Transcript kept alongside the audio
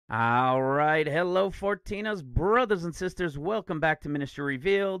All right. Hello, Fortinas, brothers and sisters. Welcome back to Ministry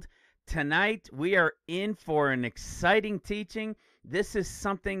Revealed. Tonight, we are in for an exciting teaching. This is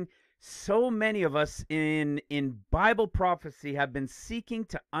something so many of us in Bible prophecy have been seeking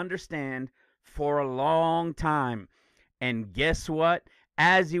to understand for a long time. And guess what?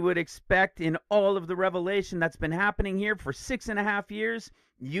 As you would expect in all of the revelation that's been happening here for 6.5 years,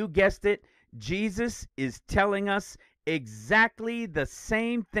 you guessed it, Jesus is telling us exactly the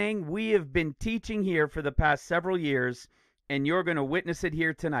same thing we have been teaching here for the past several years, and you're going to witness it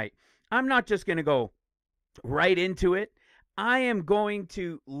here tonight. I'm not just going to go right into it. I am going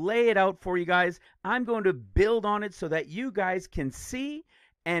to lay it out for you guys. I'm going to build on it so that you guys can see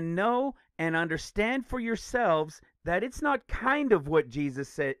and know and understand for yourselves that it's not kind of what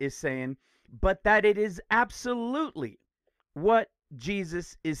Jesus is saying, but that it is absolutely what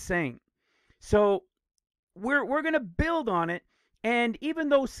Jesus is saying. So we're going to build on it. And even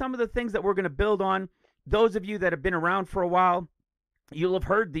though some of the things that we're going to build on, those of you that have been around for a while, you'll have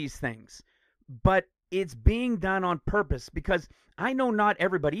heard these things. But it's being done on purpose, because I know not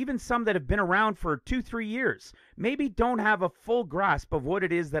everybody, even some that have been around for 2-3 years, maybe don't have a full grasp of what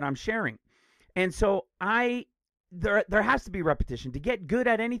it is that I'm sharing. And so there has to be repetition to get good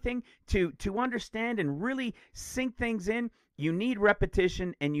at anything, to understand and really sink things in. You need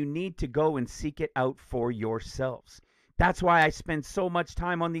repetition, and you need to go and seek it out for yourselves. That's why I spend so much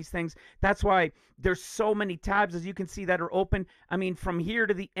time on these things. That's why there's so many tabs, as you can see, that are open. I mean, from here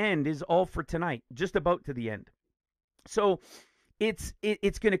to the end is all for tonight, just about to the end. So it's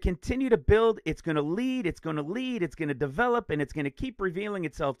going to continue to build. It's going to lead. It's going to develop, and it's going to keep revealing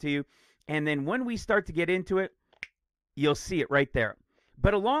itself to you. And then when we start to get into it, you'll see it right there.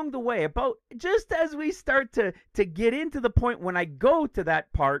 But along the way, about just as we start to get into the point when I go to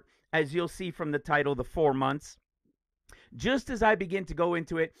that part, as you'll see from the title, the 4 months, just as I begin to go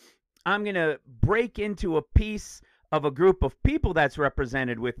into it, I'm going to break into a piece of a group of people that's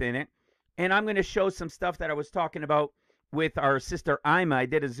represented within it. And I'm going to show some stuff that I was talking about with our sister Ima. I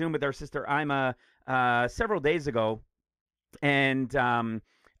did a Zoom with our sister Ima several days ago. And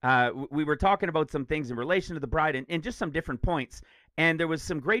we were talking about some things in relation to the bride, and just some different points. And there was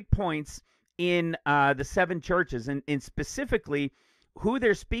some great points in the 7 churches, and specifically who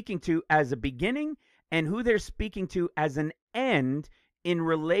they're speaking to as a beginning and who they're speaking to as an end in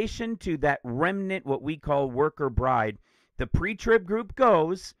relation to that remnant, what we call worker bride. The pre-trib group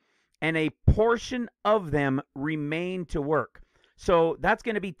goes, and a portion of them remain to work. So that's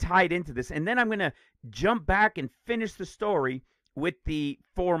going to be tied into this. And then I'm going to jump back and finish the story with the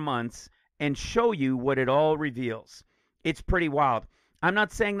 4 months and show you what it all reveals. It's pretty wild. I'm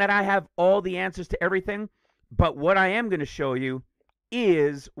not saying that I have all the answers to everything, but what I am going to show you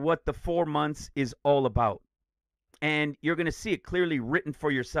is what the 4 months is all about. And you're going to see it clearly written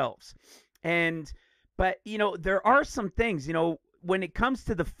for yourselves. But, there are some things, when it comes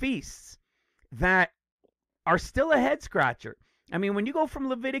to the feasts that are still a head scratcher. I mean, when you go from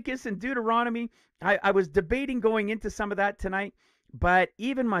Leviticus and Deuteronomy, I was debating going into some of that tonight, but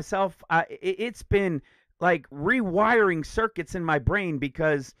even myself, it's been like rewiring circuits in my brain,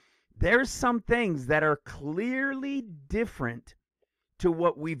 because there's some things that are clearly different to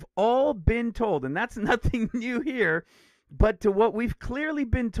what we've all been told. And that's nothing new here, but to what we've clearly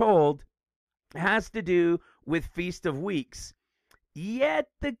been told has to do with Feast of Weeks. Yet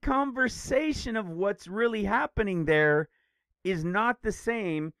the conversation of what's really happening there is not the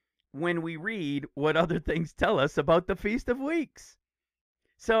same when we read what other things tell us about the Feast of Weeks.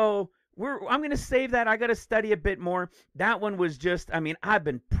 So I'm going to save that. I got to study a bit more. That one was just, I've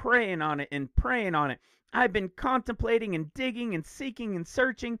been praying on it and praying on it. I've been contemplating and digging and seeking and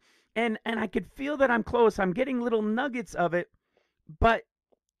searching, and I could feel that I'm close. I'm getting little nuggets of it, but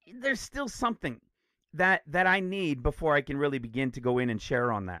there's still something that I need before I can really begin to go in and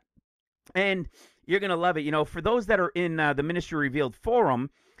share on that. And you're going to love it. For those that are in the Ministry Revealed forum,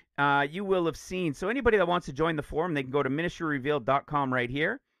 you will have seen. So anybody that wants to join the forum, they can go to ministryrevealed.com right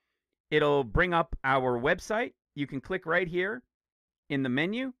here. It'll bring up our website. You can click right here in the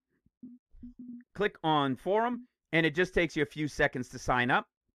menu. Click on forum, and it just takes you a few seconds to sign up.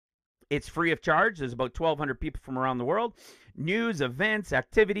 It's free of charge. There's about 1,200 people from around the world. News, events,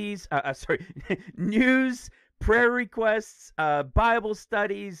 activities, news, prayer requests, Bible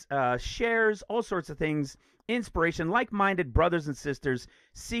studies, shares, all sorts of things, inspiration, like-minded brothers and sisters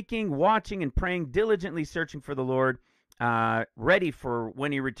seeking, watching, and praying, diligently searching for the Lord, ready for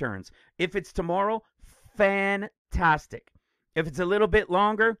when he returns. If it's tomorrow, fantastic. If it's a little bit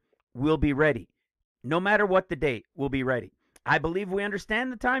longer, we'll be ready. No matter what the date, we'll be ready. I believe we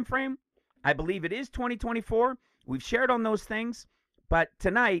understand the time frame. I believe it is 2024. We've shared on those things, But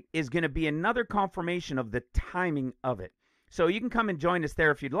tonight is going to be another confirmation of the timing of it. So you can come and join us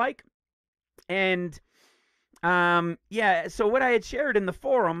there if you'd like. And yeah, so what I had shared in the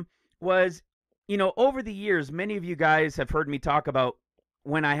forum was, over the years, many of you guys have heard me talk about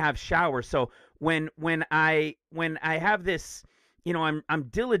when I have showers. So when I have this, I'm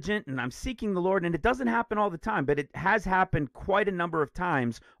diligent and I'm seeking the Lord, and it doesn't happen all the time, but it has happened quite a number of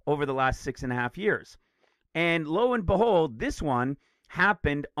times over the last 6.5 years. And lo and behold, this one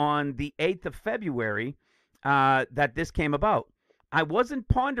happened on the 8th of February, that this came about. I wasn't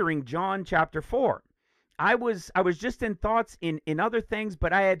pondering John chapter 4. I was just in thoughts in other things,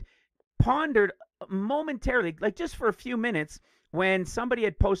 but I had pondered momentarily, like just for a few minutes, when somebody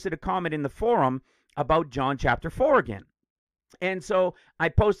had posted a comment in the forum about John chapter 4 again. And so I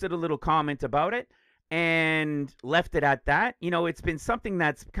posted a little comment about it and left it at that. It's been something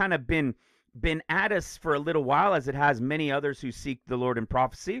that's kind of been at us for a little while, as it has many others who seek the Lord in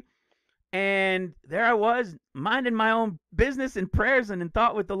prophecy. And there I was, minding my own business in prayers and in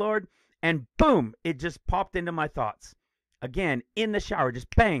thought with the Lord, and boom, it just popped into my thoughts. Again, in the shower, just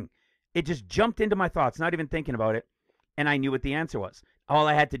bang. It just jumped into my thoughts, not even thinking about it, and I knew what the answer was. All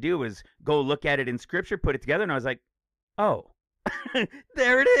I had to do was go look at it in Scripture, put it together, and I was like, oh,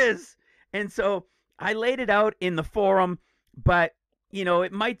 there it is. And so I laid it out in the forum, but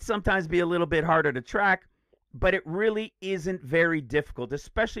it might sometimes be a little bit harder to track, but it really isn't very difficult,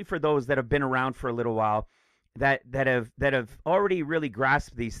 especially for those that have been around for a little while, that have already really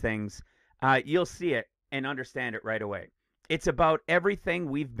grasped these things. You'll see it and understand it right away. It's about everything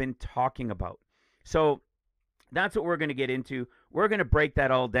we've been talking about. So that's what we're going to get into. We're going to break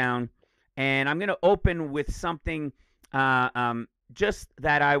that all down, and I'm going to open with something just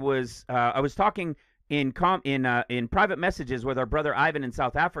that I was talking in private messages with our brother Ivan in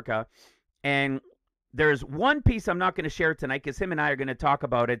South Africa, and there's one piece I'm not going to share tonight because him and I are going to talk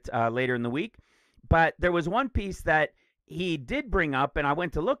about it later in the week. But there was one piece that he did bring up, and I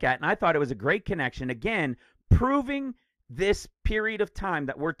went to look at, and I thought it was a great connection. Again, proving this period of time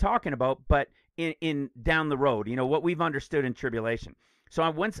that we're talking about, but in down the road, what we've understood in tribulation. So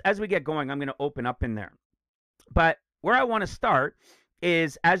as we get going, I'm going to open up in there. But where I want to start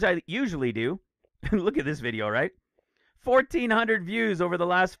is, as I usually do, look at this video, right? 1,300 views over the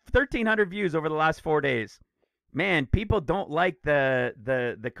last 4 days. Man, people don't like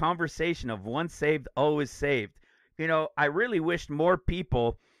the conversation of once saved, always saved. I really wished more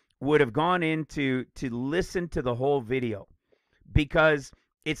people would have gone in to listen to the whole video, because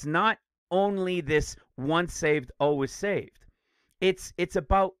it's not only this once saved, always saved. It's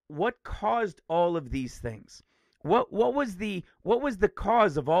about what caused all of these things. What was the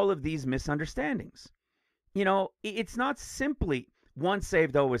cause of all of these misunderstandings? It's not simply once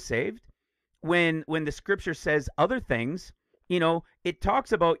saved, always saved. When the scripture says other things, it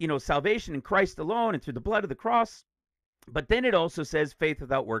talks about, salvation in Christ alone and through the blood of the cross. But then it also says faith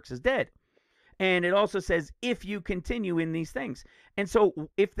without works is dead. And it also says if you continue in these things. And so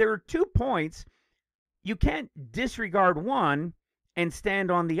if there are 2 points, you can't disregard one and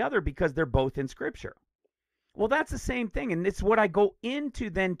stand on the other because they're both in scripture. Well, that's the same thing. And it's what I go into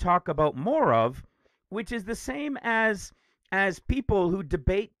then talk about more of, which is the same as people who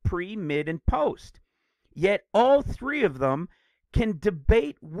debate pre, mid, and post. Yet all 3 of them can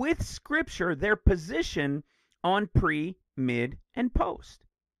debate with Scripture their position on pre, mid, and post.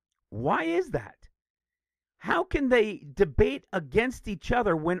 Why is that? How can they debate against each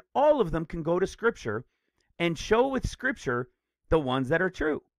other when all of them can go to Scripture and show with Scripture the ones that are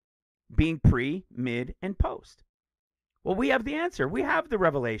true, being pre, mid, and post? Well, we have the answer. We have the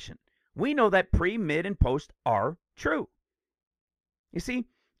revelation. We know that pre, mid, and post are true. You see,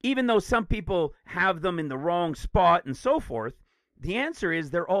 even though some people have them in the wrong spot and so forth, the answer is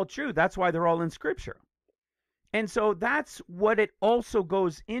they're all true. That's why they're all in Scripture. And so that's what it also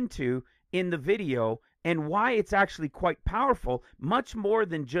goes into in the video, and why it's actually quite powerful, much more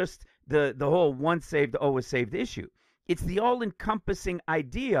than just the whole once saved, always saved issue. It's the all-encompassing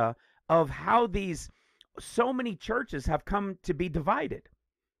idea of how so many churches have come to be divided.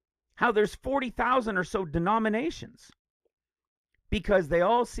 How there's 40,000 or so denominations, because they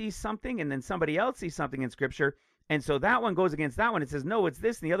all see something and then somebody else sees something in Scripture, and so that one goes against that one. It says, no, it's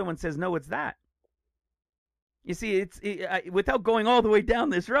this, and the other one says, no, it's that. You see, without going all the way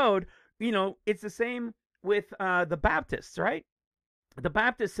down this road, it's the same with the Baptists, right? The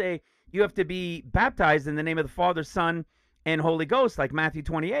Baptists say you have to be baptized in the name of the Father, Son, and Holy Ghost, like Matthew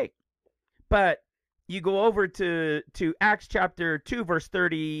 28. But you go over to Acts chapter 2, verse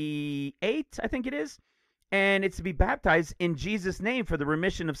 38, I think it is, and it's to be baptized in Jesus' name for the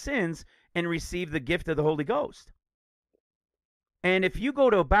remission of sins and receive the gift of the Holy Ghost. And if you go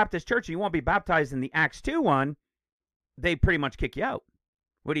to a Baptist church and you want to be baptized in the Acts 2 one, they pretty much kick you out.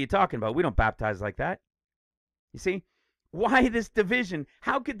 What are you talking about? We don't baptize like that. You see? Why this division?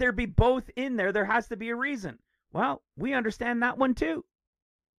 How could there be both in there? There has to be a reason. Well, we understand that one too.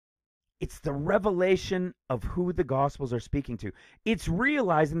 It's the revelation of who the Gospels are speaking to. It's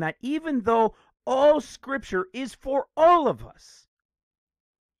realizing that even though all Scripture is for all of us,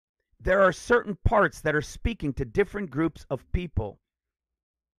 there are certain parts that are speaking to different groups of people.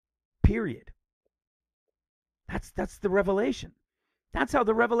 Period. That's the revelation. That's how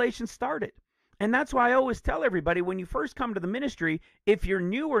the revelation started. And that's why I always tell everybody, when you first come to the ministry, if you're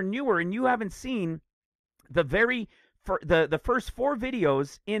newer and you haven't seen the first 4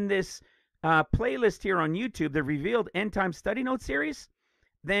 videos in this playlist here on YouTube, the Revealed End Time Study Note series,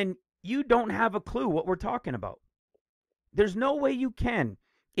 then you don't have a clue what we're talking about. There's no way you can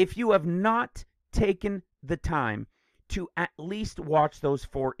if you have not taken the time to at least watch those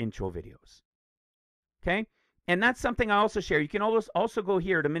 4 intro videos. Okay? And that's something I also share. You can also go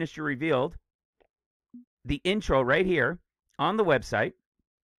here to Ministry Revealed, the intro right here on the website.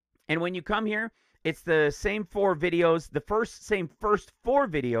 And when you come here, it's the same 4 videos, the first 4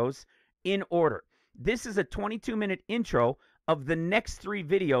 videos in order. This is a 22-minute intro of the next 3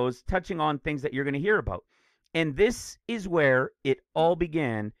 videos touching on things that you're going to hear about. And this is where it all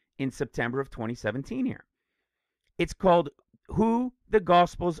began in September of 2017 here. It's called Who the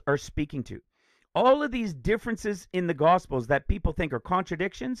Gospels Are Speaking to. All of these differences in the Gospels that people think are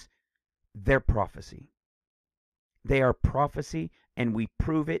contradictions, they're prophecy. They are prophecy, and we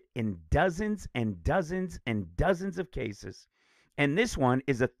prove it in dozens and dozens and dozens of cases. And this one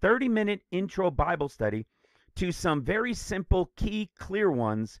is a 30-minute intro Bible study to some very simple, key, clear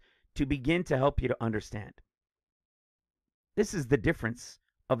ones to begin to help you to understand. This is the difference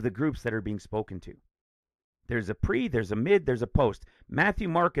of the groups that are being spoken to. There's a pre, there's a mid, there's a post. Matthew,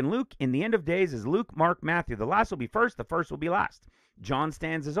 Mark, and Luke. In the end of days is Luke, Mark, Matthew. The last will be first, the first will be last. John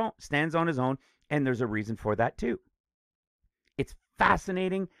stands on his own, and there's a reason for that too. It's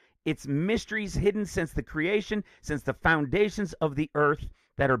fascinating. It's mysteries hidden since the creation, since the foundations of the earth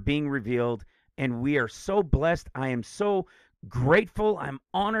that are being revealed. And we are so blessed. I am so grateful. I'm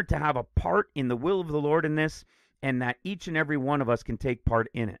honored to have a part in the will of the Lord in this, and that each and every one of us can take part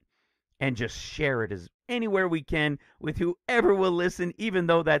in it and just share it as anywhere we can with whoever will listen, even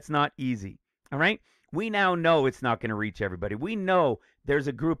though that's not easy. All right? We now know it's not going to reach everybody. We know there's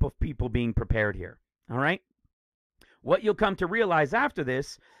a group of people being prepared here. All right? What you'll come to realize after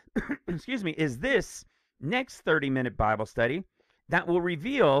this, excuse me, is this next 30-minute Bible study that will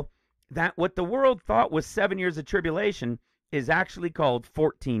reveal that what the world thought was 7 years of tribulation is actually called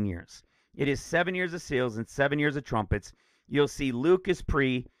 14 years. It is 7 years of seals and 7 years of trumpets. You'll see Luke is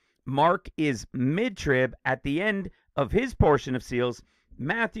pre, Mark is mid-trib at the end of his portion of seals.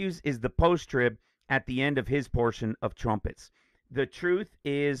 Matthew's is the post-trib at the end of his portion of trumpets. The truth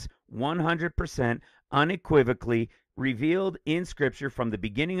is 100% unequivocally revealed in Scripture from the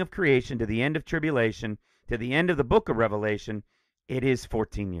beginning of creation to the end of tribulation, to the end of the book of Revelation. It is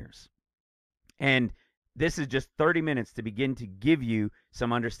 14 years. And this is just 30 minutes to begin to give you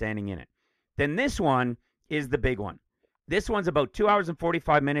some understanding in it. Then this one is the big one. This one's about 2 hours and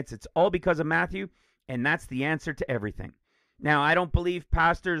 45 minutes. It's all because of Matthew, and that's the answer to everything. Now, I don't believe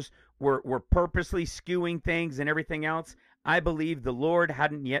pastors were purposely skewing things and everything else. I believe the Lord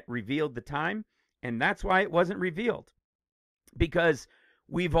hadn't yet revealed the time, and that's why it wasn't revealed. Because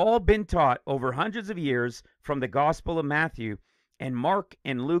we've all been taught over hundreds of years from the Gospel of Matthew, and Mark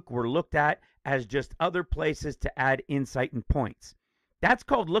and Luke were looked at as just other places to add insight and points. That's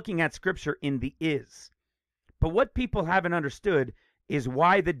called looking at Scripture in the is. But what people haven't understood is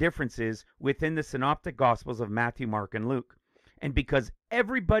why the differences within the synoptic Gospels of Matthew, Mark, and Luke. And because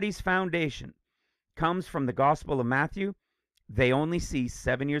everybody's foundation comes from the Gospel of Matthew, they only see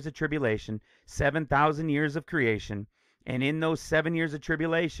 7 years of tribulation, 7,000 years of creation, and in those 7 years of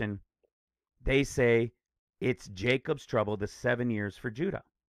tribulation, they say it's Jacob's trouble, the 7 years for Judah.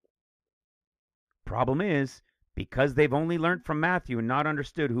 Problem is, because they've only learned from Matthew and not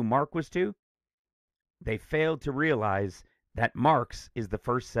understood who Mark was to, they failed to realize that Mark's is the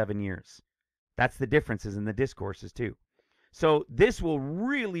first 7 years. That's the differences in the discourses too. So this will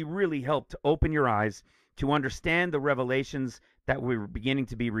really, really help to open your eyes to understand the revelations that were beginning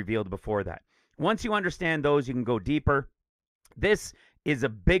to be revealed before that. Once you understand those, you can go deeper. This is a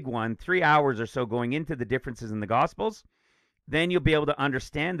big one, 3 hours or so going into the differences in the Gospels. Then you'll be able to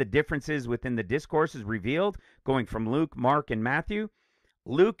understand the differences within the discourses revealed, going from Luke, Mark, and Matthew.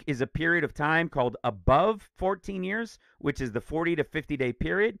 Luke is a period of time called above 14 years, which is the 40 to 50 day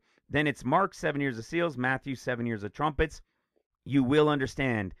period. Then it's Mark, 7 years of seals, Matthew, 7 years of trumpets. you will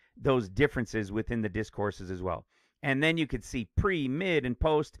understand those differences within the discourses as well. And then you could see pre, mid, and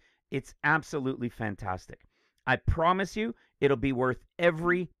post. It's absolutely fantastic. I promise you, it'll be worth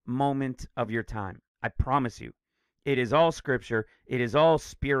every moment of your time. I promise you. It is all scripture. It is all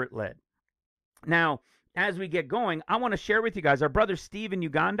spirit led. Now, as we get going, I want to share with you guys our brother Steve in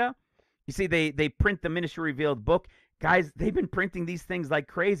Uganda. You see, they print the Ministry Revealed book. Guys, they've been printing these things like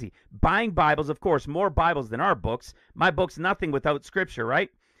crazy. Buying Bibles, of course, more Bibles than our books. My book's nothing without scripture, right?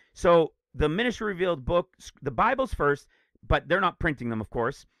 So the Ministry Revealed book, the Bible's first, but they're not printing them, of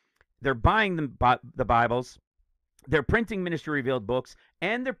course. They're buying them, the Bibles. They're printing Ministry Revealed books,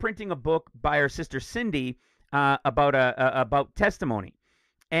 and they're printing a book by our sister Cindy about testimony.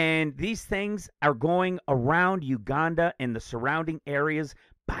 And these things are going around Uganda and the surrounding areas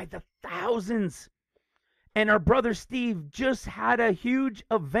by the thousands. And our brother Steve just had a huge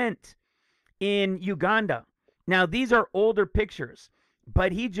event in Uganda. Now, these are older pictures,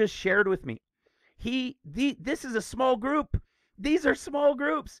 but he just shared with me. This is a small group. These are small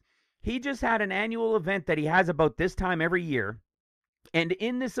groups. He just had an annual event that he has about this time every year. And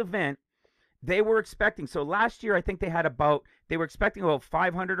in this event, they were expecting, so last year I think they were expecting about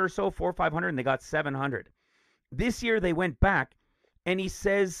 500 or so, 400 or 500, and they got 700. This year they went back, and he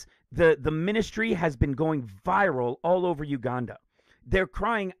says the ministry has been going viral all over Uganda. They're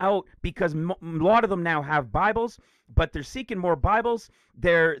crying out because a lot of them now have Bibles, but they're seeking more Bibles.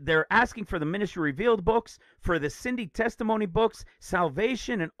 They're asking for the Ministry Revealed books, for the Cindy testimony books,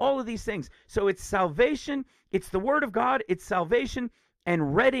 salvation, and all of these things. So it's salvation, it's the Word of God, it's salvation,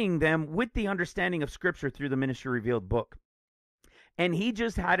 and readying them with the understanding of Scripture through the Ministry Revealed book. And he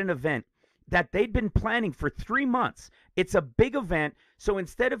just had an event that they'd been planning for 3 months. It's a big event, so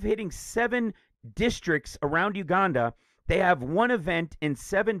instead of hitting 7 districts around Uganda, they have one event in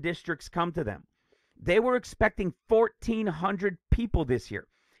 7 districts come to them. They were expecting 1,400 people this year.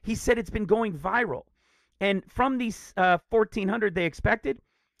 He said it's been going viral. And from these 1,400 they expected,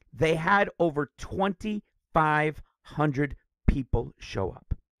 they had over 2,500 people show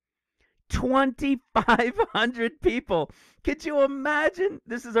up. 2,500 people. Could you imagine?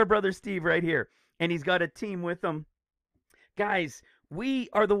 This is our brother Steve right here, and he's got a team with him. Guys, we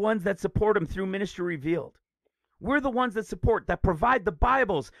are the ones that support him through Ministry Revealed. We're the ones that provide the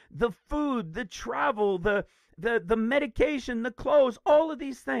Bibles, the food, the travel, the medication, the clothes, all of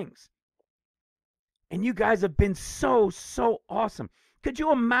these things. And you guys have been so awesome. Could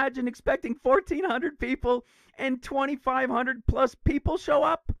you imagine expecting 1,400 people and 2,500 plus people show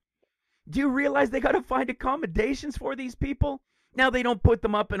up? Do you realize they got to find accommodations for these people? Now, they don't put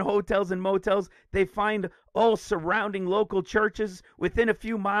them up in hotels and motels. They find all surrounding local churches within a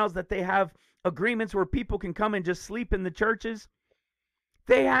few miles that they have agreements where people can come and just sleep in the churches.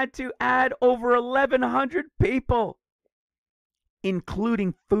 They had to add over 1,100 people,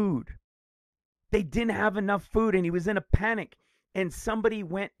 including food. They didn't have enough food, and he was in a panic, and somebody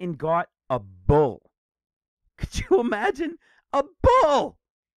went and got a bull. Could you imagine? A bull!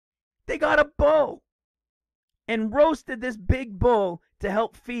 They got a bull and roasted this big bull to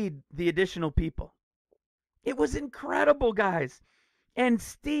help feed the additional people. It was incredible, guys. And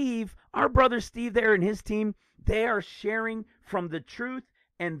Steve, our brother Steve there and his team, they are sharing from the truth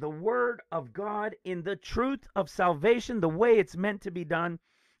and the Word of God in the truth of salvation, the way it's meant to be done.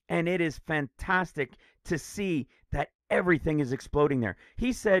 And it is fantastic to see that everything is exploding there.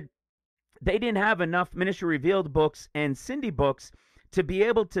 He said they didn't have enough Ministry Revealed books and Cindy books to be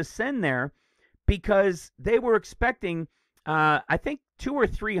able to send there because they were expecting, I think, 200 or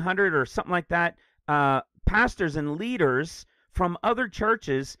 300 or something like that, pastors and leaders from other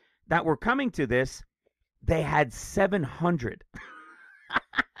churches that were coming to this. They had 700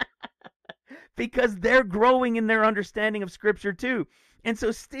 because they're growing in their understanding of Scripture too. And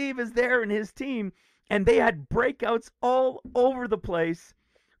so Steve is there and his team, and they had breakouts all over the place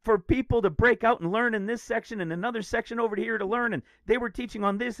for people to break out and learn in this section and another section over here to learn. And they were teaching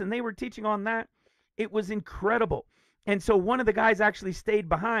on this and they were teaching on that. It was incredible. And so one of the guys actually stayed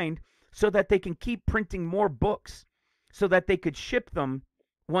behind so that they can keep printing more books so that they could ship them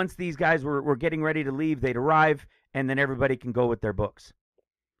once these guys were getting ready to leave. They'd arrive, and then everybody can go with their books.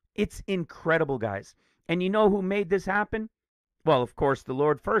 It's incredible, guys. And you know who made this happen? Well, of course, the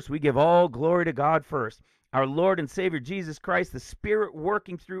Lord first. We give all glory to God first. Our Lord and Savior Jesus Christ, the Spirit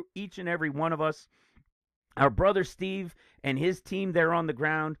working through each and every one of us. Our brother Steve and his team there on the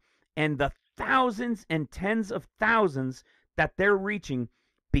ground, and the thousands and tens of thousands that they're reaching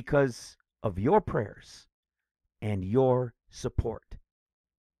because of your prayers and your support.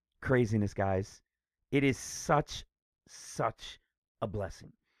 Craziness, guys. It is such a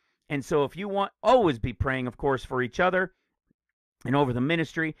blessing. And so if you want, always be praying, of course, for each other. and over the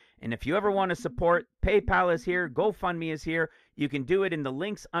ministry. And if you ever want to support, PayPal is here, GoFundMe is here. You can do it in the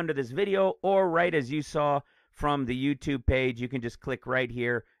links under this video, or right as you saw from the YouTube page, you can just click right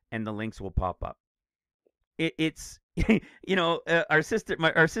here and the links will pop up. It's you know, our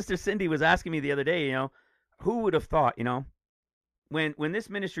sister Cindy was asking me the other day, you know, who would have thought, you know, when this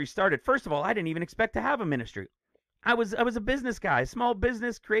ministry started. First of all, I didn't even expect to have a ministry. I was a business guy, small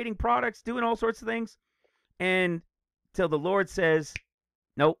business, creating products, doing all sorts of things, and till the Lord says,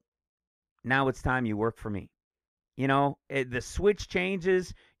 nope, now it's time you work for me. You know, the switch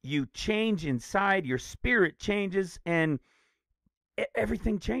changes, you change inside, your spirit changes, and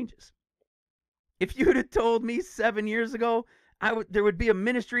everything changes. If you'd have told me 7 years ago there would be a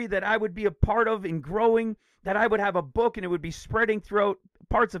ministry that I would be a part of in growing, that I would have a book and it would be spreading throughout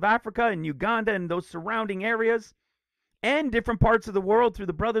parts of Africa and Uganda and those surrounding areas and different parts of the world through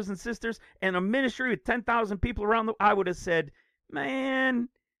the brothers and sisters, and a ministry with 10,000 people around I would have said, man,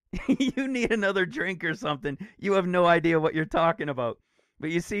 you need another drink or something. You have no idea what you're talking about.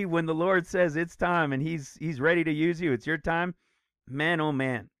 But you see, when the Lord says it's time and he's ready to use you, it's your time, man, oh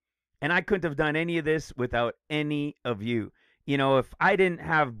man. And I couldn't have done any of this without any of you. You know, if I didn't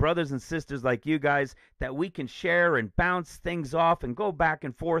have brothers and sisters like you guys that we can share and bounce things off and go back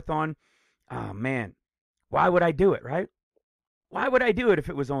and forth on, oh man, why would I do it, right? Why would I do it if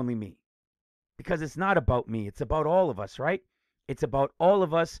it was only me? Because it's not about me. It's about all of us, right? It's about all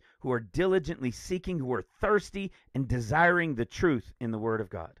of us who are diligently seeking, who are thirsty and desiring the truth in the Word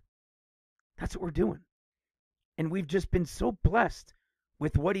of God. That's what we're doing. And we've just been so blessed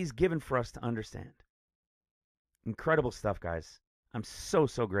with what He's given for us to understand. Incredible stuff, guys. I'm so,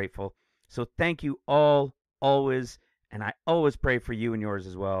 so grateful. So thank you all, always. And I always pray for you and yours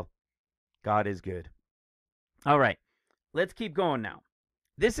as well. God is good. All right, let's keep going now.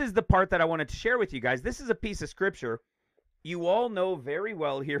 This is the part that I wanted to share with you guys. This is a piece of scripture you all know very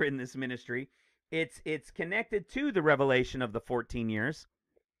well here in this ministry. It's connected to the revelation of the 14 years.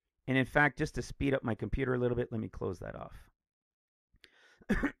 And in fact, just to speed up my computer a little bit, let me close that off.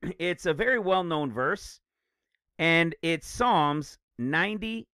 It's a very well-known verse, and it's Psalms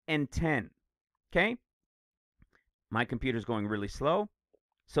 90 and 10. Okay? My computer's going really slow.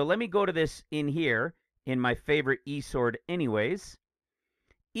 So let me go to this in here in my favorite eSword anyways.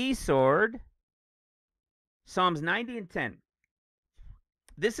 eSword, Psalms 90 and 10.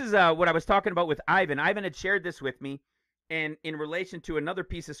 This is what I was talking about with Ivan. Ivan had shared this with me, and in relation to another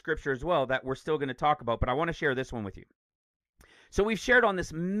piece of scripture as well that we're still going to talk about, but I want to share this one with you. So we've shared on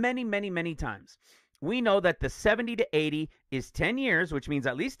this many, many, many times. We know that the 70 to 80 is 10 years, which means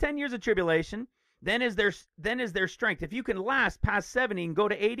at least 10 years of tribulation. Then is their strength. If you can last past 70 and go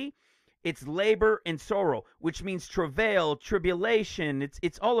to 80, it's labor and sorrow, which means travail, tribulation.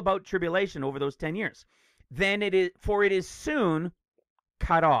 It's all about tribulation over those 10 years. Then it is soon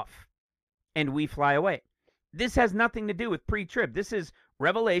cut off, and we fly away. This has nothing to do with pre-trib. This is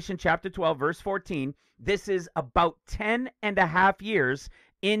Revelation chapter 12, verse 14. This is about 10 and a half years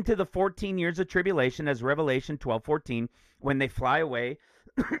into the 14 years of tribulation, as Revelation 12:14, when they fly away,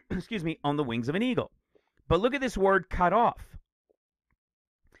 excuse me, on the wings of an eagle. But look at this word, cut off.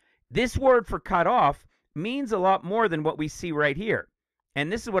 This word for cut off means a lot more than what we see right here.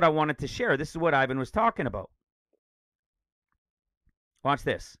 And this is what I wanted to share. This is what Ivan was talking about. Watch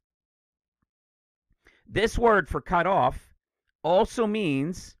this. This word for cut off also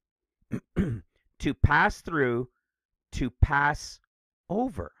means to pass through, to pass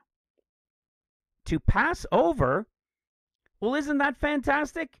over. To pass over? Well, isn't that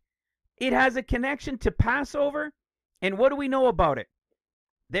fantastic? It has a connection to Passover. And what do we know about it?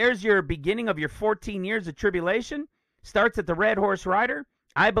 There's your beginning of your 14 years of tribulation. Starts at the Red Horse Rider.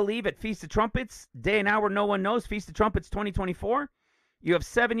 I believe at Feast of Trumpets, day and hour no one knows, Feast of Trumpets 2024. You have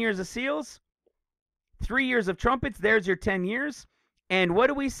 7 years of seals, 3 years of trumpets. There's your 10 years. And what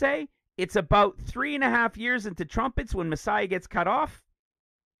do we say? It's about 3.5 years into trumpets when Messiah gets cut off.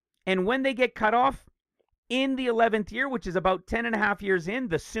 And when they get cut off, in the 11th year, which is about 10.5 years in,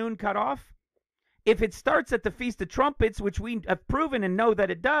 the soon cut off, if it starts at the Feast of Trumpets, which we have proven and know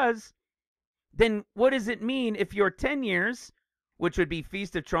that it does, then what does it mean if your 10 years, which would be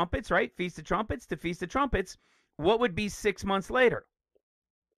Feast of Trumpets, right? Feast of Trumpets to Feast of Trumpets, what would be 6 months later?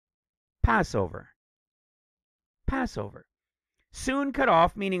 Passover. Passover. Soon cut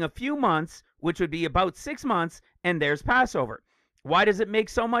off, meaning a few months, which would be about 6 months, and there's Passover. Why does it make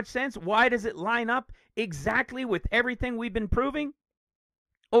so much sense? Why does it line up exactly with everything we've been proving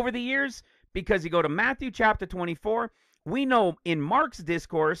over the years? Because you go to Matthew chapter 24, we know in Mark's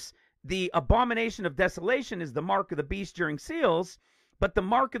discourse, the abomination of desolation is the mark of the beast during seals, but the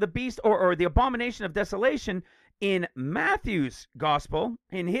mark of the beast, or the abomination of desolation, in Matthew's gospel,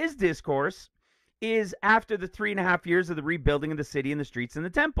 in his discourse, is after the 3.5 years of the rebuilding of the city and the streets and the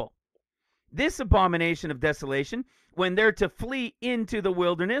temple. This abomination of desolation, when they're to flee into the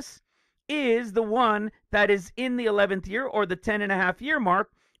wilderness, is the one that is in the 11th year, or the 10.5 year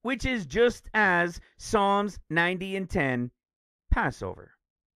mark, which is just as Psalms 90 and 10, Passover.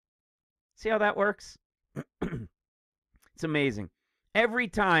 See how that works? It's amazing. Every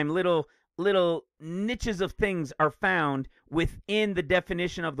time little niches of things are found within the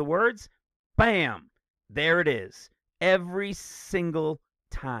definition of the words, bam, there it is. Every single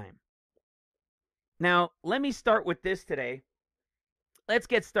time. Now, let me start with this today. Let's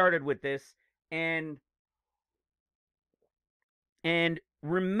get started with this and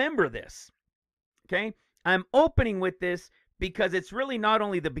remember this. Okay? I'm opening with this because it's really not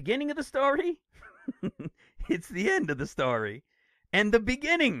only the beginning of the story, it's the end of the story and the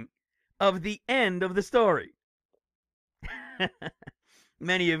beginning of the end of the story.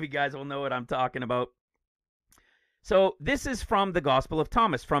 Many of you guys will know what I'm talking about. So this is from the Gospel of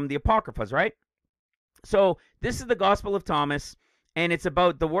Thomas, from the Apocryphas, right? So this is the Gospel of Thomas, and it's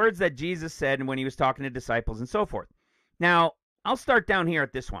about the words that Jesus said when he was talking to disciples and so forth. Now, I'll start down here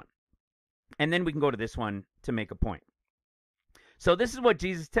at this one, and then we can go to this one to make a point. So this is what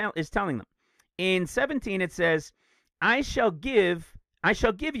Jesus is telling them. In 17, it says, I shall give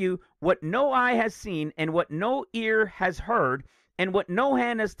you what no eye has seen, and what no ear has heard, and what no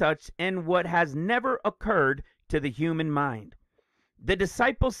hand has touched, and what has never occurred to the human mind. The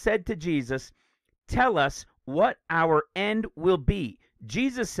disciples said to Jesus, tell us what our end will be.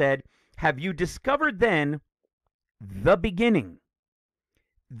 Jesus said, have you discovered then the beginning,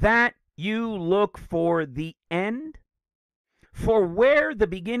 that you look for the end? For where the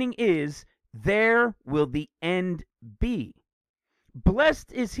beginning is, there will the end be.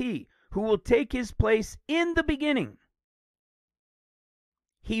 Blessed is he who will take his place in the beginning.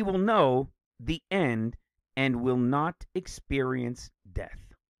 He will know the end and will not experience death.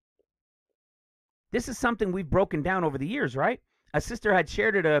 This is something we've broken down over the years, right? A sister had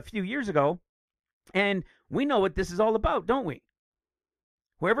shared it a few years ago, and we know what this is all about, don't we?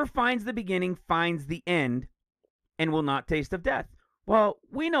 Whoever finds the beginning finds the end and will not taste of death. Well,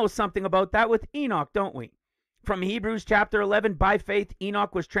 we know something about that with Enoch, don't we? From Hebrews chapter 11, by faith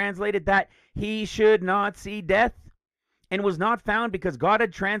Enoch was translated that he should not see death, and was not found because God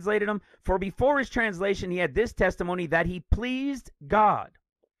had translated him. For before his translation he had this testimony, that he pleased God.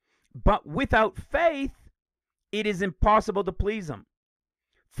 But without faith it is impossible to please him.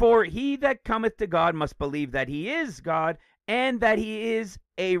 For he that cometh to God must believe that he is God, and that he is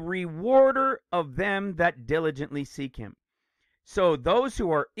a rewarder of them that diligently seek him. So those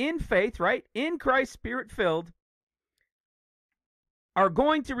who are in faith, right, in Christ, Spirit-filled, are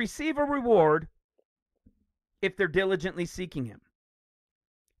going to receive a reward if they're diligently seeking him.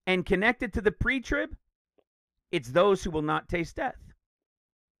 And connected to the pre-trib, it's those who will not taste death.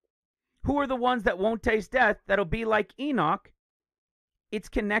 Who are the ones that won't taste death, that'll be like Enoch? It's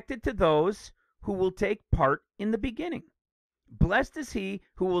connected to those who will take part in the beginning. Blessed is he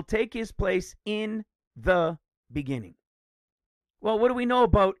who will take his place in the beginning. Well, what do we know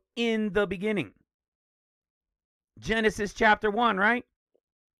about in the beginning? Genesis chapter 1, right?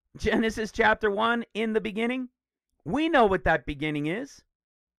 Genesis chapter 1, in the beginning. We know what that beginning is,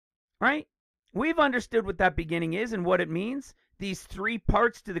 right? We've understood what that beginning is and what it means. These three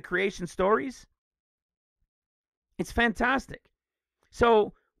parts to the creation stories. It's fantastic.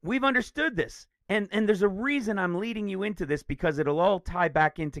 So we've understood this. And there's a reason I'm leading you into this, because it'll all tie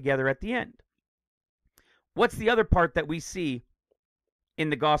back in together at the end. What's the other part that we see in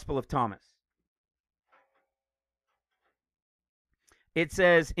the Gospel of Thomas? It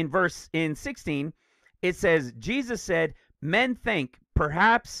says in 16, it says, Jesus said, men think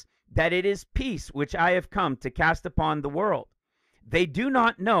perhaps that it is peace which I have come to cast upon the world. They do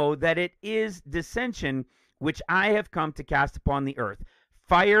not know that it is dissension which I have come to cast upon the earth.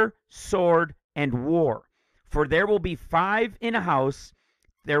 Fire, sword, and war. For there will be 5 in a house.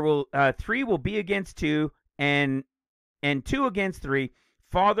 There will 3 will be against 2, and 2 against 3.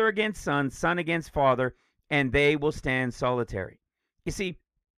 Father against son, son against father, and they will stand solitary. You see,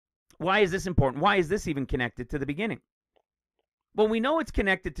 why is this important? Why is this even connected to the beginning? Well, we know it's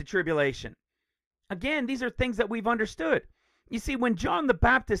connected to tribulation. Again, these are things that we've understood. You see, when John the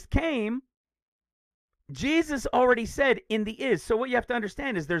Baptist came, Jesus already said in the is. So what you have to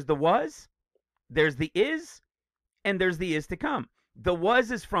understand is there's the was, there's the is, and there's the is to come. The was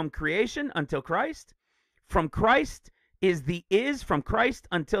is from creation until Christ. From Christ is the is, from Christ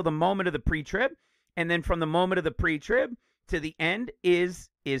until the moment of the pre-trib. And then from the moment of the pre-trib to the end is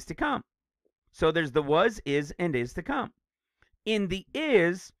to come. So there's the was, is, and is to come. In the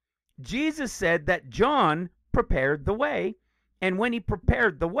is, Jesus said that John prepared the way. And when he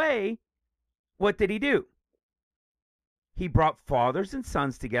prepared the way, what did he do? He brought fathers and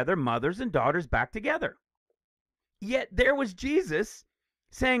sons together, mothers and daughters back together. Yet there was Jesus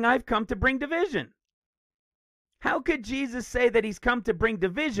saying, I've come to bring division. How could Jesus say that he's come to bring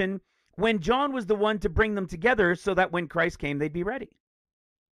division when John was the one to bring them together so that when Christ came, they'd be ready?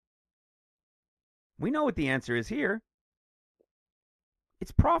 We know what the answer is here.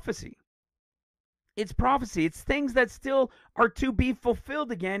 It's prophecy. It's prophecy. It's things that still are to be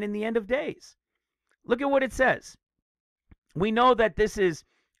fulfilled again in the end of days. Look at what it says. We know that this is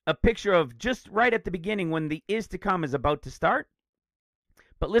a picture of just right at the beginning when the is to come is about to start.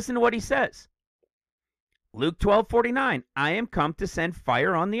 But listen to what he says. Luke 12:49, I am come to send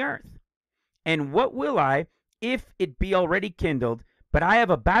fire on the earth. And what will I, if it be already kindled? But I have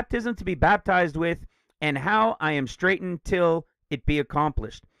a baptism to be baptized with, and how I am straitened till it be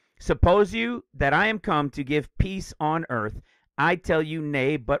accomplished. Suppose you that I am come to give peace on earth? I tell you,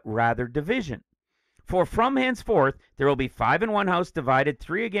 nay, but rather division. For from henceforth there will be 5 in one house divided,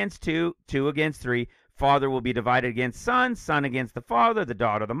 3 against 2, 2 against 3. Father will be divided against son, son against the father, the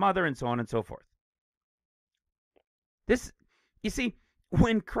daughter the mother, and so on and so forth. This, you see,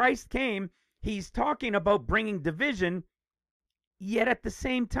 when Christ came, he's talking about bringing division, yet at the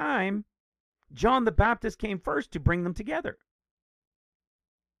same time, John the Baptist came first to bring them together.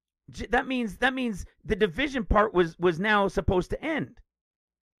 That means the division part was now supposed to end.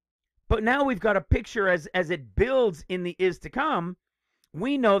 But now we've got a picture as it builds in the is to come.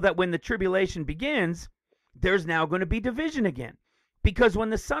 We know that when the tribulation begins, there's now going to be division again. Because when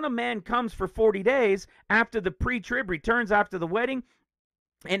the Son of Man comes for 40 days, after the pre-trib returns after the wedding,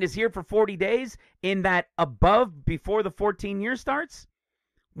 and is here for 40 days in that above before the 14 years starts,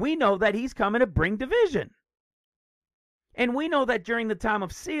 we know that he's coming to bring division. And we know that during the time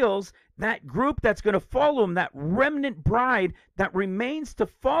of seals, that group that's going to follow him, that remnant bride that remains to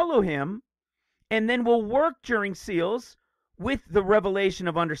follow him, and then will work during seals with the revelation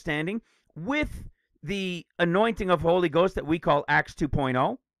of understanding, with the anointing of Holy Ghost that we call Acts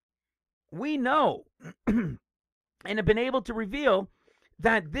 2.0, we know and have been able to reveal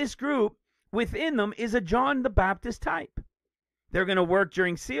that this group within them is a John the Baptist type. They're going to work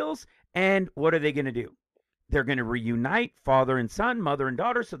during seals, and what are they going to do? They're going to reunite father and son, mother and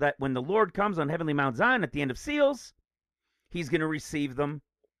daughter, so that when the Lord comes on heavenly Mount Zion at the end of seals, he's going to receive them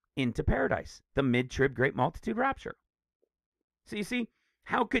into paradise, the mid-trib great multitude rapture. So you see,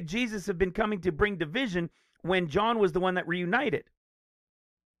 how could Jesus have been coming to bring division when John was the one that reunited?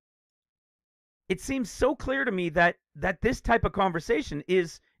 It seems so clear to me that this type of conversation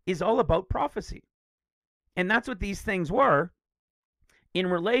is all about prophecy. And that's what these things were in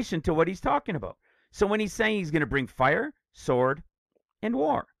relation to what he's talking about. So when he's saying he's going to bring fire, sword, and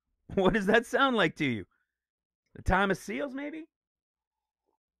war, what does that sound like to you? The time of seals, maybe?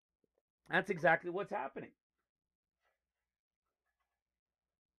 That's exactly what's happening.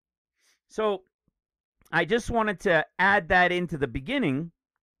 So I just wanted to add that into the beginning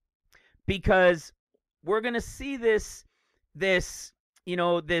because we're going to see this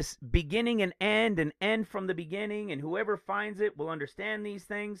beginning and end from the beginning, and whoever finds it will understand these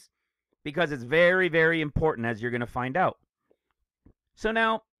things because it's very, very important, as you're going to find out. So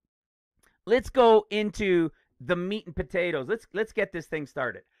now let's go into the meat and potatoes. Let's get this thing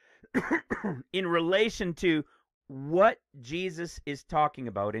started in relation to what Jesus is talking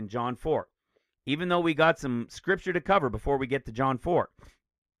about in John 4. Even though we got some scripture to cover before we get to John 4.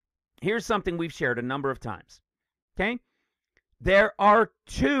 Here's something we've shared a number of times. Okay? There are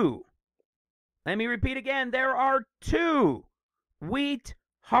 2. Let me repeat again. There are 2 wheat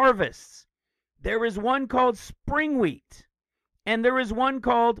harvests. There is one called spring wheat, and there is one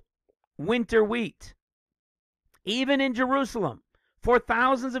called winter wheat. Even in Jerusalem, for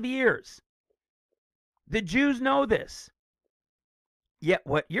thousands of years, the Jews know this. Yet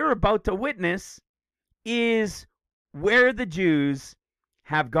what you're about to witness is where the Jews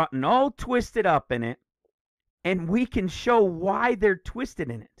have gotten all twisted up in it, and we can show why they're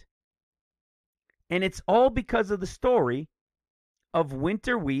twisted in it. And it's all because of the story of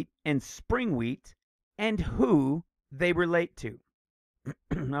winter wheat and spring wheat and who they relate to.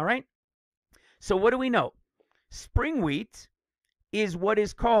 All right? So what do we know? Spring wheat is what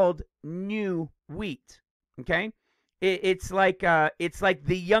is called new wheat. Okay? It's like the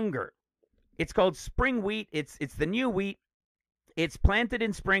younger. It's called spring wheat. It's the new wheat. It's planted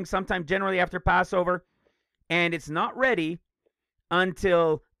in spring, sometime generally after Passover, and it's not ready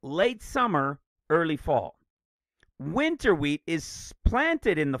until late summer, early fall. Winter wheat is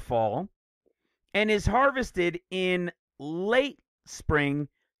planted in the fall, and is harvested in late spring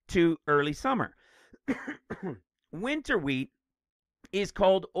to early summer. Winter wheat is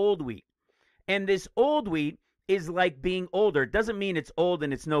called old wheat. And this old wheat is like being older. It doesn't mean it's old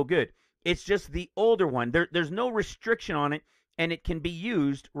and it's no good. It's just the older one. There's no restriction on it, and it can be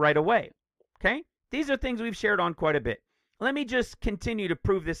used right away. Okay? These are things we've shared on quite a bit. Let me just continue to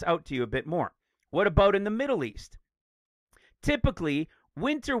prove this out to you a bit more. What about in the Middle East? Typically,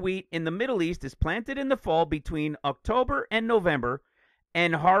 winter wheat in the Middle East is planted in the fall between October and November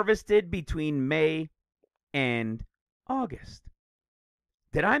and harvested between May and August.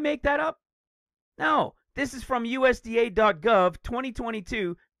 Did I make that up? No. This is from USDA.gov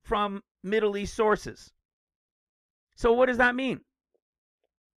 2022 from Middle East sources. So what does that mean?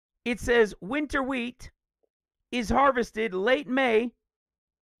 It says winter wheat is harvested late May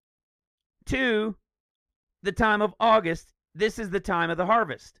to the time of August. This is the time of the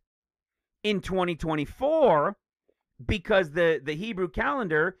harvest. In 2024, because the Hebrew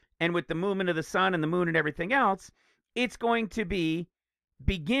calendar, and with the movement of the sun and the moon and everything else, it's going to be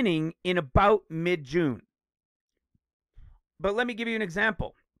beginning in about mid-June. But let me give you an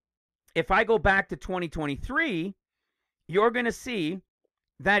example. If I go back to 2023, you're going to see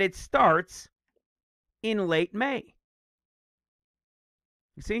that it starts in late May.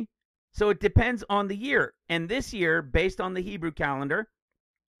 You see? So it depends on the year. And this year, based on the Hebrew calendar,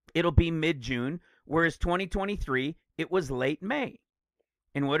 it'll be mid-June, whereas 2023, it was late May.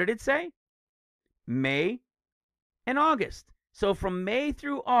 And what did it say? May and August. So from May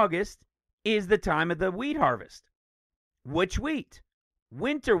through August is the time of the wheat harvest. Which wheat?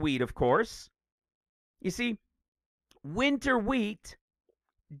 Winter wheat, of course. You see, winter wheat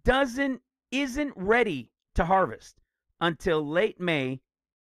isn't ready to harvest until late May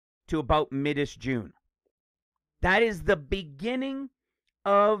to about mid-ish June. That is the beginning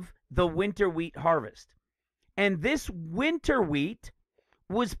of the winter wheat harvest. And this winter wheat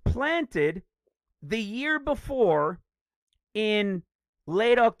was planted the year before in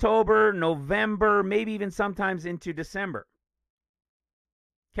late October, November, maybe even sometimes into December.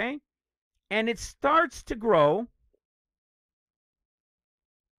 Okay? And it starts to grow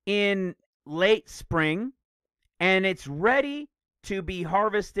in late spring, and it's ready to be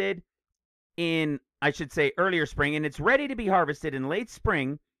harvested in, I should say, earlier spring, and it's ready to be harvested in late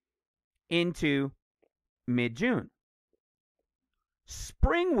spring into mid-June.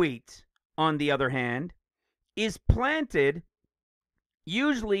 Spring wheat, on the other hand, is planted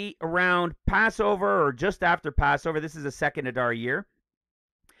usually around Passover or just after Passover. This is the second Adar year.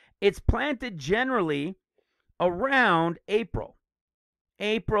 It's planted generally around April,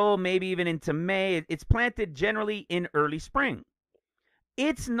 maybe even into May. It's planted generally in early spring.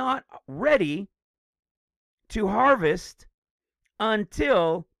 It's not ready to harvest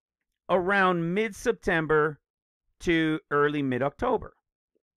until around mid-September to early mid-October.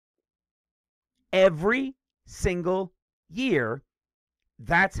 Every single year,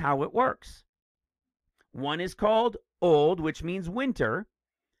 that's how it works. One is called old, which means winter,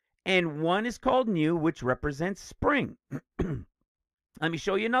 and one is called new, which represents spring. Let me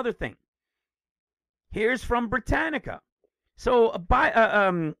show you another thing. Here's from Britannica. So,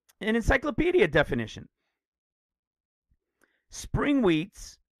 an encyclopedia definition. Spring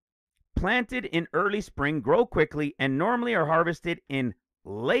wheats planted in early spring grow quickly and normally are harvested in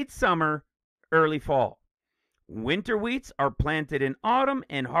late summer, early fall. Winter wheats are planted in autumn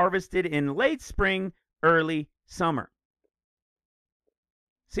and harvested in late spring, early summer.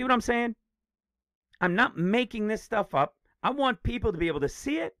 See what I'm saying? I'm not making this stuff up. I want people to be able to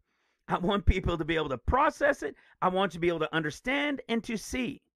see it. I want people to be able to process it. I want you to be able to understand and to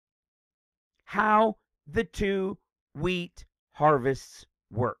see how the two wheat harvests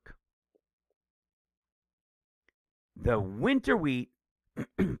work. The winter wheat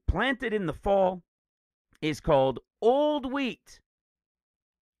planted in the fall is called old wheat.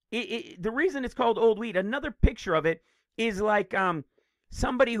 The reason it's called old wheat, another picture of it is like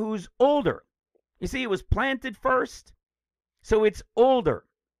somebody who's older. You see, it was planted first, so it's older.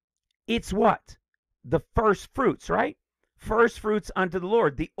 It's what? The first fruits, right? First fruits unto the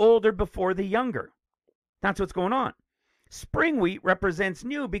Lord, the older before the younger. That's what's going on. Spring wheat represents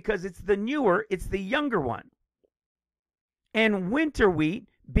new because it's the newer, it's the younger one. And winter wheat,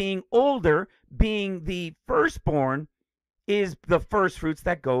 being older, being the firstborn, is the first fruits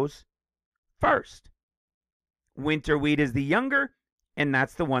that goes first. Winter wheat is the younger, and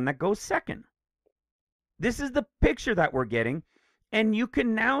that's the one that goes second. This is the picture that we're getting, and you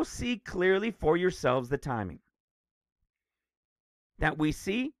can now see clearly for yourselves the timing. That we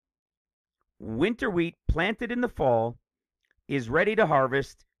see winter wheat planted in the fall is ready to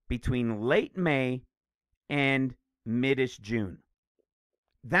harvest between late May and mid-ish June.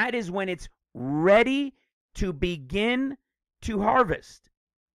 That is when it's ready to begin to harvest.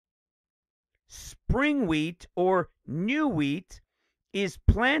 Spring wheat or new wheat is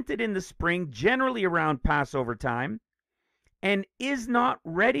planted in the spring, generally around Passover time, and is not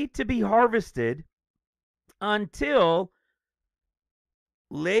ready to be harvested until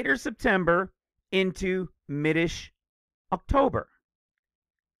later September into mid-ish October.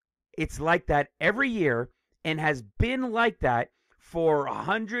 It's like that every year and has been like that for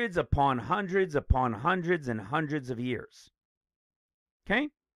hundreds upon hundreds upon hundreds and hundreds of years. Okay?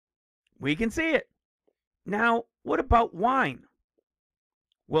 We can see it. Now, what about wine?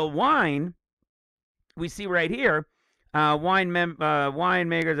 Well, wine, we see right here, wine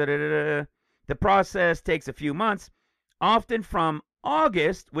makers, the process takes a few months, often from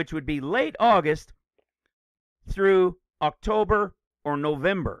August, which would be late August, through October or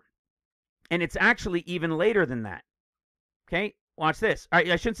November. And it's actually even later than that. Okay, watch this.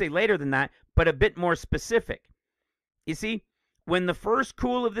 I shouldn't say later than that, but a bit more specific. You see, when the first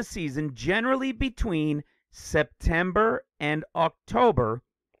cool of the season, generally between September and October,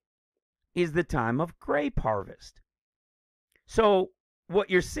 is the time of grape harvest. So what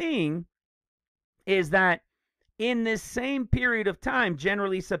you're seeing is that in this same period of time,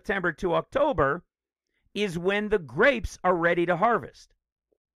 generally September to October, is when the grapes are ready to harvest.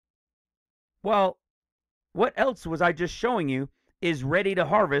 Well, what else was I just showing you is ready to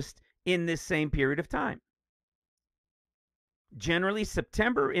harvest in this same period of time? Generally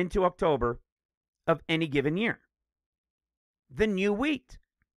September into October of any given year. The new wheat.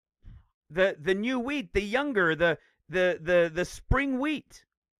 The new wheat, the younger, the spring wheat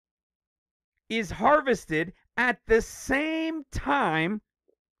is harvested at the same time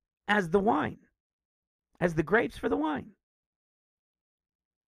as the wine, as the grapes for the wine.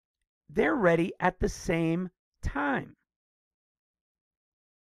 They're ready at the same time.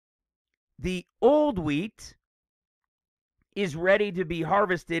 The old wheat is ready to be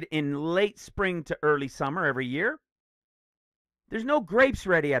harvested in late spring to early summer every year. There's no grapes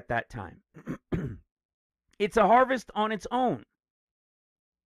ready at that time. It's a harvest on its own.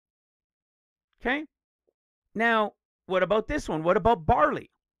 Okay? Now, what about this one? What about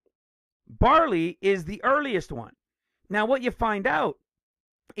barley? Barley is the earliest one. Now, what you find out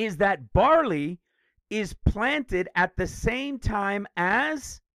is that barley is planted at the same time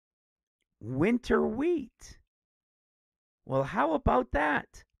as winter wheat. Well, how about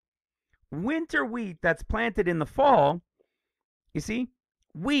that? Winter wheat that's planted in the fall, you see,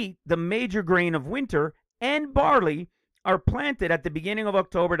 wheat, the major grain of winter, and barley are planted at the beginning of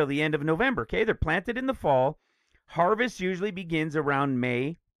October to the end of November. Okay, they're planted in the fall. Harvest usually begins around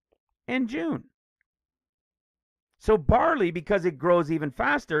May and June. So barley, because it grows even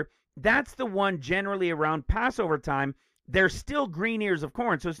faster, that's the one generally around Passover time. They're still green ears of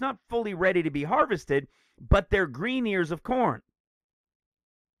corn, so it's not fully ready to be harvested, but they're green ears of corn.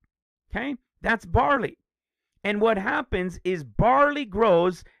 Okay, that's barley. And what happens is barley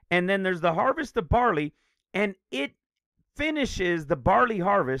grows, and then there's the harvest of barley, and it finishes the barley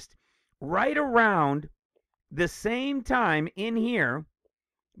harvest right around the same time in here.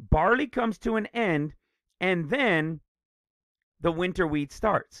 Barley comes to an end, and then the winter wheat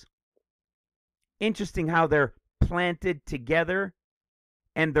starts. Interesting how they're planted together,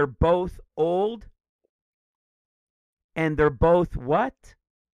 and they're both old, and they're both what?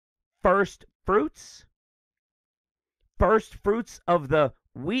 First fruits? First fruits of the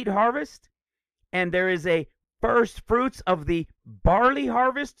wheat harvest, and there is a first fruits of the barley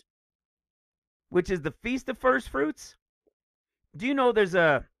harvest, which is the Feast of First Fruits. Do you know there's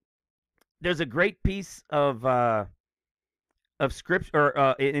a great piece of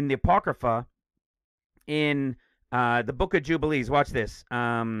scripture in the Apocrypha in the Book of Jubilees? Watch this.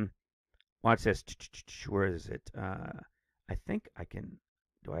 Watch this. Where is it? I think I can.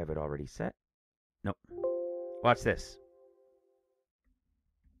 Do I have it already set? Nope. Watch this.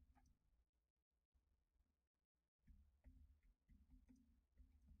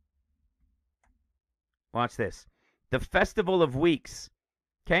 Watch this. The Festival of Weeks.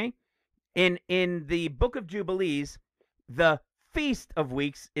 Okay? In the Book of Jubilees, the Feast of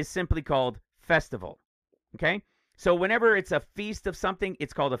Weeks is simply called festival. Okay? So whenever it's a feast of something,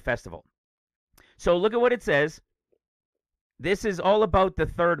 it's called a festival. So look at what it says. This is all about the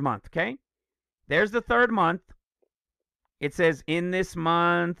third month, okay? There's the third month. It says in this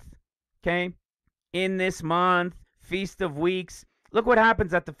month, okay? In this month, Feast of Weeks. Look what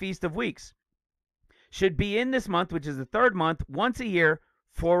happens at the Feast of Weeks. Should be in this month, which is the third month, once a year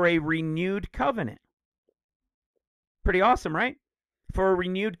for a renewed covenant. Pretty awesome, right? for a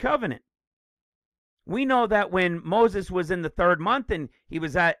renewed covenant. We know that when Moses was in the 3rd month and he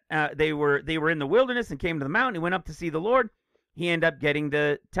was at they were in the wilderness and came to the mountain, he went up to see the Lord. He ended up getting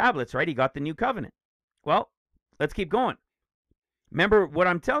the tablets, right? He got the new covenant. Well, let's keep going. Remember what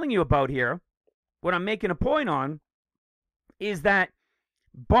I'm telling you about here, what I'm making a point on, is that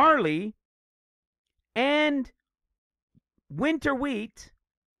barley and winter wheat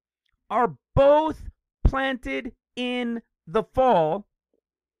are both planted in the fall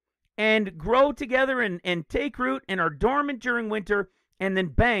and grow together and take root and are dormant during winter and then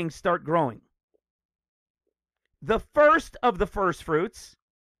bang, start growing. The first of the first fruits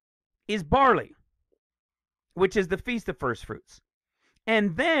is barley, which is the Feast of First Fruits.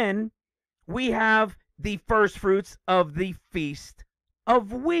 And then we have the first fruits of the Feast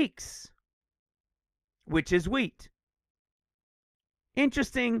of Weeks, which is wheat.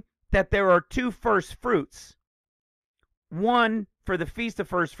 Interesting that there are 2 first fruits, one for the Feast of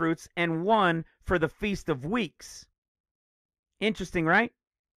First Fruits and one for the Feast of Weeks. Interesting, right?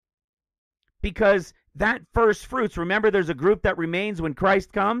 Because that first fruits, remember there's a group that remains when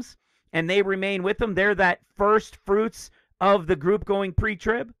Christ comes, and they remain with him. They're that first fruits of the group going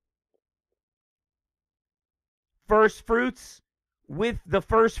pre-trib. First fruits with the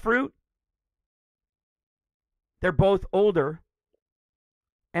first fruit. They're both older,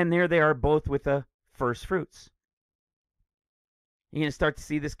 and there they are both with the first fruits. You're going to start to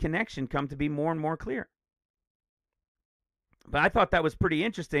see this connection come to be more and more clear. But I thought that was pretty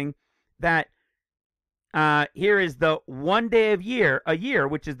interesting that here is the one day of a year,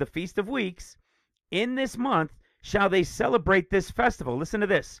 which is the Feast of Weeks. In this month shall they celebrate this festival. Listen to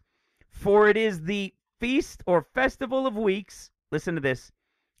this. For it is the feast or festival of weeks, listen to this,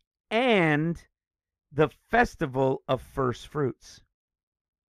 and the festival of first fruits.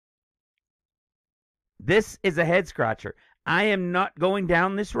 This is a head scratcher. I am not going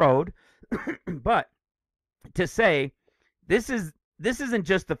down this road, but to say this isn't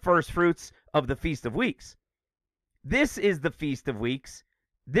just the first fruits of the Feast of Weeks. This is the Feast of Weeks.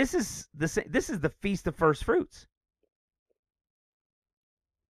 This is the Feast of First Fruits.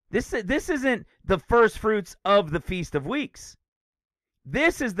 This isn't the first fruits of the Feast of Weeks.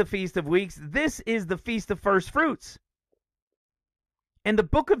 This is the Feast of Weeks. This is the Feast of First Fruits. And the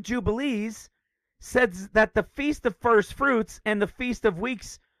book of Jubilees says that the Feast of First Fruits and the Feast of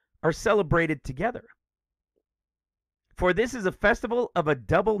Weeks are celebrated together. For this is a festival of a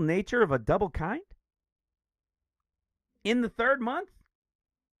double nature, of a double kind. In the 3rd month?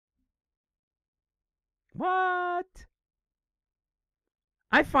 What?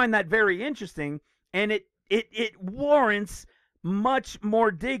 I find that very interesting, and it warrants much more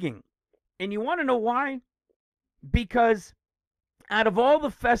digging. And you want to know why? Because out of all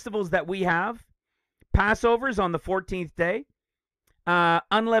the festivals that we have, Passover is on the 14th day.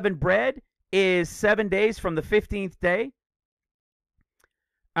 Unleavened bread is 7 days from the 15th day.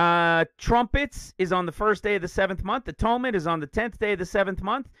 Trumpets is on the 1st day of the 7th month. Atonement is on the 10th day of the 7th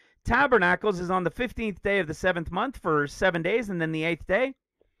month. Tabernacles is on the 15th day of the 7th month for 7 days, and then the 8th day.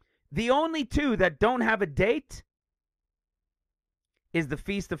 The only 2 that don't have a date is the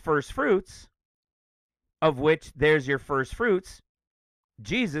Feast of First Fruits, of which there's your first fruits,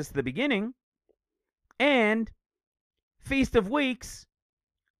 Jesus, the beginning, and Feast of Weeks,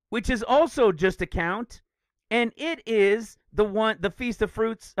 which is also just a count, and it is the Feast of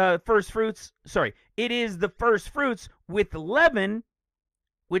Fruits, First Fruits, it is the first fruits with leaven,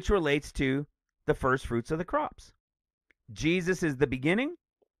 which relates to the first fruits of the crops. Jesus is the beginning,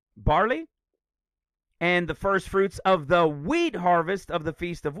 barley, and the first fruits of the wheat harvest of the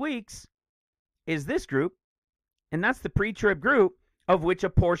Feast of Weeks is this group, and that's the pre-trib group, of which a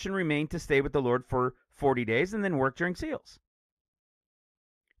portion remained to stay with the Lord for 40 days and then work during seals.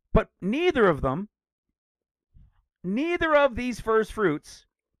 But neither of these first fruits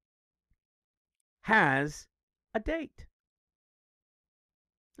has a date.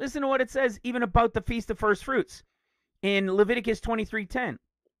 Listen to what it says even about the Feast of First Fruits in Leviticus 23:10.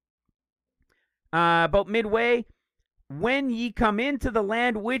 About midway, when ye come into the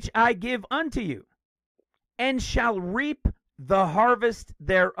land which I give unto you, and shall reap the harvest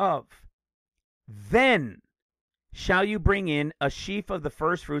thereof, then shall you bring in a sheaf of the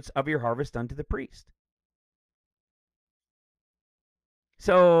first fruits of your harvest unto the priest.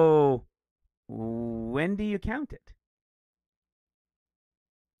 So, when do you count it?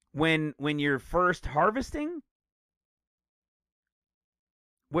 When you're first harvesting?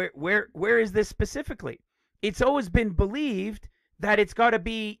 Where is this specifically? It's always been believed that it's got to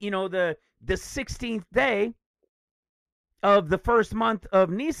be, the 16th day of the first month of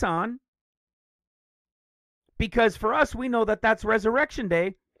Nisan, Because for us, we know that that's Resurrection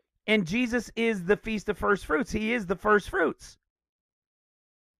Day, and Jesus is the Feast of First Fruits. He is the first fruits.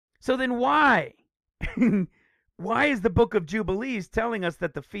 So then why? Why is the book of Jubilees telling us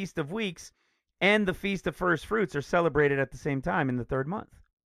that the Feast of Weeks and the Feast of First Fruits are celebrated at the same time in the third month?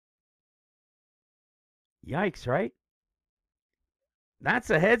 Yikes, right?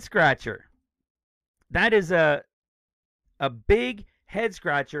 That's a head scratcher. That is a big head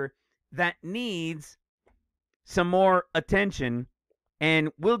scratcher that needs some more attention,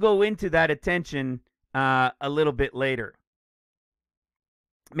 and we'll go into that attention a little bit later.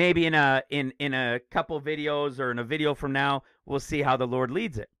 Maybe in a couple videos or in a video from now, we'll see how the Lord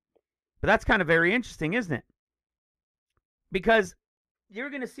leads it. But that's kind of very interesting, isn't it? Because you're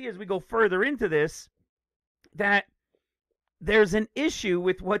going to see as we go further into this that there's an issue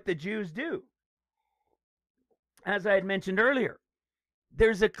with what the Jews do. As I had mentioned earlier,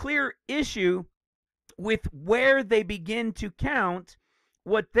 there's a clear issue with where they begin to count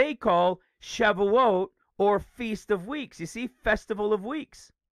what they call Shavuot, or Feast of Weeks. You see, Festival of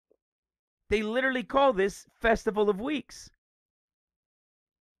Weeks. They literally call this Festival of Weeks.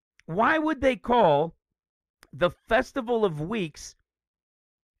 Why would they call the Festival of Weeks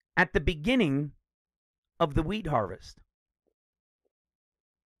at the beginning of the wheat harvest?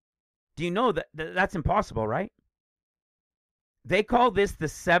 Do you know that that's impossible, right? They call this the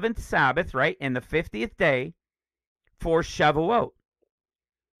 7th Sabbath, right, and the 50th day for Shavuot.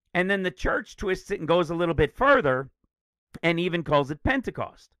 And then the church twists it and goes a little bit further and even calls it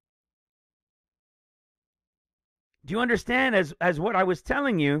Pentecost. Do you understand, as what I was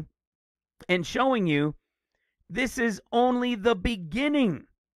telling you and showing you, this is only the beginning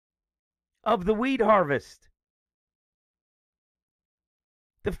of the wheat harvest.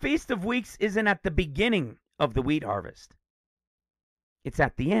 The Feast of Weeks isn't at the beginning of the wheat harvest. It's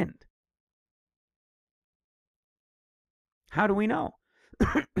at the end. How do we know?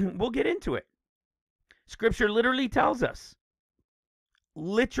 We'll get into it. Scripture literally tells us.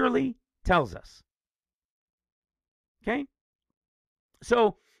 Literally tells us. Okay?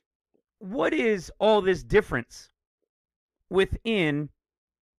 So, what is all this difference within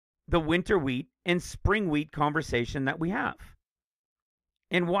the winter wheat and spring wheat conversation that we have?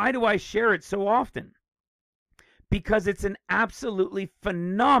 And why do I share it so often? Because it's an absolutely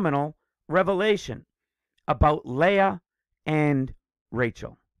phenomenal revelation about Leah and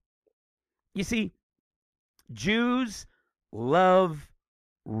Rachel. You see, Jews love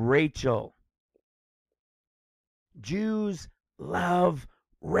Rachel. Jews love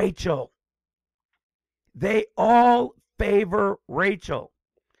Rachel. They all favor Rachel.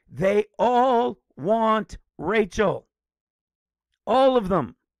 They all want Rachel. All of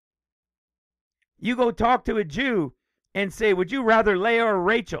them. You go talk to a Jew and say, would you rather Leah or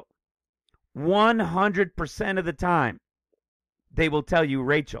Rachel? 100% of the time, they will tell you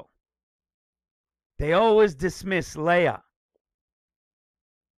Rachel. They always dismiss Leah.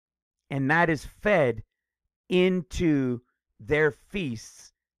 And that is fed into their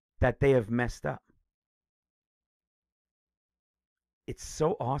feasts that they have messed up. It's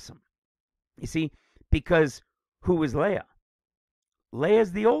so awesome. You see, because who is Leah? Leah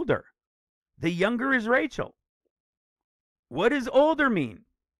is the older. The younger is Rachel. What does older mean?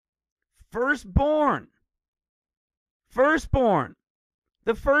 Firstborn. Firstborn.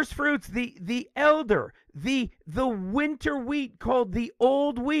 The first fruits, the elder, the winter wheat called the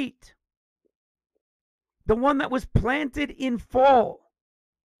old wheat. The one that was planted in fall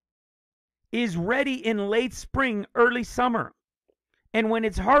is ready in late spring, early summer. And when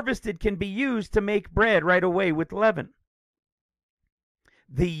it's harvested, can be used to make bread right away with leaven.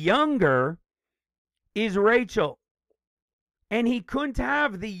 The younger is Rachel. And he couldn't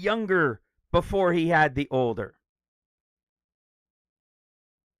have the younger before he had the older.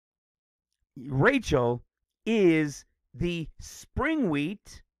 Rachel is the spring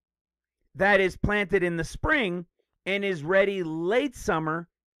wheat that is planted in the spring and is ready late summer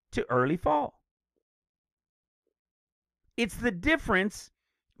to early fall. It's the difference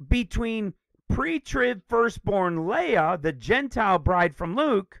between pre-trib firstborn Leah, the Gentile bride from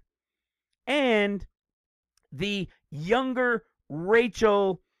Luke, and the younger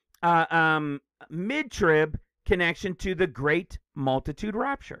Rachel mid-trib connection to the great multitude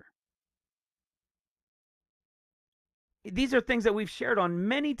rapture. These are things that we've shared on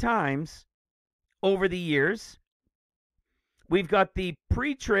many times over the years. We've got the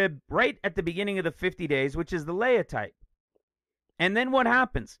pre-trib right at the beginning of the 50 days, which is the Leah type. And then what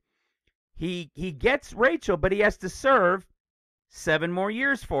happens? He gets Rachel, but he has to serve 7 more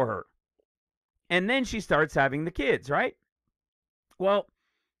years for her. And then she starts having the kids, right? Well,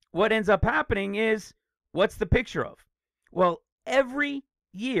 what ends up happening is What's the picture of? Well, every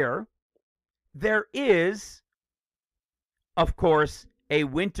year there is, of course, a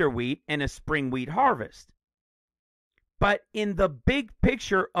winter wheat and a spring wheat harvest. But in the big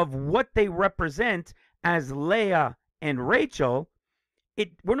picture of what they represent as Leah and Rachel,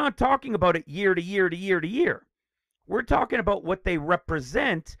 we're not talking about it year to year to year to year. We're talking about what they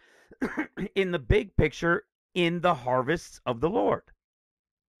represent in the big picture in the harvests of the Lord.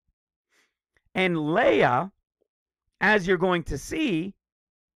 And Leah, as you're going to see,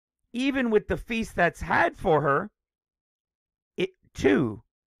 even with the feast that's had for her, it too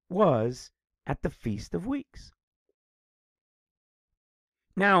was at the Feast of Weeks.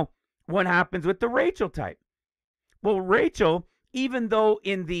 Now, what happens with the Rachel type? Well, Rachel, even though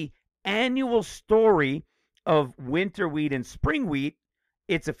in the annual story of winter wheat and spring wheat,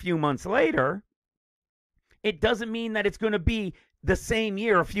 it's a few months later, it doesn't mean that it's going to be the same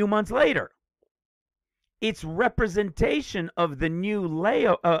year a few months later. Its representation of the new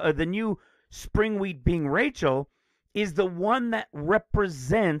Leah, the new spring wheat being Rachel, is the one that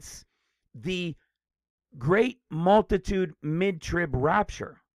represents the great multitude mid-trib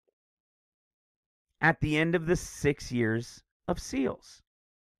rapture at the end of the 6 years of seals.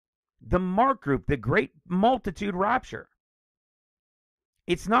 The mark group, the great multitude rapture.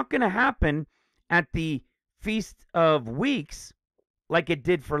 It's not going to happen at the Feast of Weeks like it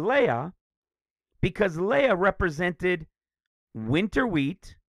did for Leah, because Leah represented winter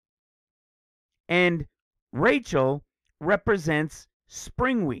wheat and Rachel represents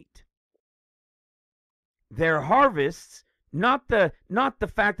spring wheat. Their harvests, not the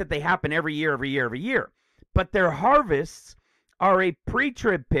fact that they happen every year, but their harvests are a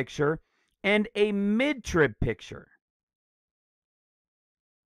pre-trib picture and a mid-trib picture.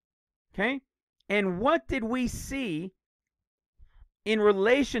 Okay? And what did we see in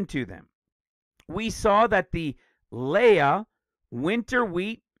relation to them? We saw that the Leah winter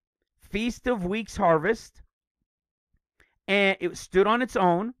wheat Feast of Weeks harvest, and it stood on its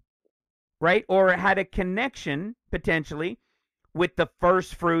own, right? Or it had a connection potentially with the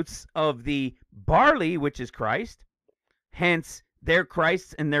first fruits of the barley, which is Christ. Hence, they're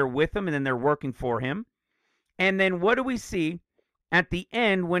Christ's and they're with him and then they're working for him. And then what do we see at the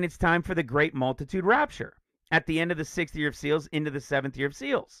end when it's time for the great multitude rapture? At the end of the 6th year of seals into the 7th year of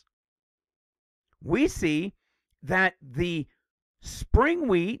seals. We see that the spring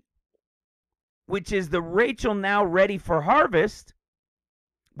wheat, which is the Rachel now ready for harvest,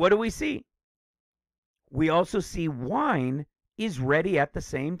 what do we see? We also see wine is ready at the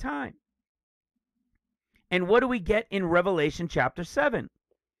same time. And what do we get in Revelation chapter 7?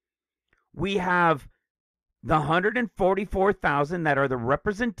 We have the 144,000 that are the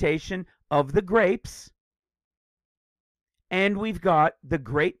representation of the grapes, and we've got the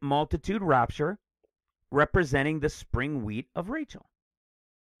great multitude rapture representing the spring wheat of Rachel.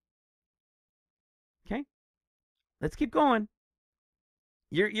 Okay, let's keep going.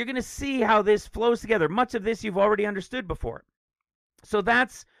 You're going to see how this flows together. Much of this you've already understood before. So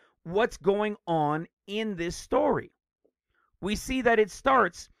that's what's going on in this story. We see that it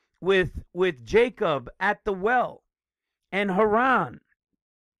starts with Jacob at the well and Haran.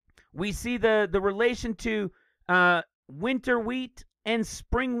 We see the relation to winter wheat and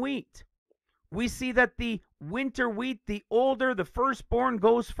spring wheat. We see that the winter wheat, the older, the firstborn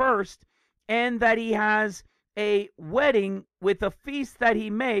goes first, and that he has a wedding with a feast that he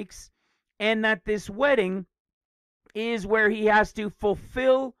makes, and that this wedding is where he has to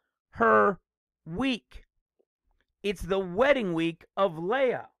fulfill her week. It's the wedding week of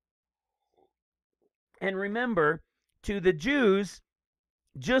Leah. And remember, to the Jews,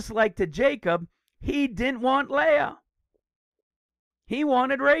 just like to Jacob, he didn't want Leah. He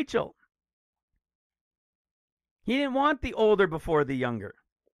wanted Rachel. He didn't want the older before the younger.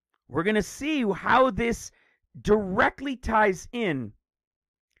 We're going to see how this directly ties in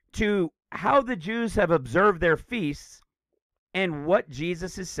to how the Jews have observed their feasts and what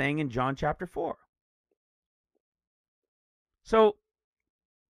Jesus is saying in John chapter 4. So,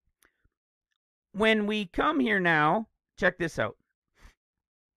 when we come here now, check this out.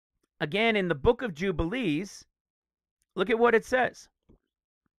 Again, in the book of Jubilees, look at what it says.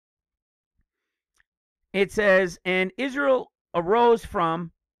 It says, and Israel arose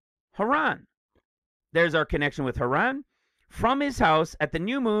from Haran. There's our connection with Haran. From his house at the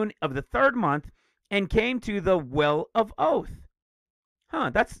new moon of the 3rd month, and came to the well of oath.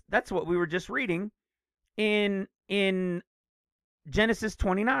 That's what we were just reading in Genesis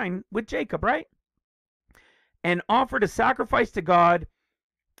 29 with Jacob, right? And offered a sacrifice to God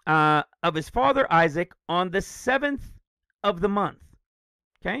of his father Isaac on the 7th of the month.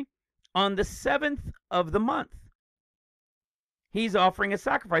 Okay? On the 7th of the month, he's offering a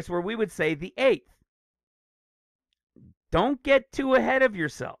sacrifice, where we would say the 8th. Don't get too ahead of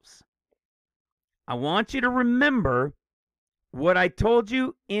yourselves. I want you to remember what I told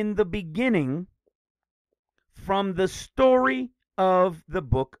you in the beginning from the story of the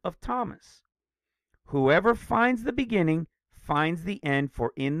book of Thomas. Whoever finds the beginning finds the end,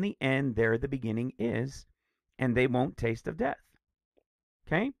 for in the end there the beginning is, and they won't taste of death.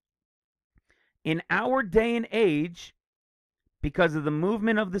 Okay? In our day and age, because of the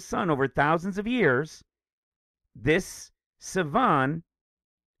movement of the sun over thousands of years, this Sivan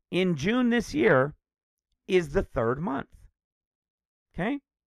in June this year is the 3rd month. Okay?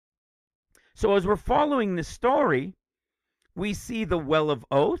 So as we're following this story, we see the Well of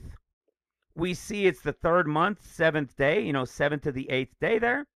Oath. We see it's the 3rd month, 7th day, 7th to the 8th day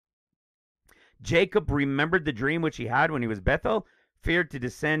there. Jacob remembered the dream which he had when he was Bethel, feared to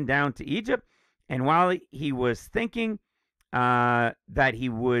descend down to Egypt. And while he was thinking that he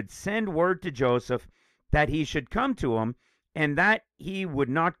would send word to Joseph that he should come to him and that he would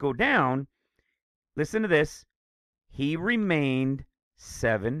not go down, listen to this, he remained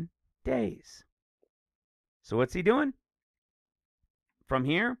 7 days. So what's he doing? From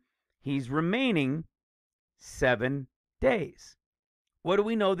here, he's remaining 7 days. What do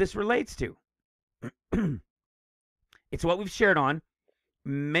we know this relates to? It's what we've shared on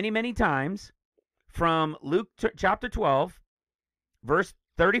many, many times from Luke chapter 12, verse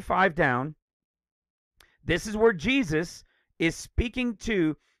 35 down. This is where Jesus is speaking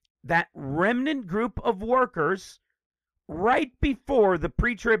to that remnant group of workers right before the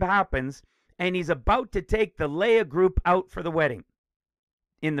pre-trib happens, and he's about to take the Leah group out for the wedding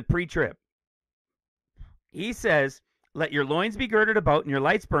in the pre-trib. He says, "Let your loins be girded about and your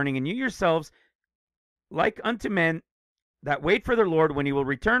lights burning, and you yourselves like unto men that wait for their Lord when he will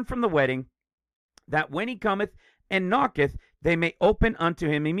return from the wedding, that when he cometh and knocketh, they may open unto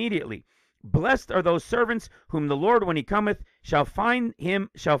him immediately. Blessed are those servants whom the Lord, when he cometh, shall find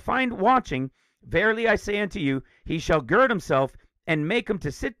watching. Verily I say unto you, he shall gird himself and make him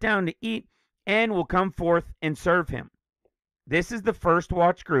to sit down to eat, and will come forth and serve him." This is the first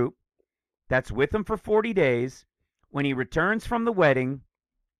watch group that's with him for 40 days when he returns from the wedding,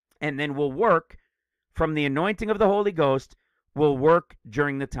 and then will work from the anointing of the Holy Ghost, will work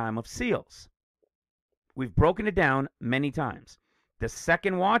during the time of seals. We've broken it down many times. The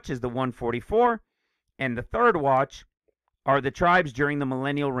second watch is the 144, and the third watch are the tribes during the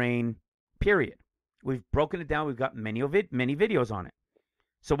millennial reign period. We've broken it down. We've got many videos on it.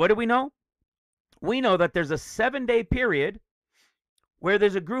 So what do we know? We know that there's a 7-day period where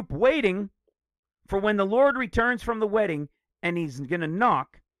there's a group waiting for when the Lord returns from the wedding, and he's going to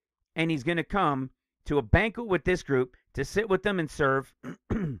knock, and he's going to come to a banquet with this group to sit with them and serve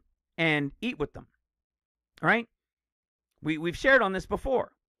and eat with them. All right? We've shared on this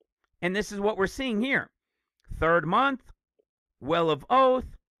before, and this is what we're seeing here. 3rd month, Well of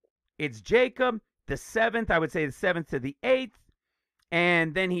Oath, it's Jacob, the 7th, I would say the 7th to the 8th,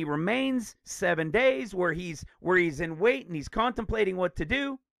 and then he remains 7 days where he's in wait and he's contemplating what to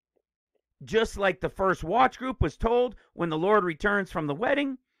do, just like the first watch group was told when the Lord returns from the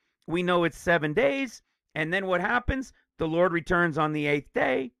wedding. We know it's 7 days, and then what happens? The Lord returns on the 8th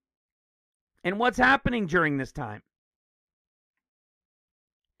day. And what's happening during this time?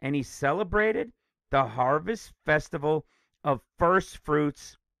 And he celebrated the harvest festival of first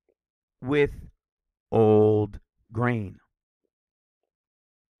fruits with old grain.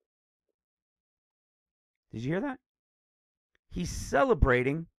 Did you hear that? He's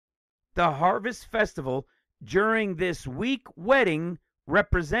celebrating the harvest festival during this week wedding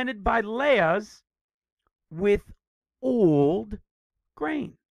represented by Leah's with old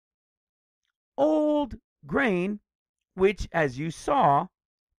grain. Old grain, which, as you saw,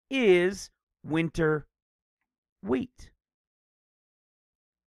 is winter wheat.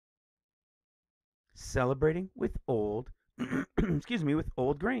 Celebrating with old, with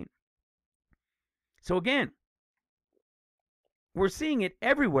old grain. So again, we're seeing it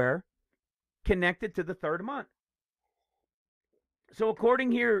everywhere connected to the 3rd month. So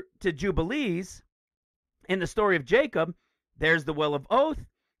according here to Jubilees, in the story of Jacob, there's the Well of Oath.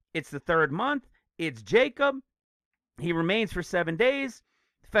 It's the 3rd month. It's Jacob. He remains for 7 days.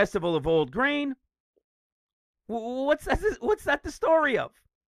 Festival of Old Grain. What's that the story of?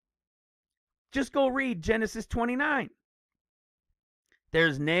 Just go read Genesis 29.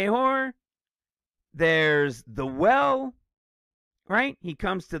 There's Nahor. There's the well, right? He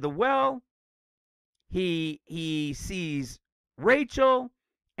comes to the well. He sees Rachel,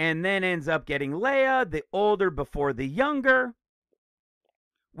 and then ends up getting Leah, the older before the younger.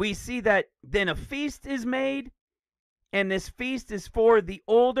 we see that then a feast is made, and this feast is for the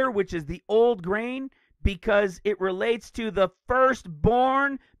older, which is the old grain, because it relates to the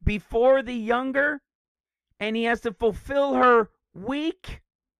firstborn before the younger, and he has to fulfill her week.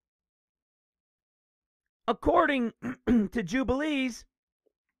 According to Jubilees,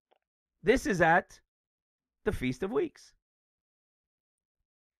 this is at the Feast of Weeks.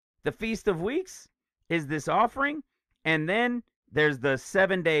 The Feast of Weeks is this offering, and then there's the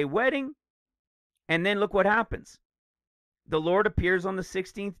 7-day wedding, and then look what happens. The Lord appears on the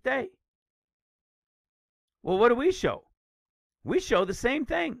 16th day. Well, what do we show? We show the same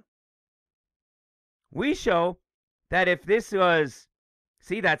thing. We show that if this was,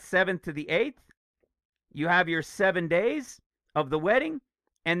 see, that's 7th to the 8th, you have your 7 days of the wedding,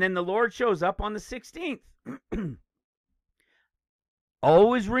 and then the Lord shows up on the 16th.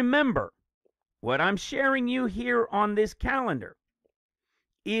 Always remember, what I'm sharing you here on this calendar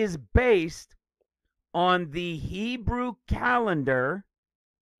is based on the Hebrew calendar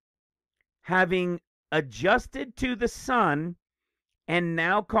having adjusted to the sun and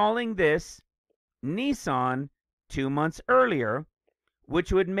now calling this Nisan 2 months earlier,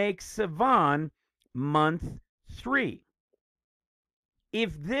 which would make Sivan month 3.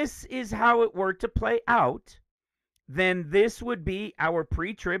 If this is how it were to play out, then this would be our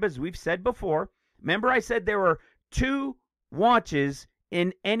pre-trib, as we've said before. Remember, I said there were 2 watches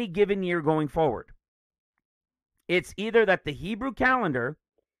in any given year going forward. It's either that the Hebrew calendar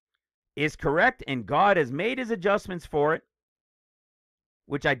is correct and God has made his adjustments for it,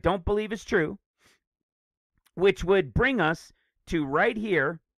 which I don't believe is true, which would bring us to right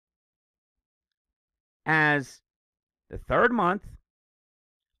here as the 3rd month,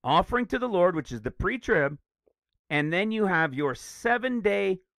 offering to the Lord, which is the pre-trib, and then you have your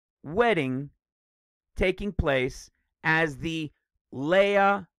 7-day wedding taking place as the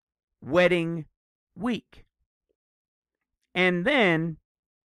Leah wedding week. And then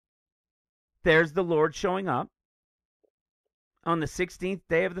there's the Lord showing up on the 16th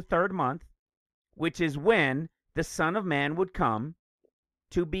day of the 3rd month, which is when the Son of Man would come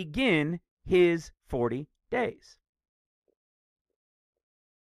to begin his 40 days.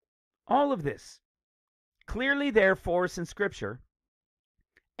 All of this clearly there for us in Scripture,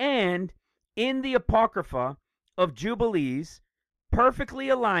 and in the Apocrypha of Jubilees, perfectly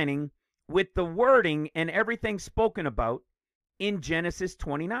aligning with the wording and everything spoken about in Genesis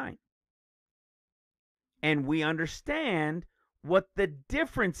 29. And we understand what the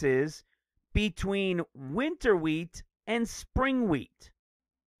difference is between winter wheat and spring wheat.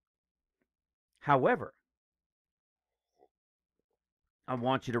 However, I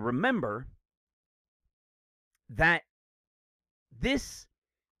want you to remember that this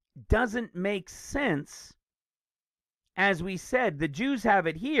doesn't make sense. As we said, the Jews have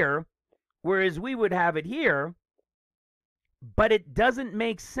it here, whereas we would have it here, but it doesn't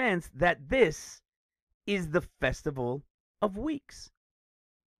make sense that this is the Festival of Weeks.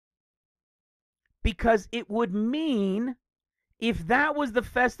 Because it would mean, if that was the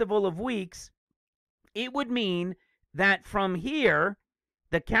Festival of Weeks, it would mean that from here,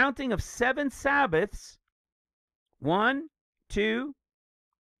 the counting of 7 Sabbaths, 1, 2,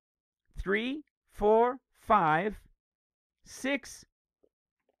 3, 4, 5, 6,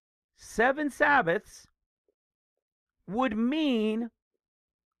 7 Sabbaths would mean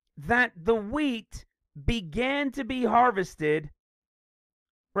that the wheat began to be harvested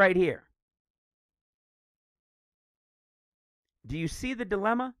right here. Do you see the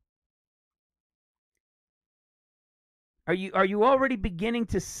dilemma? Are you already beginning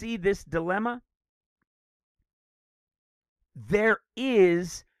to see this dilemma? There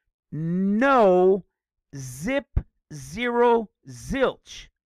is no zip, zero, zilch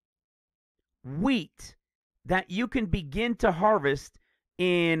wheat that you can begin to harvest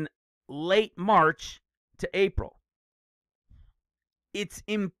in late March to April. It's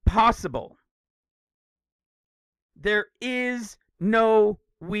impossible. There is no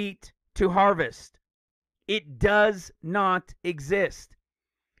wheat to harvest. It does not exist.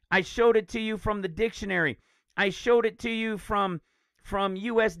 I showed it to you from the dictionary. I showed it to you from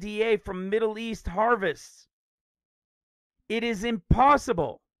USDA, from Middle East harvests. It is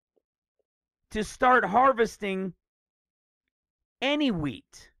impossible to start harvesting any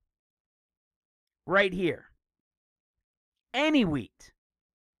wheat right here. Any wheat.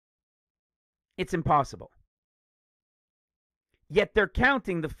 It's impossible. Yet they're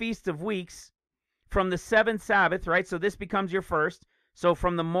counting the Feast of Weeks from the 7th Sabbath, right? So this becomes your first. So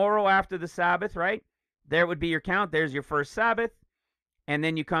from the morrow after the Sabbath, right? There would be your count. There's your first Sabbath. And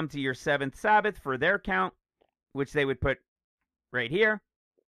then you come to your 7th Sabbath for their count, which they would put right here.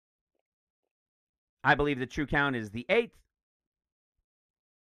 I believe the true count is the 8th.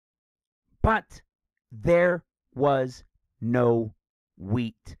 But there was no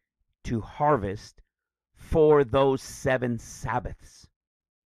wheat to harvest for those 7 Sabbaths.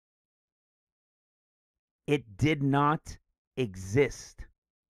 It did not exist.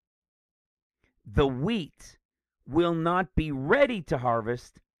 The wheat will not be ready to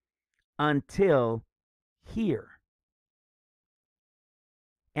harvest until here.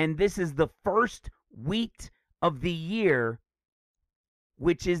 And this is the first wheat of the year,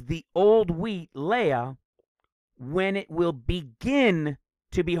 which is the old wheat, Leah, when it will begin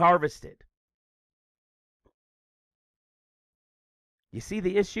to be harvested. You see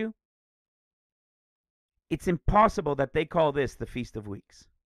the issue? It's impossible that they call this the Feast of Weeks.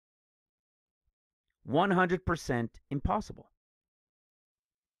 100% impossible.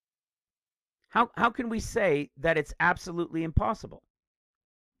 How can we say that it's absolutely impossible?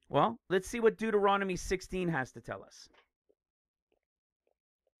 Well, let's see what Deuteronomy 16 has to tell us.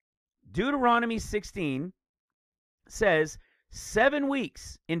 Deuteronomy 16 says, 7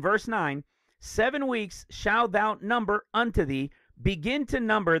 weeks, in verse 9, 7 weeks shalt thou number unto thee, begin to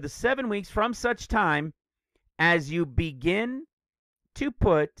number the 7 weeks from such time as you begin to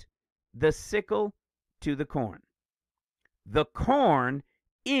put the sickle to the corn. The corn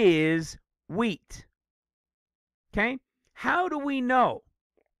is wheat. Okay? How do we know?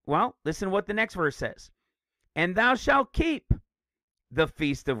 Well, listen to what the next verse says. And thou shalt keep the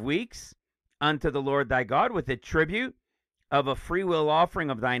Feast of Weeks unto the Lord thy God with a tribute of a freewill offering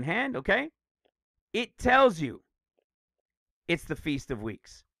of thine hand. Okay? It tells you it's the Feast of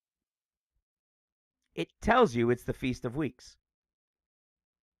Weeks. It tells you it's the Feast of Weeks.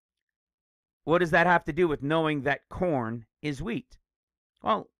 What does that have to do with knowing that corn is wheat?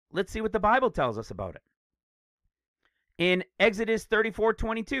 Well, let's see what the Bible tells us about it. In Exodus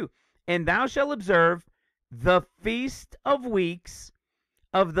 34:22, and thou shalt observe the Feast of Weeks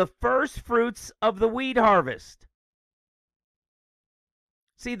of the first fruits of the wheat harvest.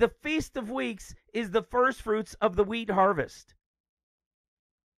 See, the Feast of Weeks is the first fruits of the wheat harvest.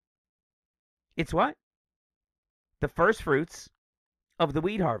 It's what? The first fruits of the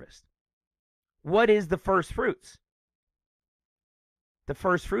wheat harvest. What is the first fruits? The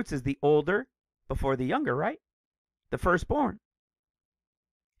first fruits is the older before the younger, right? The firstborn.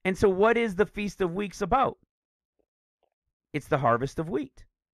 And so what is the Feast of Weeks about? It's the harvest of wheat.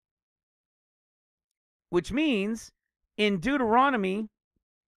 Which means in Deuteronomy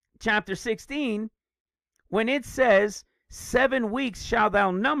chapter 16, when it says 7 weeks shalt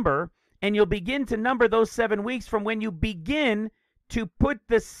thou number, and you'll begin to number those 7 weeks from when you begin to put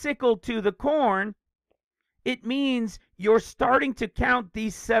the sickle to the corn, it means you're starting to count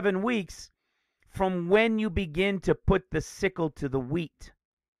these 7 weeks from when you begin to put the sickle to the wheat,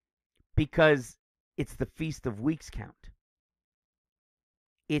 because it's the Feast of Weeks count.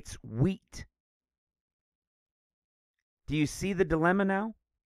 It's wheat. Do you see the dilemma now?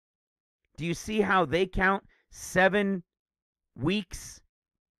 Do you see how they count 7 weeks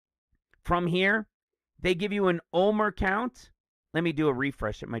from here? They give you an Omer count. Let me do a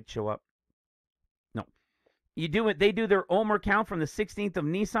refresh. It might show up. No. You do it. They do their Omer count from the 16th of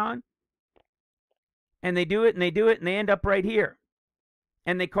Nisan. And they do it, and they do it, and they end up right here.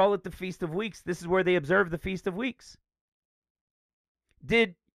 And they call it the Feast of Weeks. This is where they observe the Feast of Weeks.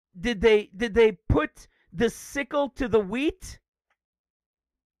 Did they put the sickle to the wheat?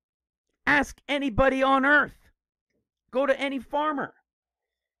 Ask anybody on earth. Go to any farmer.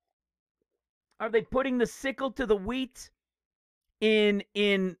 Are they putting the sickle to the wheat in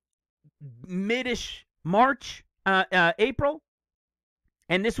mid-ish March, April?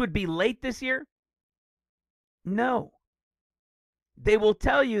 And this would be late this year? No. They will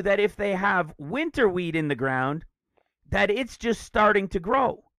tell you that if they have winter wheat in the ground, that it's just starting to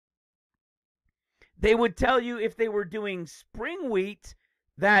grow. They would tell you if they were doing spring wheat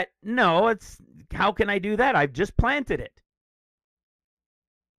that, no, how can I do that? I've just planted it.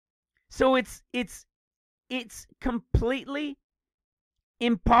 So it's completely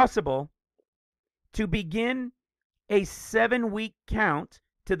impossible to begin a 7-week count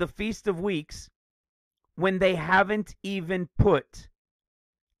to the Feast of Weeks when they haven't even put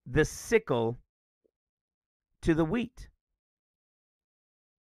the sickle to the wheat.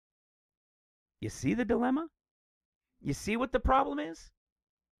 You see the dilemma? You see what the problem is?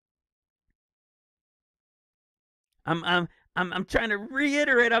 I'm trying to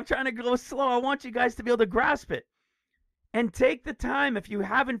reiterate. I'm trying to go slow. I want you guys to be able to grasp it. And take the time if you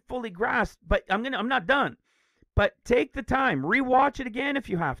haven't fully grasped, but I'm not done. But take the time. Rewatch it again if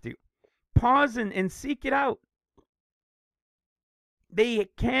you have to. Pause and seek it out. They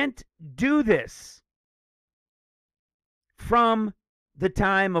can't do this from the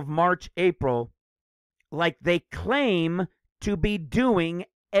time of March, April, like they claim to be doing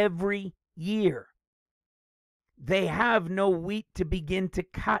every year. They have no wheat to begin to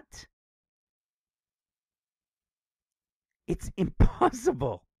cut. It's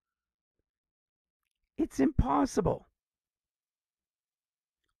impossible. It's impossible.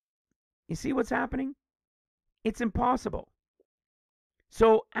 You see what's happening? It's impossible.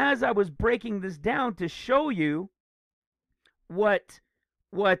 So as I was breaking this down to show you what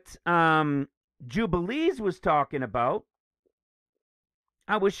Jubilees was talking about,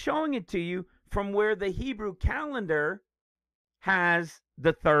 I was showing it to you from where the Hebrew calendar has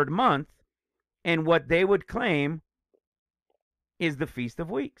the third month and what they would claim is the Feast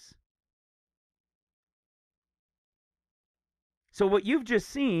of Weeks. So what you've just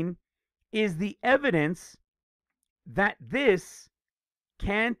seen is the evidence that this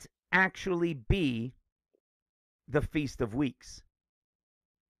can't actually be the Feast of Weeks.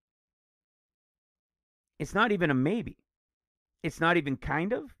 It's not even a maybe. It's not even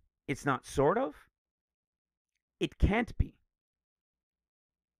kind of. It's not sort of. It can't be.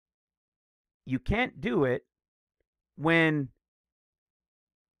 You can't do it when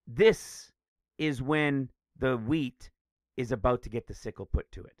this is when the wheat is about to get the sickle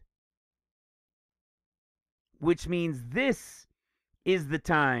put to it. Which means this is the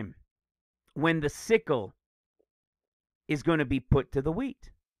time when the sickle is going to be put to the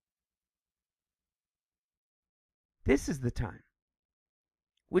wheat. This is the time.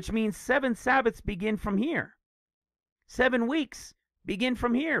 Which means 7 Sabbaths begin from here. 7 weeks begin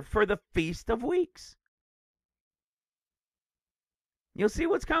from here for the Feast of Weeks. You'll see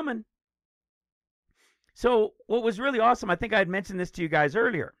what's coming. So what was really awesome, I think I had mentioned this to you guys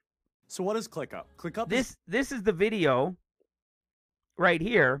earlier. So what is ClickUp? ClickUp This is the video right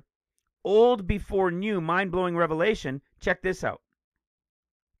here. Old before new, mind-blowing revelation. Check this out.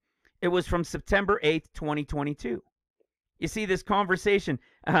 It was from September 8th, 2022. You see this conversation.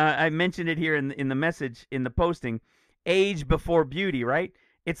 I mentioned it here in the message, in the posting. Age before beauty, right?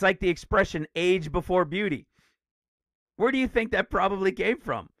 It's like the expression age before beauty. Where do you think that probably came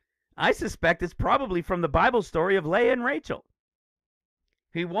from? I suspect it's probably from the Bible story of Leah and Rachel.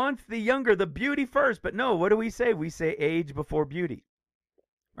 He wants the younger, the beauty first. But no, what do we say? We say age before beauty.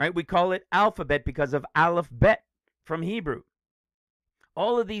 Right? We call it alphabet because of Aleph Bet from Hebrew.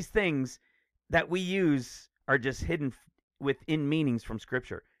 All of these things that we use are just hidden within meanings from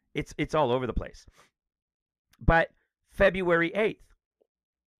Scripture. It's all over the place. But February 8th.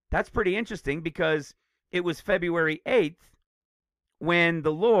 That's pretty interesting because it was February 8th when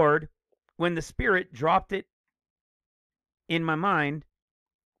the Spirit dropped it in my mind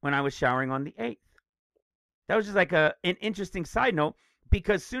when I was showering on the 8th. That was just like an interesting side note,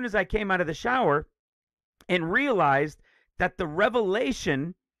 because as soon as I came out of the shower and realized that the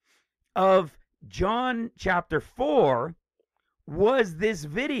revelation of John chapter 4 was this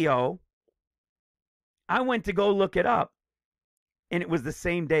video, I went to go look it up, and it was the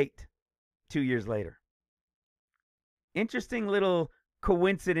same date 2 years later. Interesting little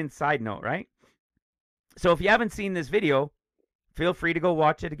coincidence side note, right? So if you haven't seen this video, feel free to go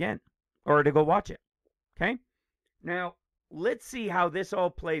watch it again, or to go watch it. Okay? Now, let's see how this all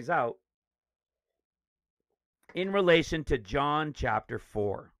plays out in relation to John chapter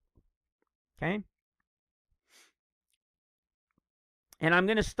 4. Okay? And I'm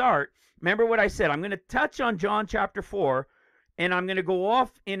going to start, remember what I said, I'm going to touch on John chapter 4, and I'm going to go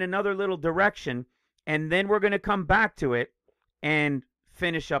off in another little direction, and then we're going to come back to it and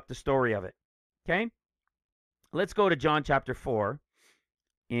finish up the story of it. Okay? Let's go to John chapter 4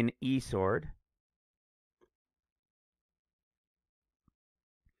 in eSword.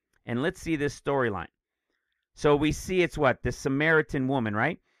 And let's see this storyline. So we see it's what? The Samaritan woman,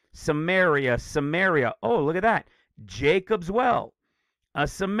 right? Samaria. Oh, look at that. Jacob's well. A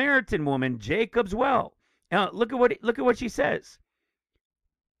Samaritan woman, Jacob's well. Look at what she says.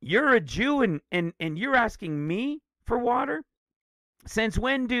 You're a Jew and you're asking me for water? Since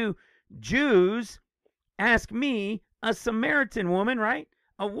when do Jews ask me, a Samaritan woman, right?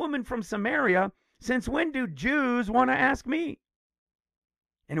 A woman from Samaria, since when do Jews want to ask me?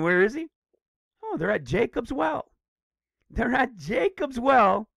 And where is he? Oh, they're at Jacob's well. They're at Jacob's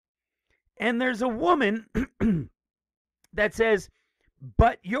well, and there's a woman that says,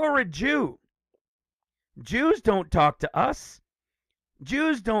 but you're a Jew. Jews don't talk to us.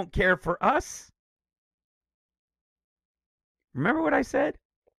 Jews don't care for us. Remember what I said?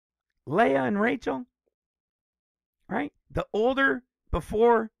 Leah and Rachel, right? The older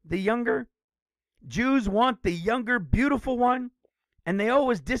before the younger. Jews want the younger, beautiful one, and they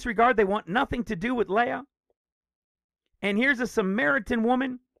always disregard. They want nothing to do with Leah. And here's a Samaritan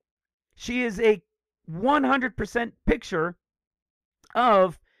woman. She is a 100% picture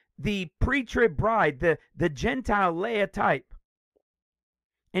of the pre-trib bride, the Gentile Leah type.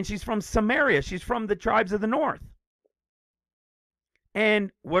 And she's from Samaria. She's from the tribes of the north.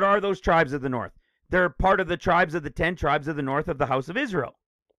 And what are those tribes of the north? They're part of the tribes of the 10 tribes of the north of the house of Israel.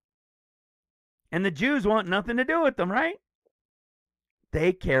 And the Jews want nothing to do with them, right?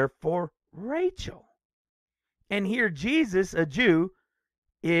 They care for Rachel. And here Jesus, a Jew,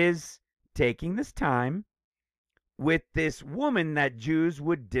 is taking this time with this woman that Jews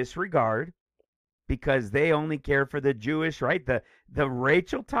would disregard because they only care for the Jewish, right? The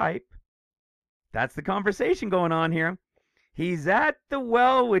Rachel type. That's the conversation going on here. He's at the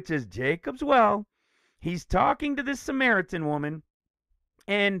well, which is Jacob's well. He's talking to this Samaritan woman.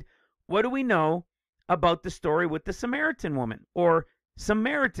 And what do we know about the story with the Samaritan woman, or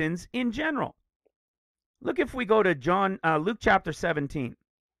Samaritans in general? Look, if we go to Luke chapter 17.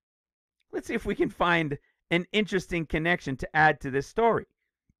 Let's see if we can find an interesting connection to add to this story.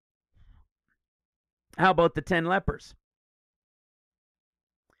 How about the 10 lepers?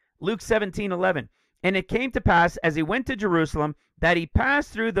 Luke 17:11. And it came to pass, as he went to Jerusalem, that he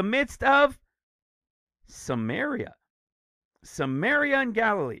passed through the midst of Samaria and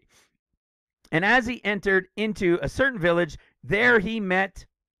Galilee. And as he entered into a certain village, there he met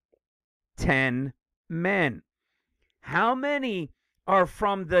 10 men. How many are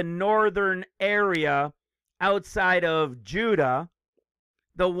from the northern area outside of Judah?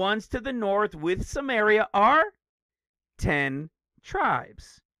 The ones to the north with Samaria are 10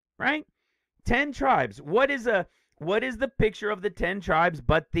 tribes, right? 10 tribes. What is the picture of the 10 tribes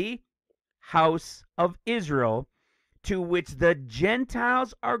but the house of Israel, to which the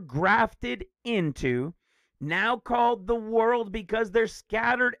Gentiles are grafted into, now called the world because they're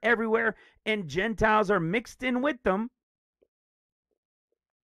scattered everywhere and Gentiles are mixed in with them.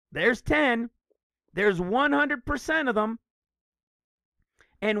 There's 10. There's 100% of them.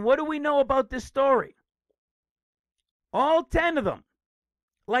 And what do we know about this story? All 10 of them,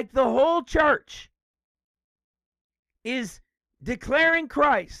 like the whole church, is declaring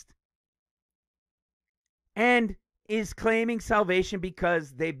Christ and is claiming salvation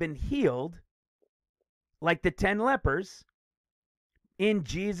because they've been healed, like the 10 lepers, in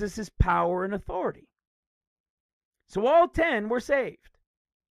Jesus' power and authority. So all 10 were saved,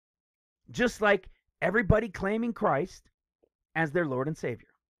 just like everybody claiming Christ as their Lord and Savior.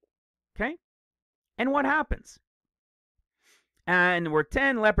 Okay? And what happens? And where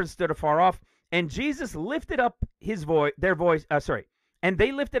 10 lepers stood afar off, and Jesus lifted up and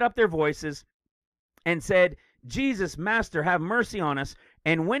they lifted up their voices and said, Jesus, Master, have mercy on us.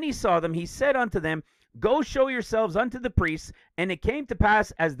 And when he saw them, he said unto them, Go show yourselves unto the priests. And it came to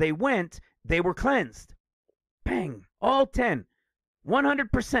pass, as they went, they were cleansed. Bang! All 10,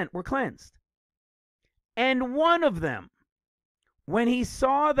 100% were cleansed. And one of them, when he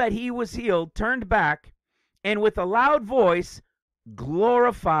saw that he was healed, turned back, and with a loud voice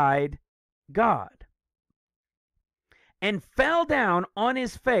glorified God, and fell down on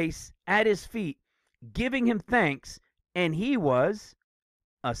his face at his feet, giving him thanks, and he was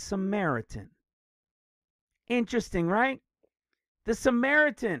a Samaritan. Interesting, right? The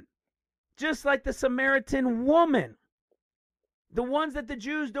Samaritan, just like the Samaritan woman, the ones that the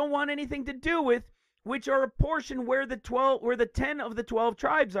Jews don't want anything to do with, which are a portion where the 10 of the 12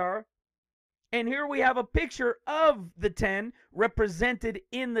 tribes are. And here we have a picture of the 10 represented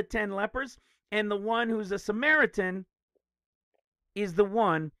in the 10 lepers, and the one who's a Samaritan is the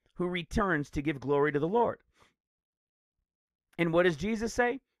one who returns to give glory to the Lord. And what does Jesus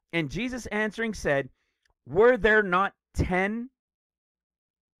say? And Jesus answering said, Were there not 10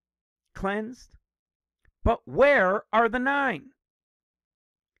 cleansed? But where are the 9?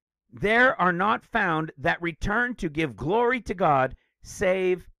 There are not found that return to give glory to God,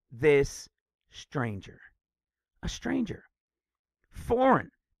 save this stranger. A stranger.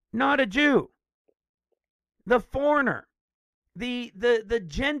 Foreign. Not a Jew. The foreigner. The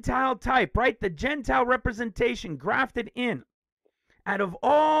Gentile type, right? The Gentile representation grafted in. Out of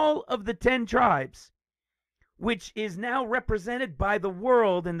all of the 10 tribes, which is now represented by the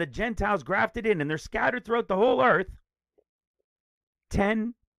world and the Gentiles grafted in, and they're scattered throughout the whole earth,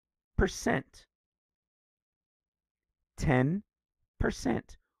 10%. 10%.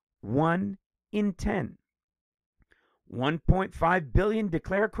 1 in 10. 1.5 billion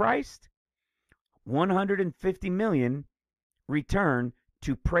declare Christ. 150 million return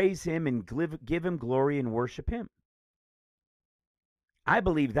to praise him and give him glory and worship him. I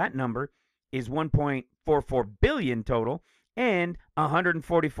believe that number is 1.44 billion total, and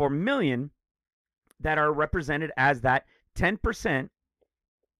 144 million that are represented as that 10%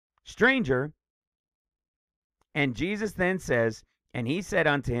 stranger. And Jesus then says, and he said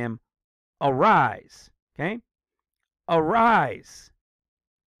unto him, arise. Okay? Arise.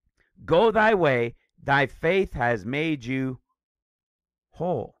 Go thy way. Thy faith has made you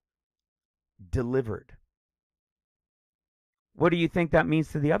whole. Delivered. What do you think that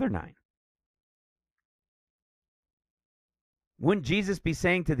means to the other 9? Wouldn't Jesus be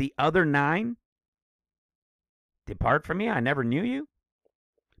saying to the other 9, depart from me, I never knew you?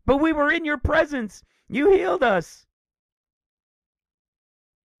 But we were in your presence. You healed us.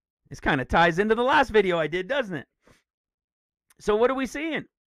 This kind of ties into the last video I did, doesn't it? So what are we seeing?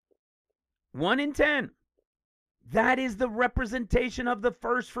 1 in 10. That is the representation of the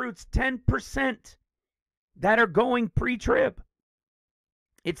first fruits, 10% that are going pre-trib.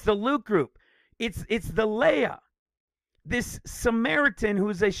 It's the Luke group. It's the Leah, this Samaritan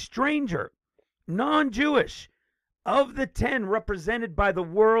who's a stranger, non-Jewish, of the 10 represented by the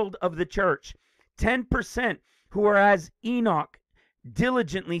world of the church. 10% who are as Enoch,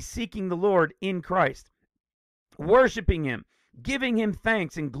 diligently seeking the Lord in Christ, worshiping him, giving him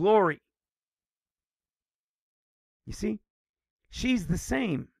thanks and glory. You see, she's the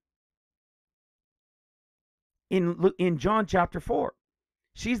same in John chapter 4.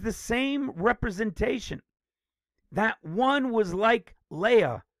 She's the same representation. That one was like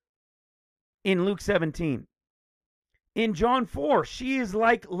Leah in Luke 17. In John 4, she is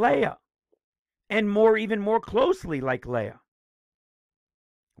like Leah, and even more closely like Leah.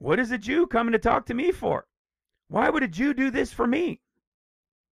 What is a Jew coming to talk to me for? Why would a Jew do this for me?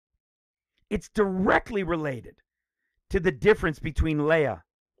 It's directly related to the difference between Leah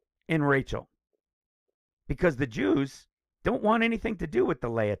and Rachel, because the Jews don't want anything to do with the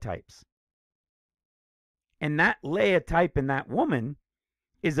Leah types. And that Leah type in that woman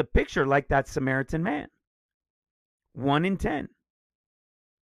is a picture like that Samaritan man. 1 in 10.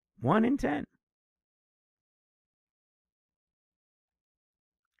 1 in 10.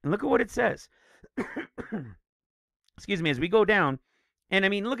 And look at what it says. Excuse me, as we go down. And I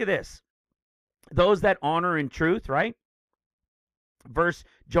mean, look at this. Those that honor in truth, right?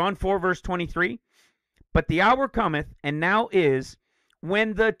 John 4, verse 23. But the hour cometh, and now is,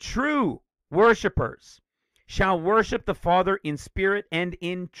 when the true worshipers shall worship the Father in spirit and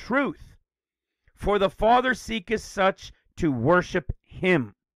in truth. For the Father seeketh such to worship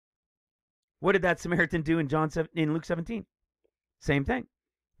him. What did that Samaritan do in Luke 17? Same thing.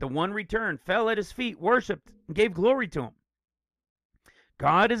 The one returned, fell at his feet, worshipped, and gave glory to him.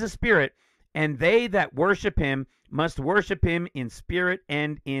 God is a spirit, and they that worship him must worship him in spirit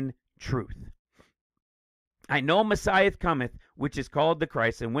and in truth. I know Messiah cometh, which is called the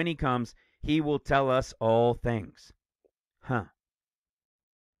Christ, and when he comes, he will tell us all things.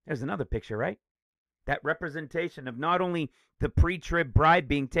 There's another picture, right? That representation of not only the pre-trib bride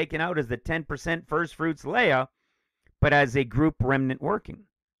being taken out as the 10% first fruits Leah, but as a group remnant working.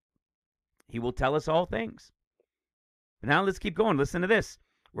 He will tell us all things. But now let's keep going. Listen to this.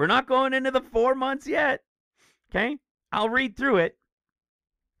 We're not going into the 4 months yet. Okay? I'll read through it.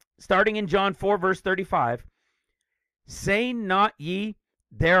 Starting in John 4, verse 35. Say not ye,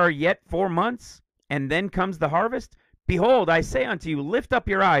 there are yet 4 months, and then comes the harvest? Behold, I say unto you, lift up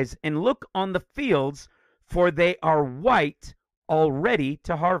your eyes, and look on the fields, for they are white already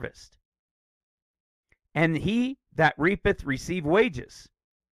to harvest. And he that reapeth receive wages,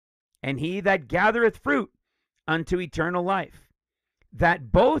 and he that gathereth fruit unto eternal life,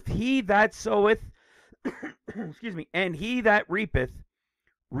 that both he that soweth excuse me, and he that reapeth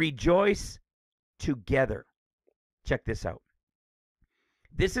rejoice together. Check this out.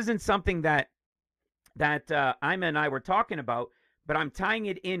 This isn't something that Ima and I were talking about, but I'm tying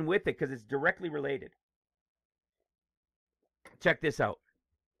it in with it because it's directly related. Check this out.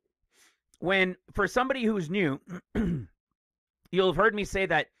 For somebody who's new, you'll have heard me say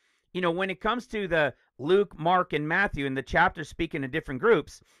that, when it comes to the Luke, Mark, and Matthew, and the chapters speaking in different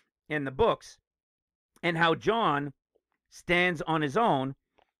groups in the books, and how John stands on his own,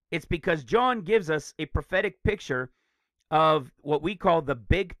 it's because John gives us a prophetic picture of what we call the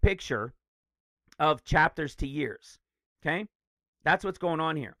big picture of chapters to years. Okay? That's what's going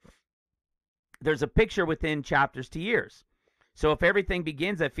on here. There's a picture within chapters to years. So if everything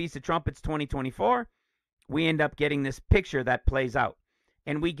begins at Feast of Trumpets 2024, we end up getting this picture that plays out.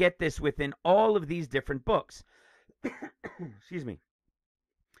 And we get this within all of these different books. Excuse me.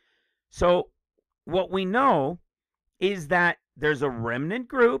 So what we know is that there's a remnant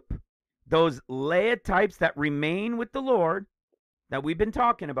group, those Leah types that remain with the Lord that we've been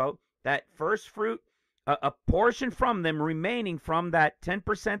talking about, that first fruit, a portion from them remaining from that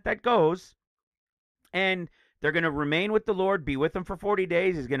 10% that goes, and They're going to remain with the Lord, be with them for 40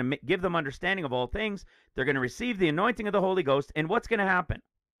 days. He's going to give them understanding of all things. They're going to receive the anointing of the Holy Ghost. And what's going to happen?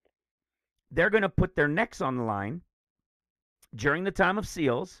 They're going to put their necks on the line during the time of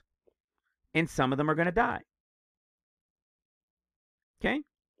seals, and some of them are going to die. Okay?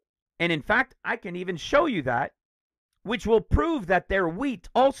 And in fact, I can even show you that, which will prove that they're wheat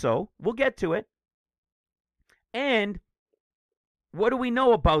also. We'll get to it. And what do we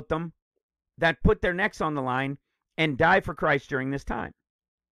know about them that put their necks on the line and die for Christ during this time?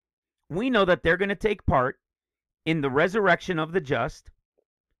 We know that they're going to take part in the resurrection of the just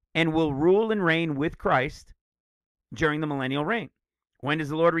and will rule and reign with Christ during the millennial reign. When does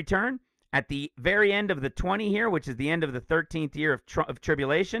the Lord return? At the very end of the 20 here, which is the end of the 13th year of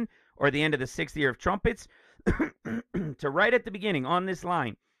tribulation, or the end of the 6th year of trumpets, to right at the beginning on this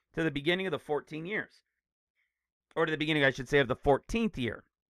line, to the beginning of the 14 years. Or to the beginning, I should say, of the 14th year.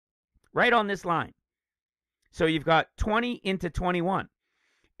 Right on this line. So you've got 20 into 21.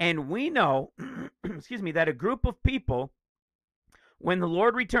 And we know, excuse me, that a group of people, when the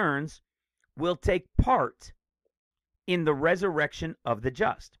Lord returns, will take part in the resurrection of the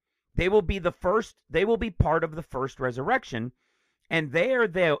just. They will be the first, they will be part of the first resurrection, and they are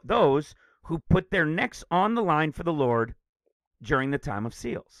those who put their necks on the line for the Lord during the time of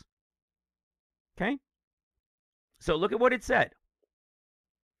seals. Okay? So look at what it said.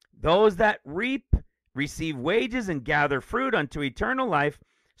 Those that reap receive wages and gather fruit unto eternal life,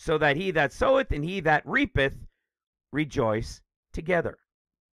 so that he that soweth and he that reapeth rejoice together.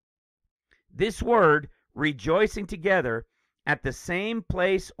 This word, rejoicing together, at the same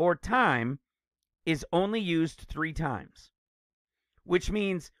place or time, is only used 3 times. Which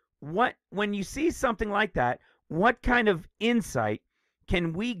means, when you see something like that, what kind of insight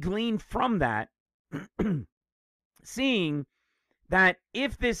can we glean from that, seeing that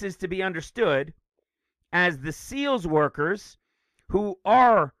if this is to be understood as the seals workers who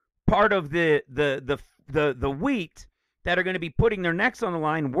are part of the wheat that are going to be putting their necks on the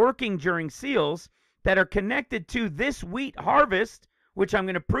line, working during seals, that are connected to this wheat harvest, which I'm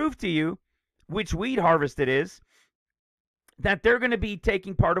going to prove to you which wheat harvest it is, that they're going to be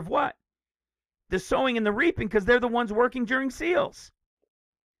taking part of what? The sowing and the reaping, because they're the ones working during seals.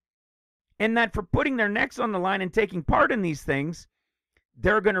 And that for putting their necks on the line and taking part in these things,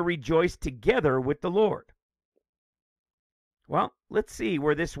 they're going to rejoice together with the Lord. Well, let's see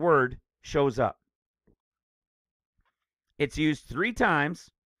where this word shows up. It's used 3 times.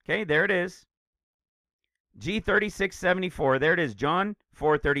 Okay, there it is. G3674. There it is, John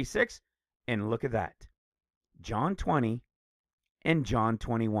 4:36. And look at that. John 20 and John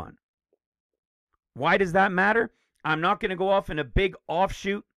 21. Why does that matter? I'm not going to go off in a big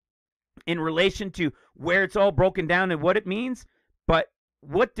offshoot in relation to where it's all broken down and what it means, but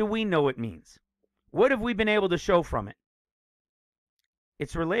what do we know it means? What have we been able to show from it?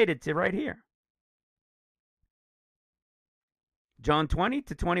 It's related to right here. John 20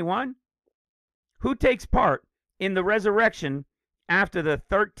 to 21. Who takes part in the resurrection after the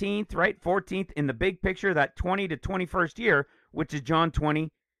 13th, right, 14th, in the big picture, that 20 to 21st year, which is John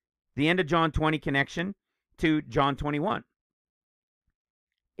 20, the end of John 20 connection to John 21.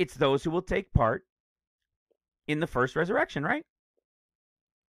 It's those who will take part in the first resurrection, right?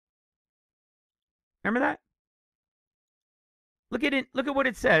 Remember that? Look at it. Look at what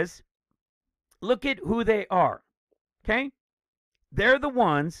it says. Look at who they are. Okay? They're the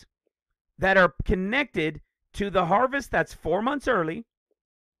ones that are connected to the harvest that's 4 months early,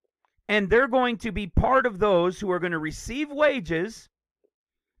 and they're going to be part of those who are going to receive wages,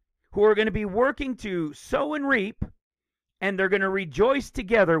 who are going to be working to sow and reap, and they're going to rejoice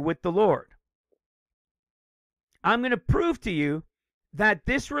together with the Lord. I'm going to prove to you that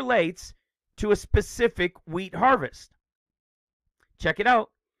this relates to a specific wheat harvest. Check it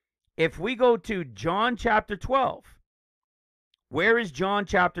out. If we go to John chapter 12, where is John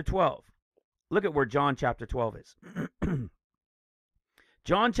chapter 12? Look at where John chapter 12 is.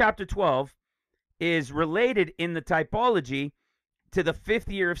 John chapter 12 is related in the typology to the 5th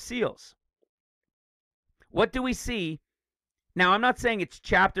year of seals. What do we see? Now, I'm not saying it's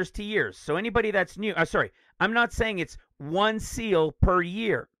chapters to years. So anybody that's new, I'm not saying it's 1 seal per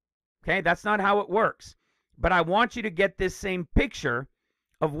year. Okay, that's not how it works. But I want you to get this same picture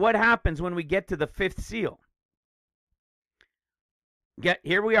of what happens when we get to the 5th seal.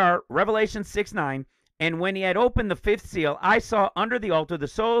 Here we are, Revelation 6:9. And when he had opened the 5th seal, I saw under the altar the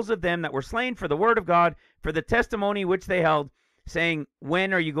souls of them that were slain for the word of God, for the testimony which they held, saying,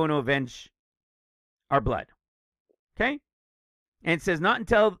 when are you going to avenge our blood? Okay? And it says, not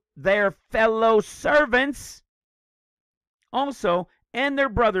until their fellow servants also and their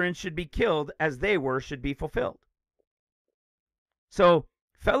brethren should be killed as they were should be fulfilled. So,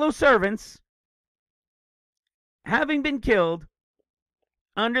 fellow servants, having been killed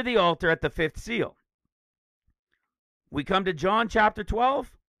under the altar at the fifth seal. We come to John chapter 12,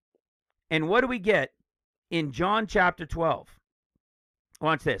 and what do we get in John chapter 12?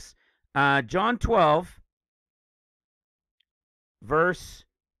 Watch this. John 12, verse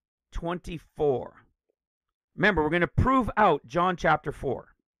 24. Remember, we're going to prove out John chapter 4.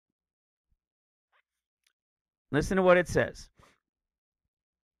 Listen to what it says.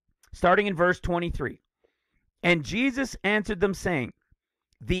 Starting in verse 23. And Jesus answered them, saying,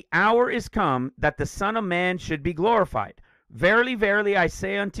 the hour is come that the Son of Man should be glorified. Verily, verily, I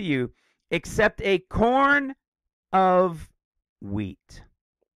say unto you, except a corn of wheat.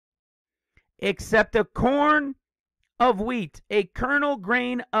 Except a corn of wheat, a kernel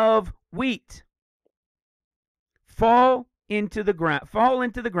grain of wheat, fall into the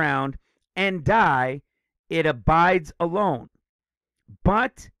ground and die, it abides alone.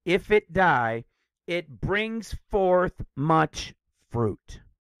 But if it die, it brings forth much fruit.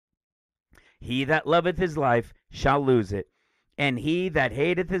 He that loveth his life shall lose it, and he that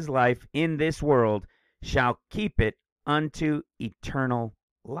hateth his life in this world shall keep it unto eternal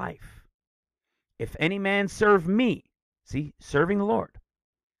life. If any man serve me, see, serving the Lord,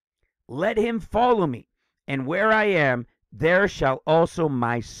 let him follow me, and where I am, there shall also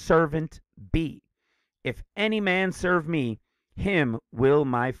my servant be. If any man serve me, him will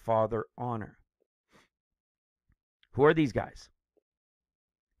my Father honor. Who are these guys?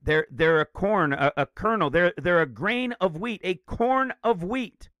 They're a corn, a kernel. They're a grain of wheat, a corn of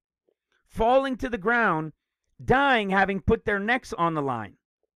wheat, falling to the ground, dying, having put their necks on the line.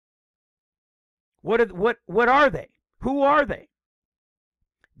 What are they? Who are they?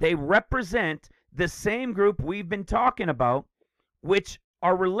 They represent the same group we've been talking about, which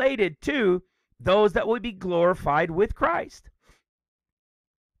are related to those that will be glorified with Christ.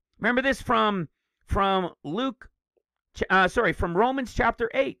 Remember this from Romans chapter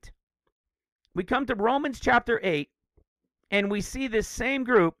 8. We come to Romans chapter 8, and we see this same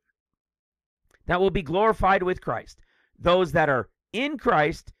group that will be glorified with Christ. Those that are in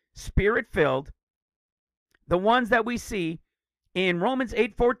Christ, Spirit-filled, the ones that we see in Romans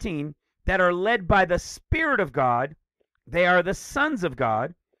 8:14 that are led by the Spirit of God, they are the sons of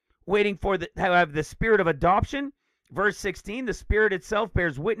God, waiting for to have the spirit of adoption. Verse 16, the Spirit itself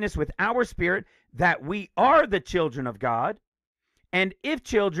bears witness with our spirit that we are the children of God, and if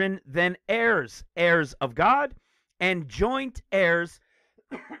children, then heirs, heirs of God, and joint heirs,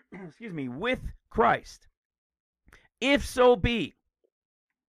 with Christ. If so be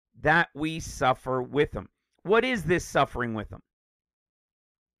that we suffer with him. What is this suffering with him?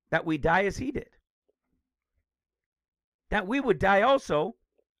 That we die as he did. That we would die also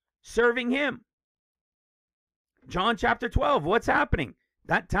serving him. John chapter 12, what's happening?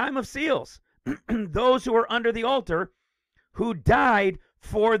 That time of seals. Those who are under the altar who died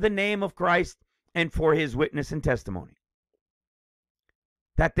for the name of Christ and for his witness and testimony.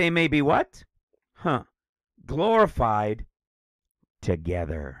 That they may be what? Glorified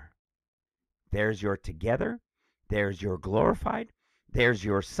together. There's your together. There's your glorified. There's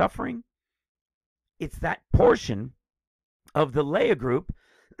your suffering. It's that portion of the Leah group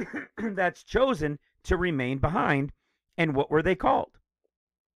that's chosen to remain behind. And what were they called?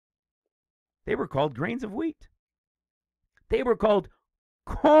 They were called grains of wheat. They were called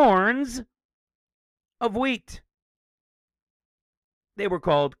corns of wheat. They were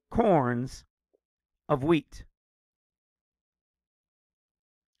called corns of wheat.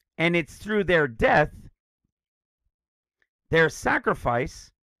 And it's through their death, their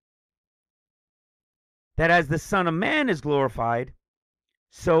sacrifice, that as the Son of Man is glorified,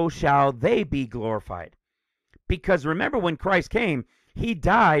 so shall they be glorified. Because remember, when Christ came, he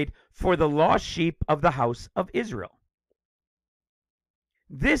died for the lost sheep of the house of Israel.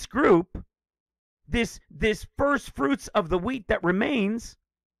 This group, this first fruits of the wheat that remains,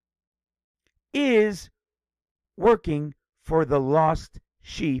 is working for the lost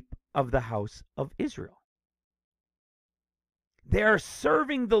sheep of the house of Israel. They are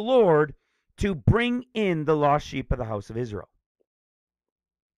serving the Lord to bring in the lost sheep of the house of Israel,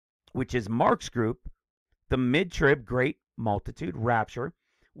 which is Mark's group, the mid-trib great multitude, rapture,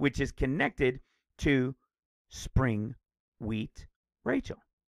 which is connected to spring wheat Rachel.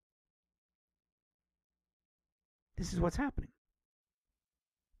 This is what's happening.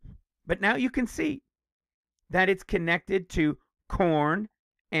 But now you can see that it's connected to corn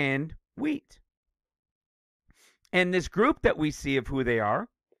and wheat. And this group that we see of who they are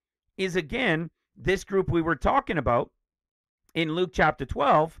is, again, this group we were talking about in Luke chapter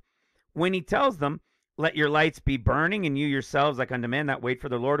 12 when he tells them, let your lights be burning and you yourselves like unto men that wait for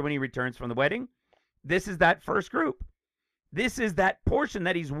the Lord when he returns from the wedding. This is that first group. This is that portion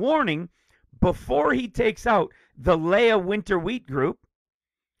that he's warning before he takes out the Leah winter wheat group.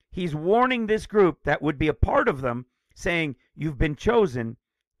 He's warning this group that would be a part of them, saying, you've been chosen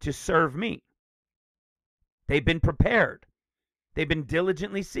to serve me. They've been prepared. They've been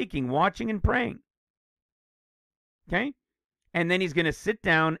diligently seeking, watching, and praying. Okay? And then he's going to sit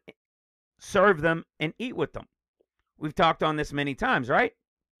down, serve them, and eat with them. We've talked on this many times, right?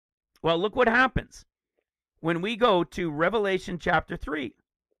 Well, look what happens when we go to Revelation chapter 3.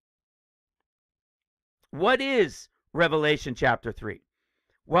 What is Revelation chapter 3?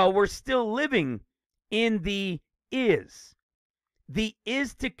 Well, we're still living in the is. The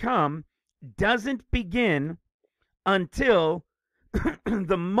is to come doesn't begin until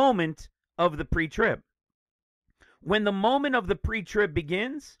the moment of the pre-trib. When the moment of the pre-trib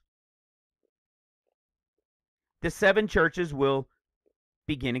begins, the 7 churches will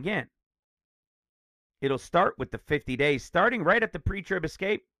begin again. It'll start with the 50 days, starting right at the pre-trib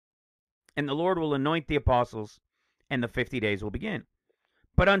escape, and the Lord will anoint the apostles, and the 50 days will begin.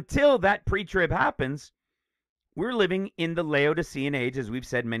 But until that pre-trib happens, we're living in the Laodicean age, as we've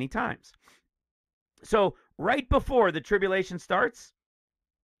said many times. So right before the tribulation starts,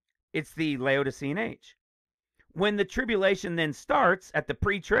 it's the Laodicean age. When the tribulation then starts at the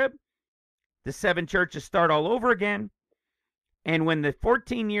pre-trib, the 7 churches start all over again. And when the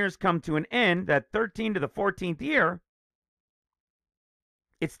 14 years come to an end, that 13 to the 14th year,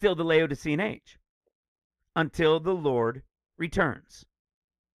 it's still the Laodicean age until the Lord returns.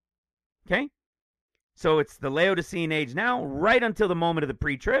 Okay? So it's the Laodicean age now, right until the moment of the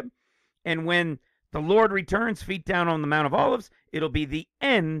pre-trib. And when the Lord returns, feet down on the Mount of Olives, it'll be the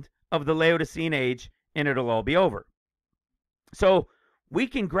end of the Laodicean age, and it'll all be over. So we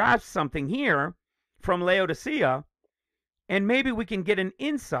can grasp something here from Laodicea, and maybe we can get an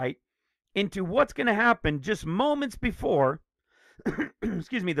insight into what's going to happen just moments before,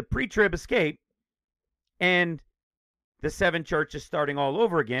 excuse me, the pre-trib escape, and the 7 churches starting all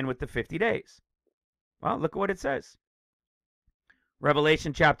over again with the 50 days. Well, look at what it says.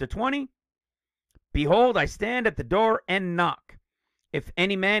 Revelation chapter 20. Behold, I stand at the door and knock. If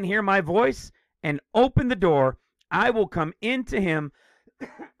any man hear my voice and open the door, I will come into him,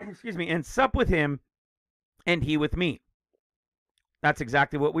 excuse me, and sup with him, and he with me. That's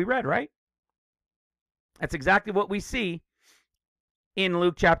exactly what we read, right? That's exactly what we see in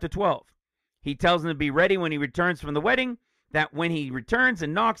Luke chapter 12. He tells them to be ready when he returns from the wedding, that when he returns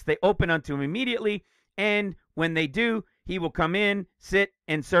and knocks, they open unto him immediately, and when they do, he will come in, sit,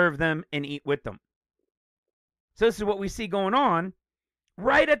 and serve them, and eat with them. So this is what we see going on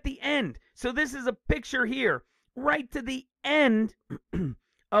right at the end. So this is a picture here, right to the end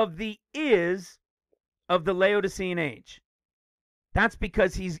of the is of the Laodicean age. That's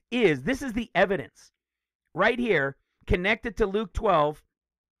because he is. This is the evidence right here, connected to Luke 12,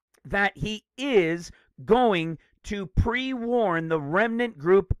 that he is going to pre-warn the remnant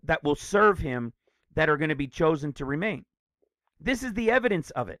group that will serve him, that are going to be chosen to remain. This is the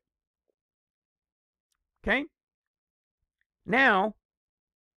evidence of it. Okay? Now,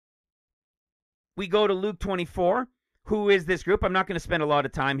 we go to Luke 24. Who is this group? I'm not going to spend a lot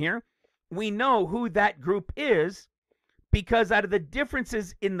of time here. We know who that group is because out of the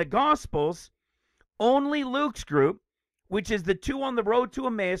differences in the Gospels, only Luke's group, which is the 2 on the road to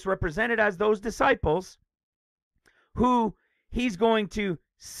Emmaus, represented as those disciples, who he's going to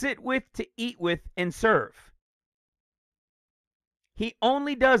sit with, to eat with, and serve. He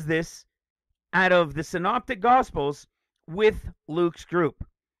only does this out of the Synoptic Gospels with Luke's group,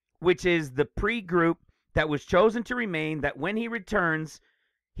 which is the pre-group that was chosen to remain, that when he returns,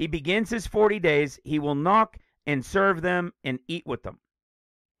 he begins his 40 days, he will knock and serve them and eat with them,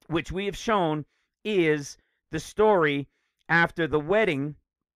 which we have shown is the story after the wedding,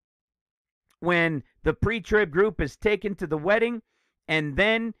 when the pre-trib group is taken to the wedding, and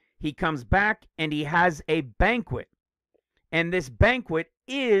then he comes back and he has a banquet. And this banquet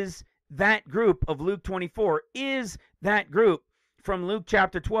is that group of Luke 24, is that group from Luke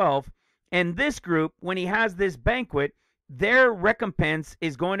chapter 12. And this group, when he has this banquet, their recompense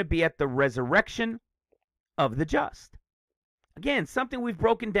is going to be at the resurrection of the just. Again, something we've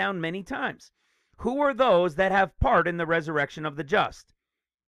broken down many times. Who are those that have part in the resurrection of the just?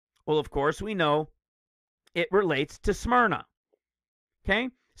 Well, of course, we know it relates to Smyrna. Okay?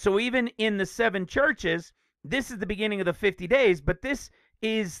 So even in the 7 churches, this is the beginning of the 50 days, but this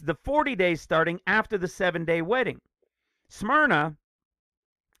is the 40 days starting after the 7-day wedding. Smyrna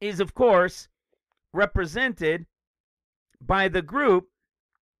is, of course, represented by the group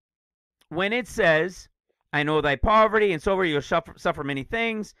when it says, I know thy poverty, and so you'll suffer many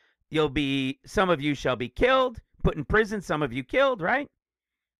things. Some of you shall be killed, put in prison, some of you killed, right?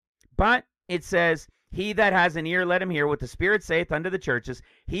 But it says, he that has an ear, let him hear what the Spirit saith unto the churches.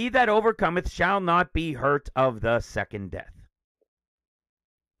 He that overcometh shall not be hurt of the second death.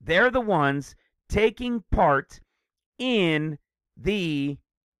 They're the ones taking part in the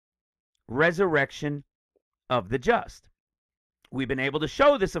resurrection of the just. We've been able to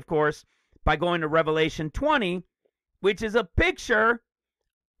show this, of course, by going to Revelation 20, which is a picture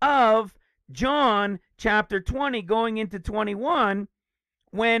of John chapter 20 going into 21,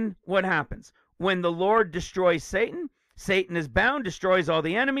 when what happens? When the Lord destroys Satan, Satan is bound, destroys all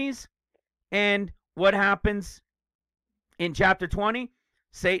the enemies, and what happens in chapter 20?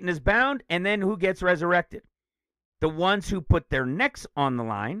 Satan is bound, and then who gets resurrected? The ones who put their necks on the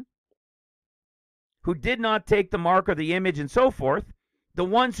line, who did not take the mark or the image and so forth, the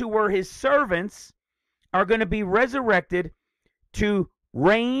ones who were his servants are going to be resurrected to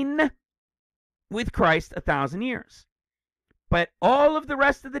reign with Christ 1,000 years. But all of the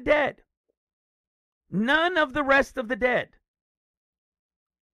rest of the dead, none of the rest of the dead,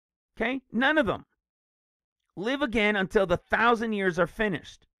 okay, none of them live again until the 1,000 years are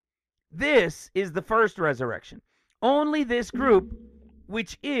finished. This is the first resurrection. Only this group,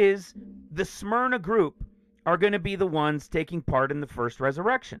 which is the Smyrna group, are going to be the ones taking part in the first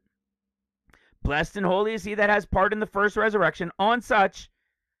resurrection. Blessed and holy is he that has part in the first resurrection. On such,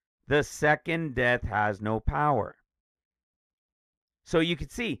 the second death has no power. So you can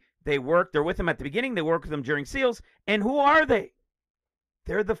see, they're with him at the beginning, they work with him during seals, and who are they?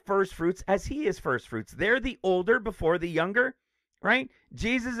 They're the first fruits as he is first fruits. They're the older before the younger, right?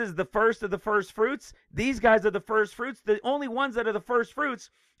 Jesus is the first of the first fruits. These guys are the first fruits. The only ones that are the first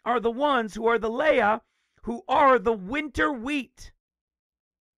fruits are the ones who are the Leah, who are the winter wheat.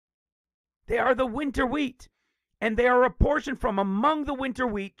 They are the winter wheat, and they are a portion from among the winter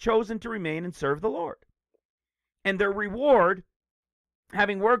wheat chosen to remain and serve the Lord. And their reward,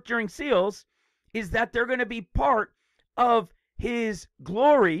 having worked during seals, is that they're going to be part of his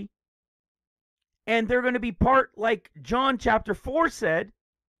glory, and they're going to be part, like John chapter 4 said.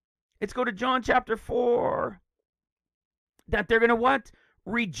 Let's go to John chapter 4. That they're going to what?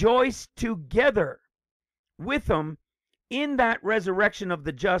 Rejoice together with them in that resurrection of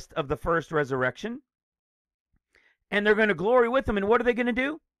the just of the first resurrection. And they're going to glory with them. And what are they going to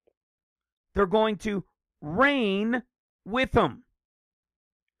do? They're going to reign with them.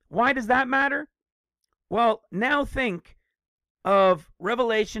 Why does that matter? Well, now think of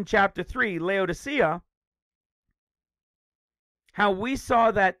Revelation chapter 3, Laodicea, how we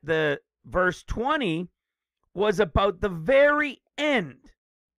saw that the verse 20 was about the very end.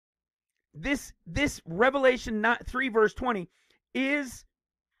 This Revelation 3 verse 20 is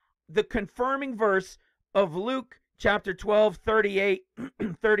the confirming verse of Luke chapter 12, 38,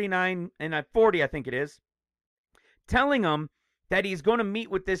 39, and 40, I think it is, telling them that he's going to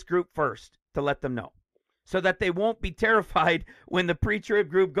meet with this group first to let them know, so that they won't be terrified when the pre-trib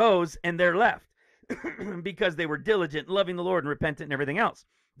group goes and they're left because they were diligent, loving the Lord, and repentant and everything else.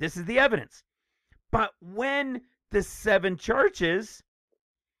 This is the evidence. But when the 7 churches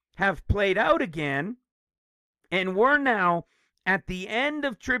have played out again, and we're now at the end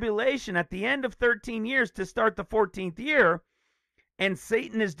of tribulation, at the end of 13 years to start the 14th year, and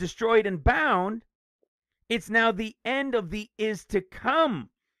Satan is destroyed and bound, it's now the end of the is to come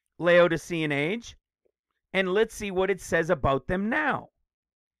Laodicean age. And let's see what it says about them now.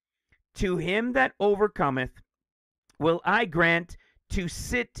 To him that overcometh will I grant to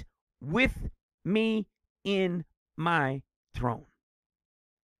sit with me in my throne,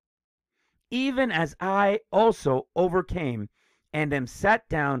 even as I also overcame and am sat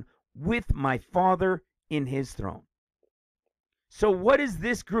down with my Father in his throne. So what is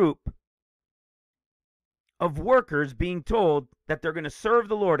this group of workers being told that they're going to serve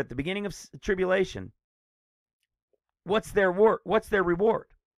the Lord at the beginning of tribulation? What's their work? What's their reward?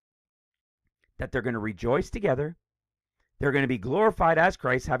 That they're going to rejoice together. They're going to be glorified as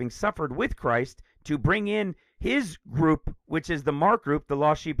Christ, having suffered with Christ to bring in his group, which is the mark group, the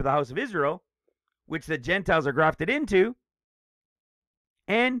lost sheep of the house of Israel, which the Gentiles are grafted into.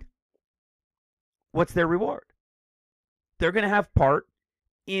 And what's their reward? They're going to have part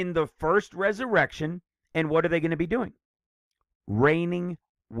in the first resurrection. And what are they going to be doing? Reigning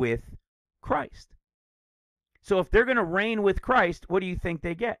with Christ. So if they're going to reign with Christ, what do you think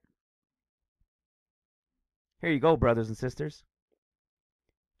they get? Here you go, brothers and sisters.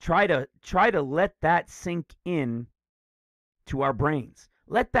 Try to let that sink in to our brains.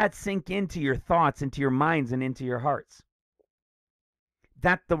 Let that sink into your thoughts, into your minds, and into your hearts.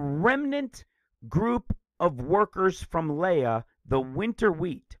 that the remnant group of workers from Leah, the winter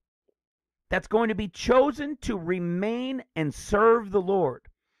wheat, that's going to be chosen to remain and serve the Lord,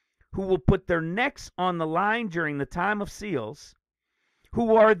 who will put their necks on the line during the time of seals,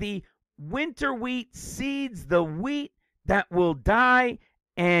 who are the winter wheat seeds, the wheat that will die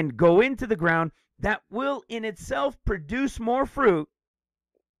and go into the ground, that will in itself produce more fruit,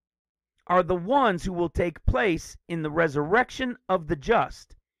 are the ones who will take place in the resurrection of the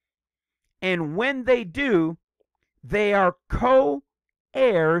just. And when they do, they are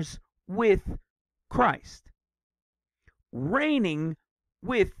co-heirs with Christ, reigning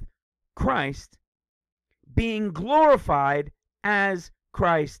with Christ, being glorified as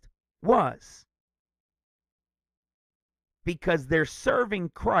Christ was, because they're serving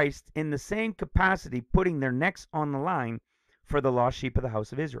Christ in the same capacity, putting their necks on the line for the lost sheep of the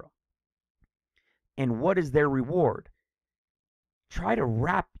house of Israel. And what is their reward? Try to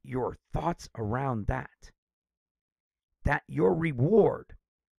wrap your thoughts around that. That your reward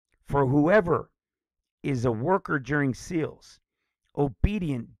for whoever is a worker during seals,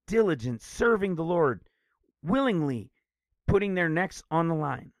 obedient, diligent, serving the Lord, willingly putting their necks on the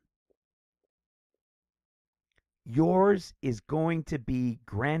line, yours is going to be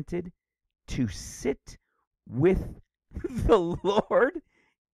granted to sit with the Lord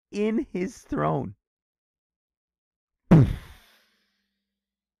in his throne.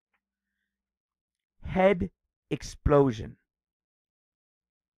 Head explosion.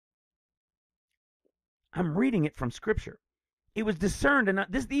 I'm reading it from Scripture. It was discerned, and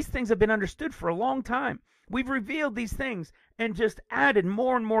these things have been understood for a long time. We've revealed these things and just added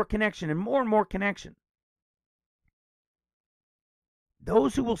more and more connection and more connection.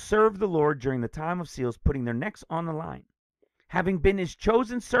 Those who will serve the Lord during the time of seals, putting their necks on the line, having been his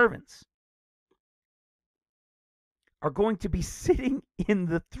chosen servants, are going to be sitting in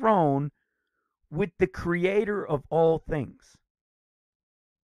the throne with the creator of all things.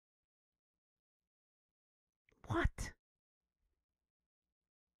 What?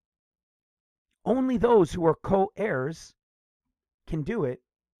 Only those who are co-heirs can do it,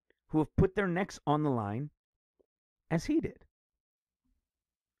 who have put their necks on the line as he did,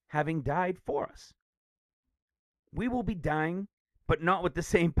 having died for us. We will be dying, but not with the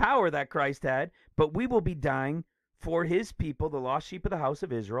same power that Christ had, but we will be dying for his people, the lost sheep of the house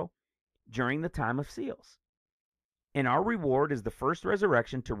of Israel, during the time of seals. And our reward is the first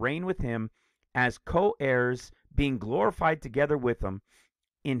resurrection, to reign with him as co-heirs, being glorified together with him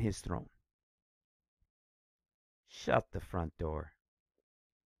in his throne. Shut the front door.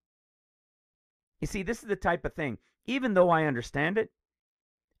 You see, this is the type of thing, even though I understand it,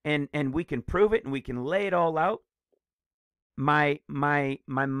 and we can prove it and we can lay it all out, my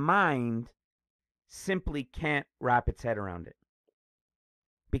mind simply can't wrap its head around it.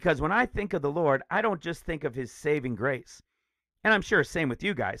 Because when I think of the Lord, I don't just think of his saving grace. And I'm sure same with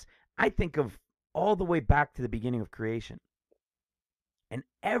you guys. I think of all the way back to the beginning of creation. And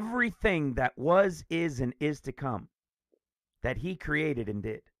everything that was, is, and is to come, that he created and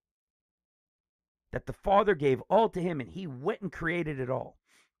did. That the Father gave all to him, and he went and created it all.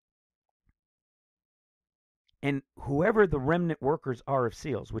 And whoever the remnant workers are of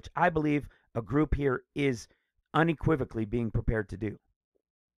seals, which I believe a group here is unequivocally being prepared to do,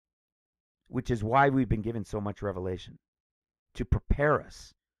 which is why we've been given so much revelation, to prepare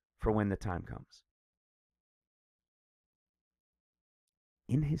us for when the time comes.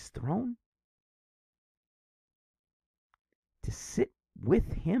 In his throne? To sit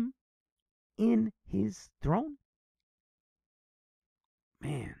with him in his throne?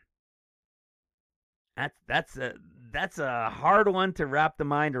 Man, that's a hard one to wrap the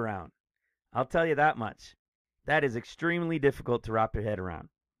mind around. I'll tell you that much. That is extremely difficult to wrap your head around.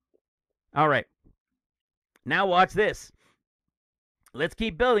 All right. Now watch this. Let's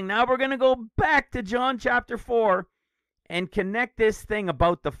keep building. Now we're going to go back to John chapter 4 and connect this thing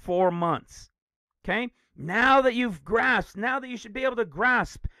about the 4 months. Okay? Now that you've grasped, now that you should be able to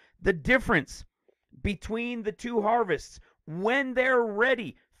grasp the difference between the two harvests, when they're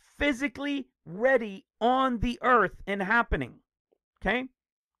ready, physically ready on the earth and happening. Okay?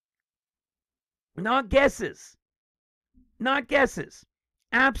 Not guesses. Not guesses.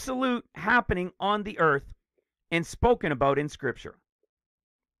 Absolute happening on the earth and spoken about in Scripture.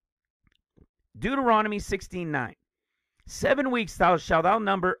 Deuteronomy 16:9. 7 weeks shalt thou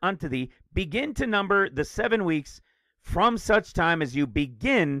number unto thee. Begin to number the 7 weeks from such time as you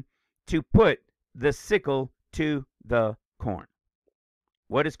begin to put the sickle to the corn.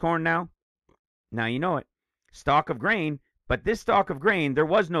 What is corn now? Now you know it. Stalk of grain. But this stalk of grain, there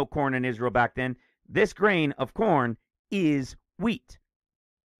was no corn in Israel back then. This grain of corn is wheat.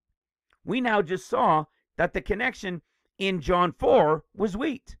 We now just saw that the connection in John 4 was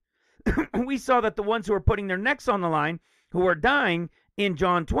wheat. We saw that the ones who are putting their necks on the line, who are dying in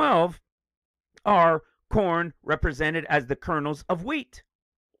John 12, are corn represented as the kernels of wheat.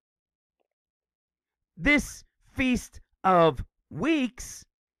 This Feast of Weeks,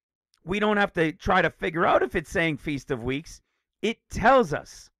 we don't have to try to figure out if it's saying Feast of Weeks. It tells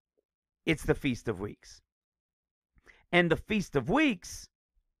us it's the Feast of Weeks. And the Feast of Weeks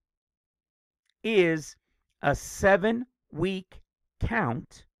is a 7-week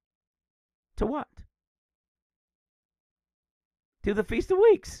count to what? To the Feast of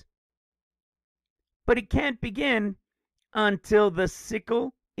Weeks. But it can't begin until the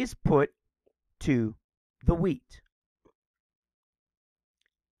sickle is put to the wheat.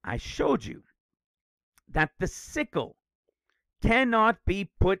 I showed you that the sickle cannot be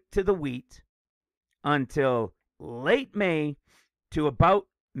put to the wheat until late May to about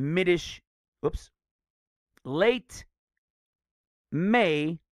late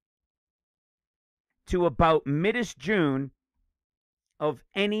May to about midish June of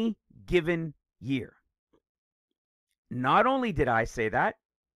any given year. Not only did I say that,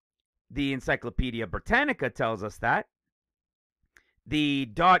 the Encyclopedia Britannica tells us that, the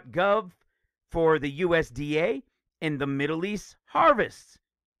 .gov for the USDA and the Middle East Harvests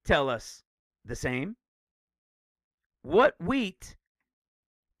tell us the same. What wheat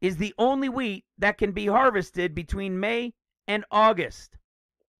is the only wheat that can be harvested between May and August?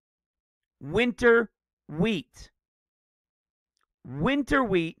 Winter wheat. Winter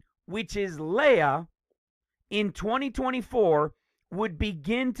wheat, which is Leah, in 2024 would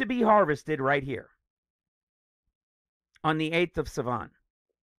begin to be harvested right here on the 8th of Sivan.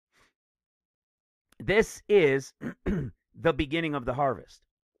 This is the beginning of the harvest.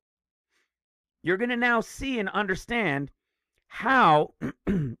 You're going to now see and understand how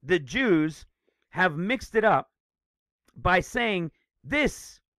the Jews have mixed it up by saying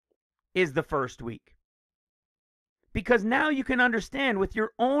this is the first week. Because now you can understand with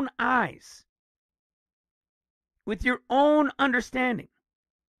your own eyes, with your own understanding,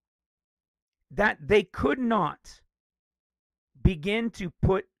 that they could not begin to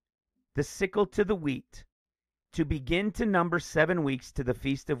put the sickle to the wheat to begin to number 7 weeks to the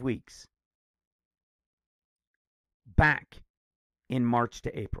Feast of Weeks back in March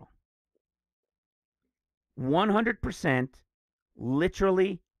to April. 100%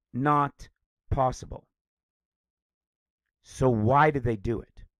 literally not possible. So why do they do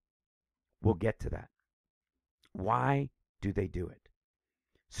it? We'll get to that. Why do they do it?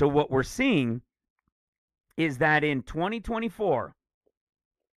 So what we're seeing is that in 2024,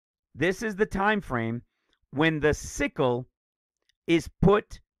 this is the time frame when the sickle is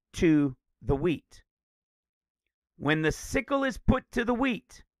put to the wheat. When the sickle is put to the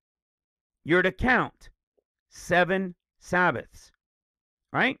wheat, you're to count 7 Sabbaths,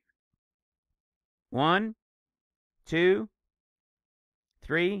 right? 1, 2,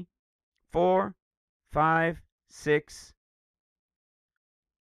 3, 4, 5, 6.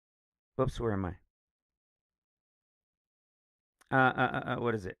 Whoops, where am I?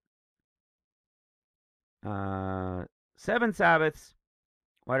 What is it? 7 Sabbaths.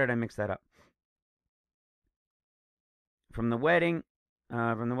 Why did I mix that up? From the wedding,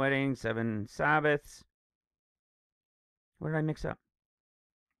 7 Sabbaths. What did I mix up?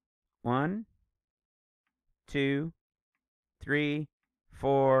 1, 2, 3,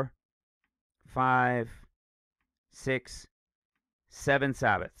 4, 5, 6, 7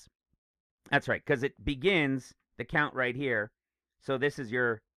 Sabbaths. That's right, because it begins the count right here. So this is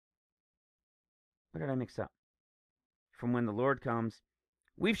your, what did I mix up? From when the Lord comes.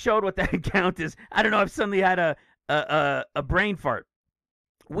 We've showed what that count is. I don't know, I've suddenly had a brain fart.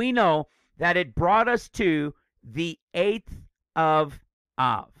 We know that it brought us to the 8th of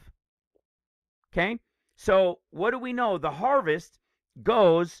Av. Okay? So what do we know? The harvest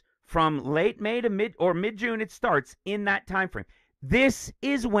goes from late May to mid-June. It starts in that time frame. This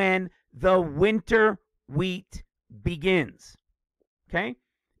is when the winter wheat begins. Okay?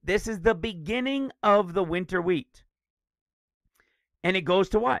 This is the beginning of the winter wheat. And it goes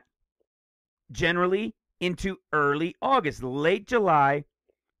to what? Generally into early August, late July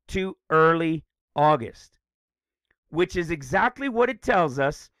to early August, which is exactly what it tells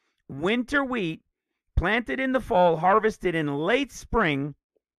us. Winter wheat planted in the fall, harvested in late spring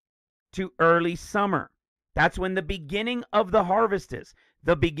to early summer. That's when the beginning of the harvest is.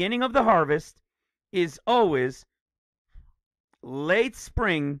 The beginning of the harvest is always late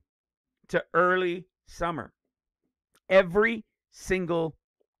spring to early summer. Every single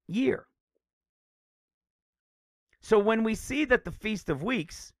year. So when we see that the Feast of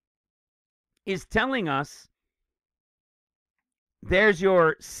Weeks is telling us there's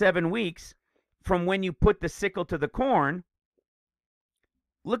your 7 weeks from when you put the sickle to the corn.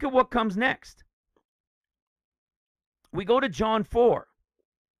 Look at what comes next. We go to John 4.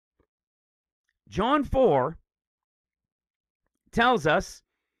 John 4 tells us,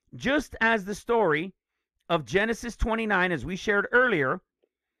 just as the story of Genesis 29, as we shared earlier,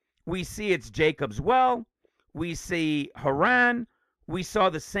 we see it's Jacob's well, we see Haran, we saw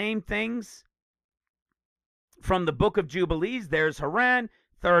the same things from the book of Jubilees. There's Haran,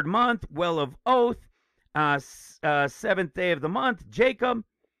 3rd month, well of oath, 7th day of the month, Jacob.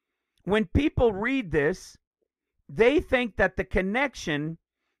 When people read this, they think that the connection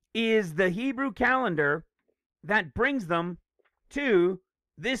is the Hebrew calendar that brings them to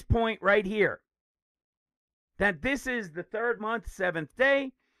this point right here. That this is the 3rd month, 7th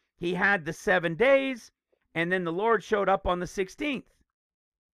day. He had the 7 days, and then the Lord showed up on the 16th.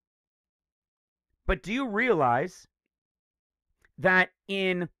 But do you realize that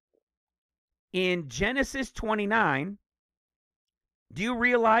in Genesis 29, do you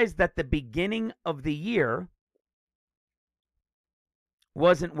realize that the beginning of the year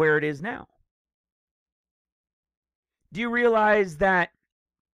wasn't where it is now? Do you realize that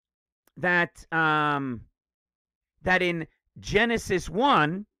in Genesis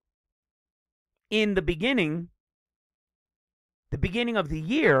 1, in the beginning of the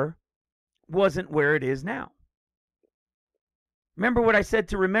year wasn't where it is now? Remember what I said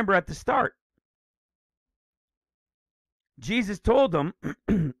to remember at the start. Jesus told them,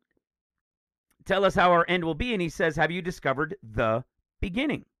 tell us how our end will be, and he says, have you discovered the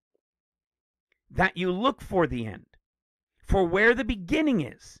beginning? That you look for the end. For where the beginning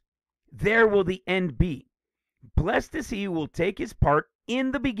is, there will the end be. Blessed is he who will take his part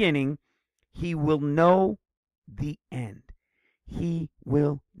in the beginning. He will know the end. He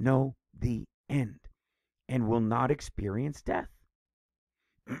will know the end and will not experience death.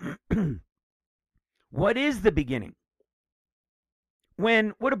 What is the beginning?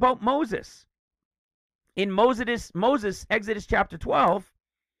 What about Moses? In Moses, Exodus chapter 12,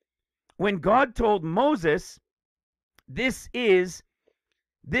 when God told Moses, this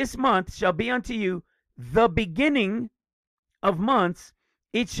month shall be unto you the beginning of months,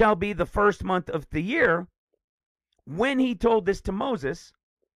 it shall be the 1st month of the year. When he told this to Moses,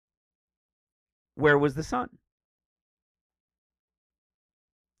 where was the sun?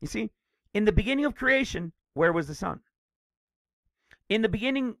 You see, in the beginning of creation, where was the sun? In the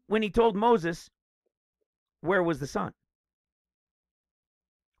beginning, when he told Moses, where was the sun?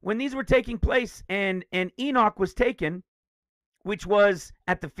 When these were taking place and Enoch was taken, which was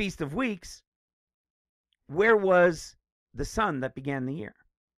at the Feast of Weeks, where was the sun that began the year?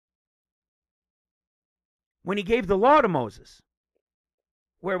 When he gave the law to Moses,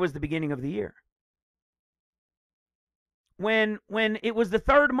 where was the beginning of the year? When it was the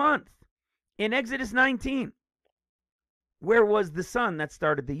 3rd month in Exodus 19, where was the sun that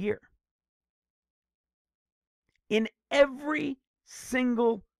started the year? In every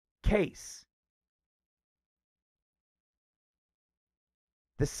single case,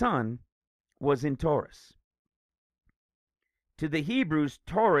 the sun was in Taurus. To the Hebrews,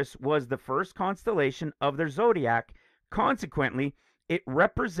 Taurus was the first constellation of their zodiac. Consequently, it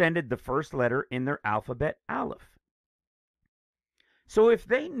represented the first letter in their alphabet, Aleph. So if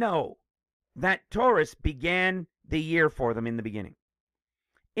they know that Taurus began the year for them in the beginning,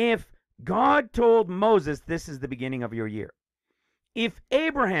 if God told Moses, this is the beginning of your year, if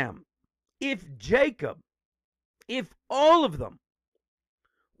Abraham, if Jacob, if all of them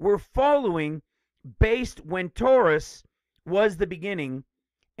were following based when Taurus was the beginning,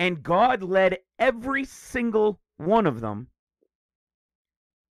 and God led every single one of them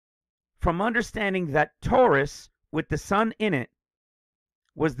from understanding that Taurus, with the sun in it,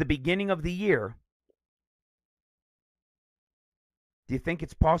 was the beginning of the year, do you think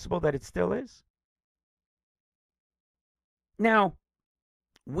it's possible that it still is? Now,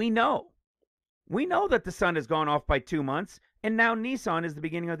 we know that the sun has gone off by 2 months, and now Nisan is the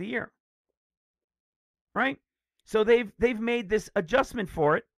beginning of the year. Right? So they've made this adjustment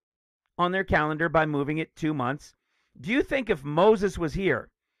for it on their calendar by moving it 2 months. Do you think if Moses was here?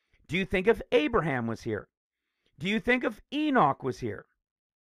 Do you think if Abraham was here? Do you think if Enoch was here?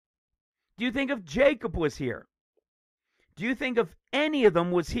 Do you think if Jacob was here? Do you think if any of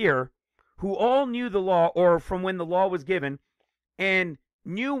them was here who all knew the law, or from when the law was given, and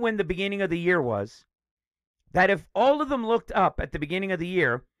knew when the beginning of the year was, that if all of them looked up at the beginning of the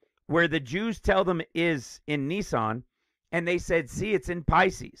year, where the Jews tell them is in Nisan, and they said, see, it's in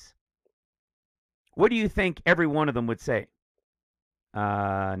Pisces, what do you think every one of them would say?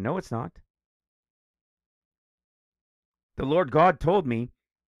 No, it's not. The Lord God told me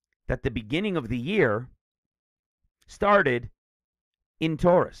that the beginning of the year started in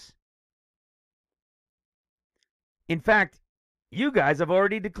Taurus. In fact, you guys have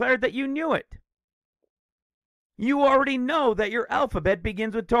already declared that you knew it. You already know that your alphabet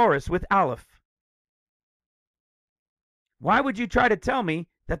begins with Taurus, with Aleph. Why would you try to tell me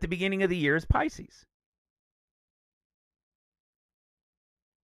that the beginning of the year is Pisces?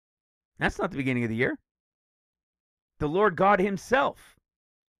 That's not the beginning of the year. The Lord God himself,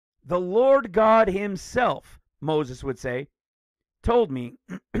 Moses would say, told me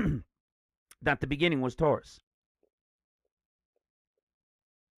that the beginning was Taurus.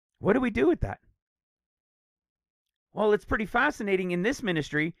 What do we do with that? Well, it's pretty fascinating in this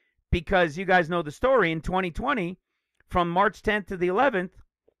ministry because you guys know the story. In 2020, from March 10th to the 11th,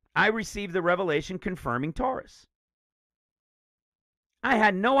 I received the revelation confirming Taurus. I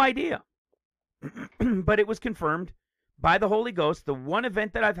had no idea, but it was confirmed by the Holy Ghost, the one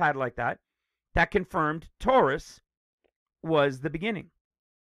event that I've had like that confirmed Taurus was the beginning.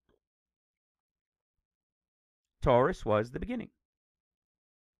 Taurus was the beginning.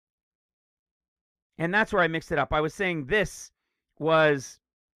 And that's where I mixed it up. I was saying this was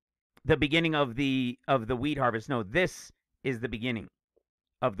the beginning of the wheat harvest. No, this is the beginning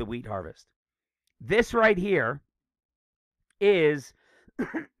of the wheat harvest. This right here is,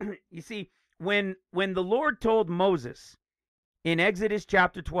 you see, when the Lord told Moses in Exodus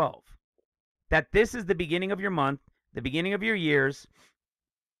chapter 12 that this is the beginning of your month, the beginning of your years,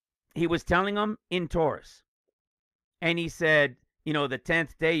 he was telling them in Taurus. And he said, you know, the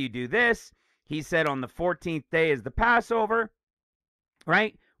 10th day you do this. He said on the 14th day is the Passover,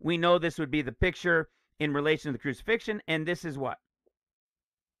 right? We know this would be the picture in relation to the crucifixion. And this is what?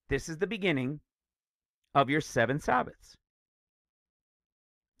 This is the beginning of your 7 Sabbaths.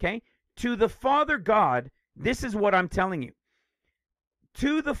 Okay? To the Father God, this is what I'm telling you.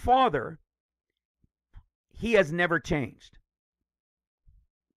 To the Father, he has never changed.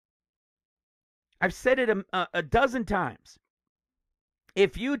 I've said it a dozen times.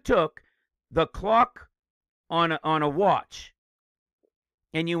 If you took the clock on a watch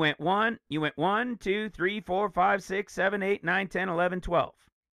and you went 1, 2, 3, 4, 5, 6, 7, 8, 9, 10, 11, 12.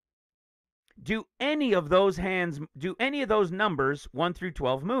 Do any of those numbers 1 through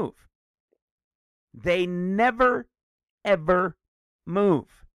 12 move? They never, ever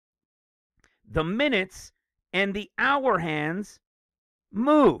move. The minutes and the hour hands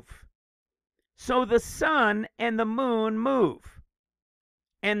move. So the sun and the moon move.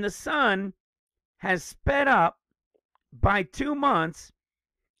 And the sun has sped up by 2 months.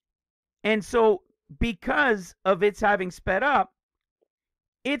 And so because of its having sped up,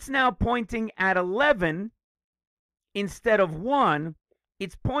 it's now pointing at 11 instead of 1.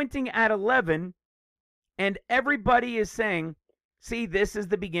 It's pointing at 11. And everybody is saying, see, this is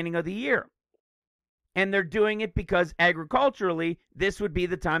the beginning of the year. And they're doing it because agriculturally, this would be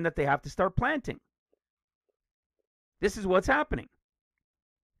the time that they have to start planting. This is what's happening.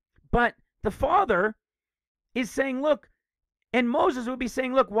 But the Father is saying, look, and Moses would be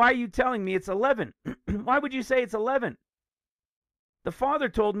saying, look, why are you telling me it's 11? Why would you say it's 11? The Father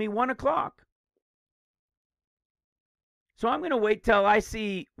told me 1 o'clock. So I'm going to wait till I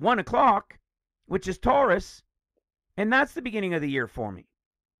see 1 o'clock, which is Taurus, and that's the beginning of the year for me.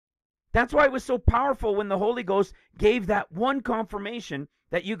 That's why it was so powerful when the Holy Ghost gave that one confirmation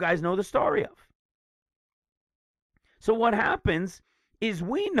that you guys know the story of. So what happens is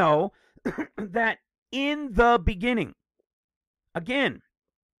we know that in the beginning, again,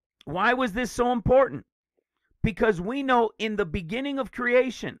 why was this so important? Because we know in the beginning of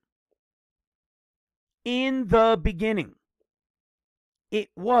creation, in the beginning, it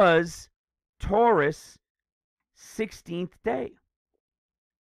was Taurus 16th day.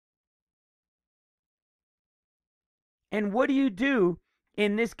 And what do you do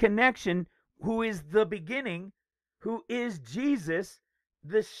in this connection? Who is the beginning? Who is Jesus,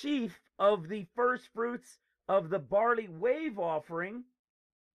 the sheaf of the first fruits of the barley wave offering?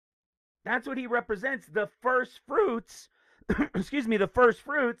 That's what he represents, the first fruits. Excuse me, the first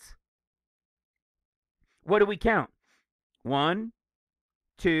fruits. What do we count? 1,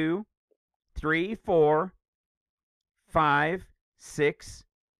 2, 3, 4, 5, 6,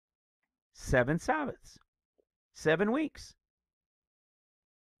 7 Sabbaths. 7 weeks.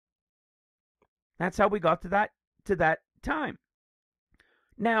 That's how we got to that time.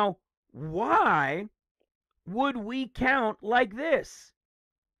 Now, why would we count like this?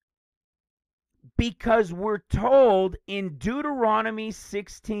 Because we're told in Deuteronomy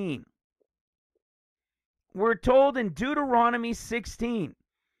 16. We're told in Deuteronomy 16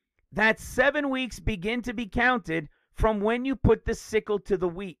 that 7 weeks begin to be counted from when you put the sickle to the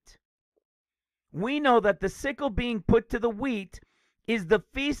wheat. We know that the sickle being put to the wheat is the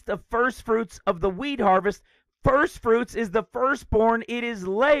feast of first fruits of the wheat harvest. First fruits is the firstborn. It is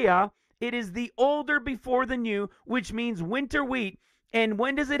Leah. It is the older before the new, which means winter wheat. And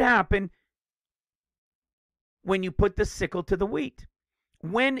when does it happen? When you put the sickle to the wheat.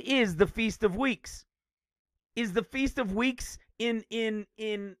 When is the Feast of Weeks? Is the Feast of Weeks in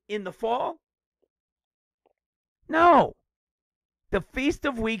the fall? No. The Feast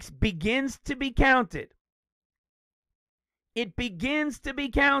of Weeks begins to be counted. It begins to be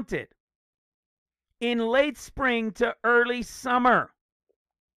counted in late spring to early summer.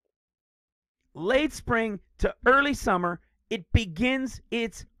 Late spring to early summer, it begins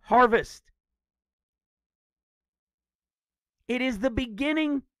its harvest. It is the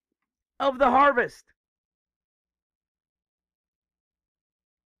beginning of the harvest.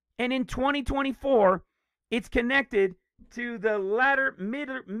 And in 2024, it's connected to the latter,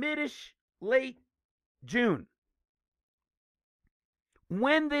 midish, late June.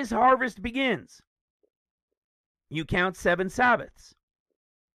 When this harvest begins, you count 7 Sabbaths.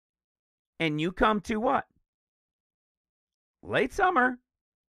 And you come to what? Late summer.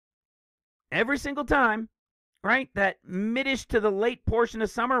 Every single time, right? That midish to the late portion of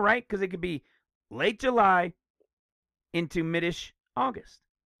summer, right? Because it could be late July into midish August.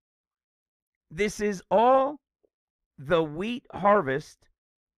 This is all the wheat harvest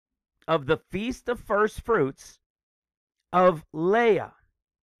of the Feast of First Fruits of Leah.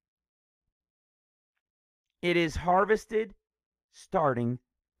 It is harvested starting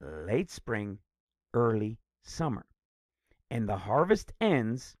late spring, early summer. And the harvest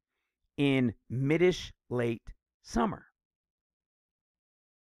ends in midish late summer.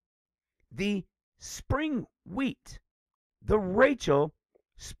 The spring wheat, the Rachel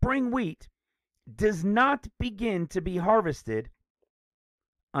spring wheat, does not begin to be harvested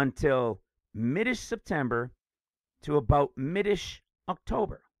until midish September to about midish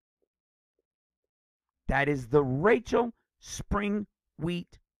October. That is the Rachel spring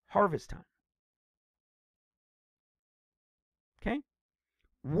wheat harvest time. Okay?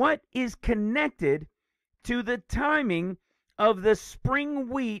 What is connected to the timing of the spring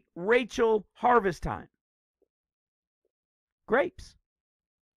wheat Rachel harvest time? Grapes.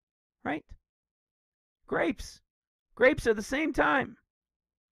 Right? Grapes. Grapes are the same time.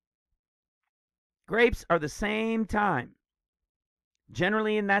 Grapes are the same time.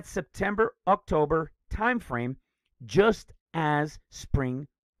 Generally in that September, October time frame, just as spring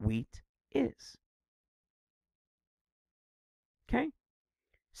wheat is. Okay?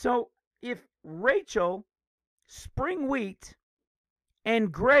 So if Rachel, spring wheat,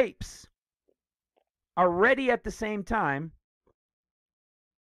 and grapes are ready at the same time,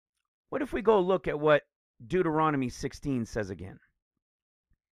 what if we go look at what Deuteronomy 16 says again?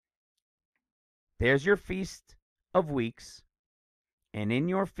 There's your Feast of Weeks, and in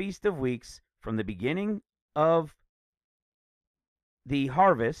your Feast of Weeks, from the beginning of the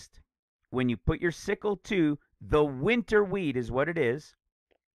harvest, when you put your sickle to the winter wheat is what it is,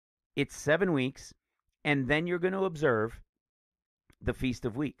 it's 7 weeks, and then you're going to observe the Feast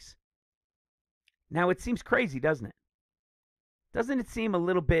of Weeks. Now, it seems crazy, doesn't it? Doesn't it seem a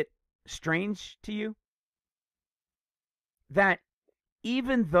little bit strange to you that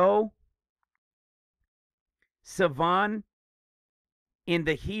even though Sivan in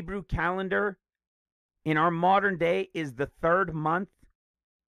the Hebrew calendar in our modern day is the 3rd month,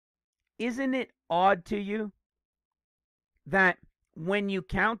 isn't it odd to you that when you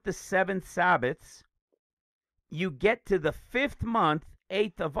count the 7 Sabbaths, you get to the 5th month,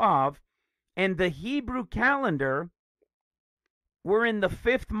 8th of Av, and the Hebrew calendar, we're in the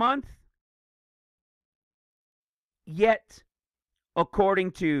 5th month, yet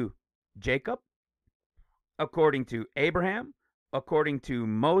according to Jacob, according to Abraham, according to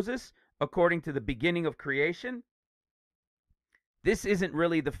Moses, according to the beginning of creation, this isn't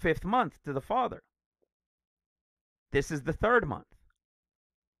really the 5th month to the Father. This is the 3rd month.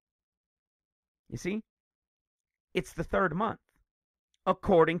 You see? It's the 3rd month,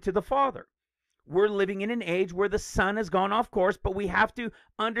 according to the Father. We're living in an age where the sun has gone off course, but we have to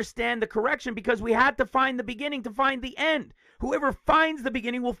understand the correction because we had to find the beginning to find the end. Whoever finds the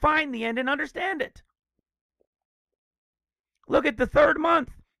beginning will find the end and understand it. Look at the 3rd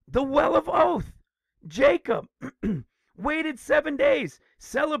month, the well of oath. Jacob waited 7 days,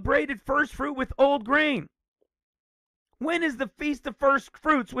 celebrated first fruit with old grain. When is the Feast of First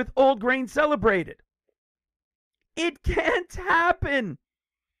Fruits with old grain celebrated? It can't happen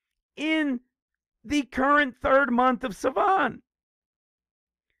in the current 3rd month of Sivan.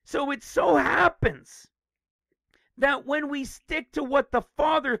 So it so happens that when we stick to what the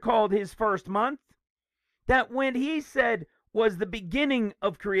Father called his first month, that when he said was the beginning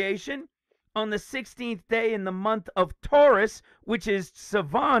of creation, on the 16th day in the month of Taurus, which is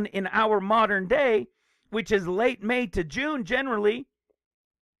Sivan in our modern day, which is late May to June generally,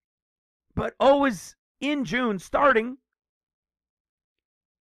 but always in June starting,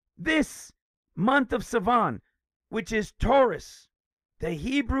 this month of Sivan, which is Taurus, the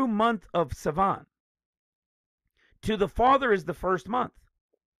Hebrew month of Sivan, to the Father is the first month.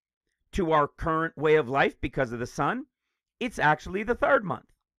 To our current way of life, because of the sun, it's actually the third month.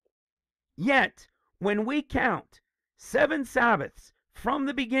 Yet, when we count 7 Sabbaths from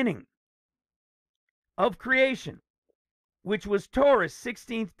the beginning of creation, which was Taurus'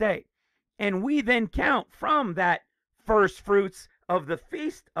 16th day, and we then count from that first fruits of the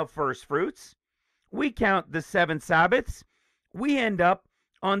Feast of First Fruits, we count the 7 Sabbaths, we end up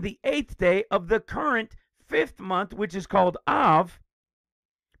on the 8th day of the current 5th month, which is called Av.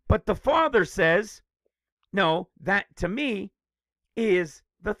 But the Father says, no, that to me is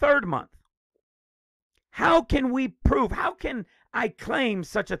the 3rd month. How can we prove, how can I claim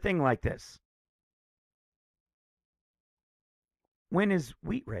such a thing like this? When is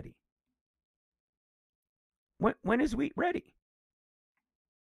wheat ready? When is wheat ready?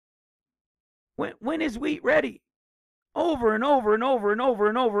 When is wheat ready? Over and over and over and over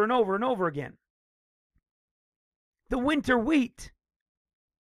and over and over and over again. The winter wheat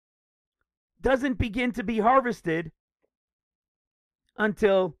doesn't begin to be harvested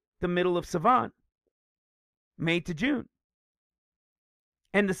until the middle of Sivan, May to June.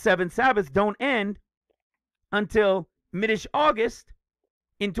 And the 7 Sabbaths don't end until mid-ish August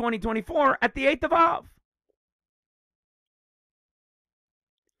in 2024 at the 8th of Av.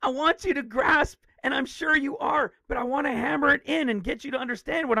 I want you to grasp, and I'm sure you are, but I want to hammer it in and get you to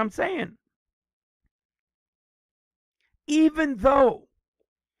understand what I'm saying. Even though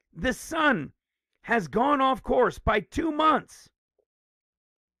the sun has gone off course by 2 months,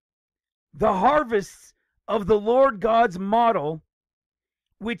 the harvests of the Lord God's model,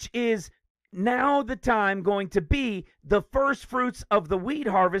 which is now the time going to be the first fruits of the wheat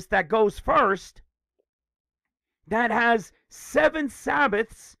harvest that goes first, that has 7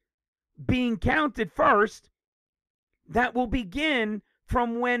 Sabbaths being counted first, that will begin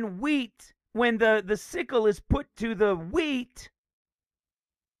from when the sickle is put to the wheat,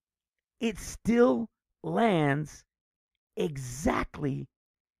 it still lands exactly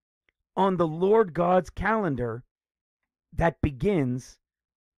on the Lord God's calendar that begins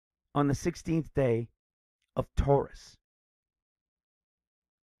on the 16th day of Taurus.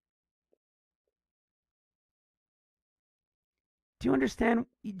 Do you understand?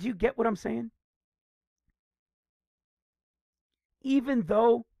 Do you get what I'm saying? Even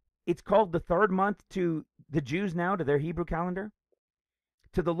though it's called the 3rd month to the Jews now, to their Hebrew calendar,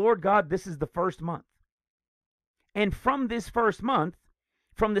 to the Lord God, this is the 1st month. And from this 1st month,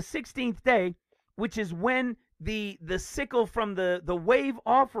 from the 16th day, which is when the sickle from the wave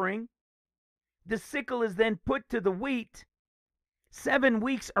offering, the sickle is then put to the wheat, 7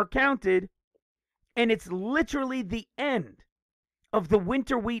 weeks are counted, and it's literally the end of the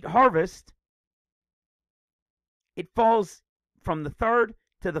winter wheat harvest. It falls from the 3rd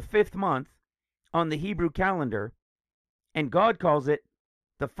to the 5th month on the Hebrew calendar, and God calls it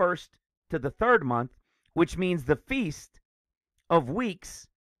the 1st to the 3rd month, which means the Feast of Weeks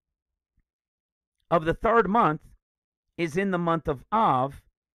of the 3rd month is in the month of Av,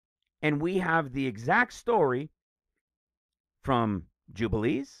 and we have the exact story from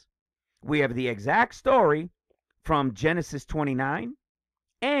Jubilees. We have the exact story from Genesis 29,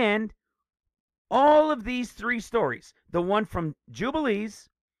 and all of these 3 stories, the one from Jubilees,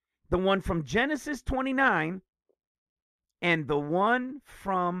 the one from Genesis 29, and the one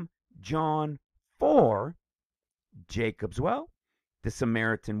from John 4, Jacob's well, the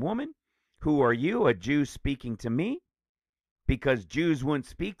Samaritan woman. Who are you, a Jew, speaking to me? Because Jews wouldn't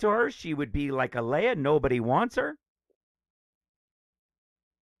speak to her, she would be like a Leah, nobody wants her.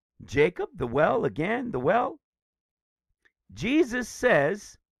 Jacob, the well, again, the well. Jesus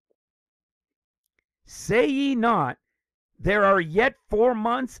says, say ye not, there are yet 4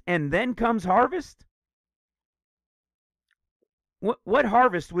 months and then comes harvest? What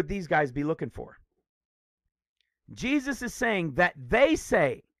harvest would these guys be looking for? Jesus is saying that they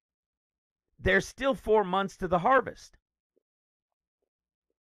say there's still 4 months to the harvest.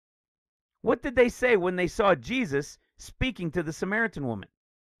 What did they say when they saw Jesus speaking to the Samaritan woman?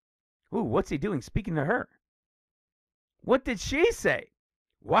 Ooh, what's he doing speaking to her? What did she say?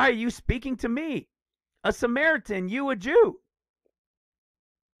 Why are you speaking to me? A Samaritan, you a Jew.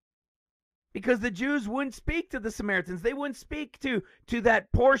 because the Jews wouldn't speak to the Samaritans. They wouldn't speak to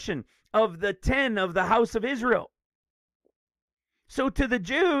that portion of the 10 of the house of Israel. So to the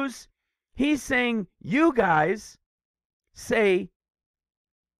Jews, he's saying, you guys say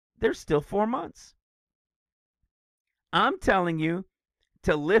there's still 4 months. I'm telling you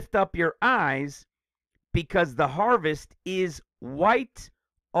to lift up your eyes because the harvest is white,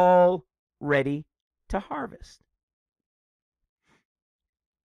 all ready to harvest.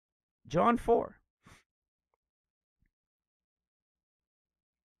 John 4.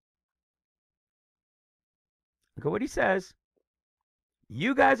 Look at what he says.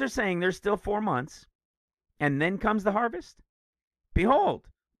 You guys are saying there's still 4 months, and then comes the harvest? Behold,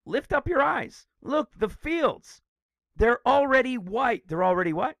 lift up your eyes. Look, the fields, they're already white. They're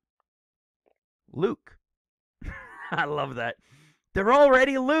already what? Luke. I love that. They're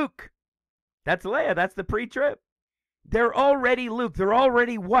already Luke. That's Leah. That's the pre-trib. They're already Luke. They're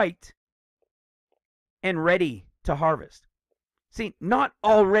already white and ready to harvest. See, not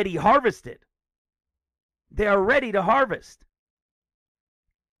already harvested. They are ready to harvest.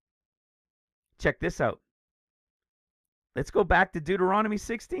 Check this out. Let's go back to Deuteronomy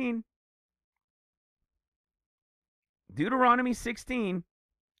 16. Deuteronomy 16.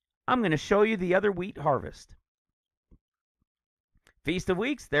 I'm going to show you the other wheat harvest. Feast of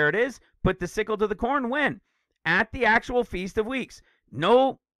Weeks, there it is. Put the sickle to the corn. When? At the actual Feast of Weeks.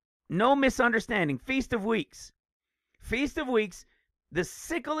 No misunderstanding. Feast of Weeks. Feast of Weeks, the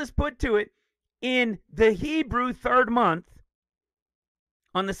sickle is put to it in the Hebrew 3rd month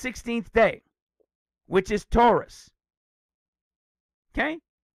on the 16th day, which is Taurus. Okay?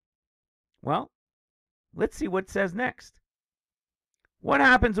 Well, let's see what it says next. What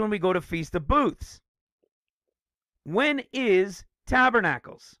happens when we go to Feast of Booths? When is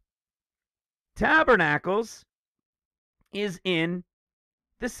Tabernacles? Tabernacles is in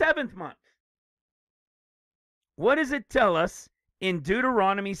the 7th month. What does it tell us in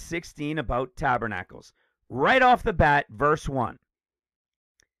Deuteronomy 16 about tabernacles? Right off the bat, verse 1.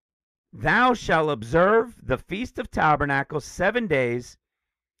 Thou shalt observe the Feast of Tabernacles 7 days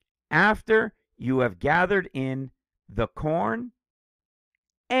after you have gathered in the corn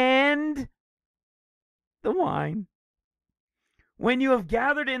and the wine. When you have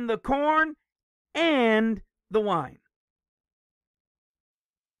gathered in the corn and the wine.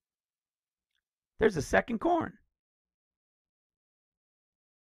 There's a second corn.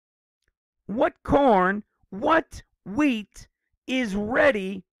 What corn, what wheat is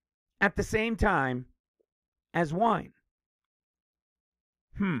ready at the same time as wine?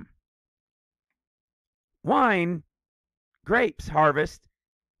 Wine, grapes harvest,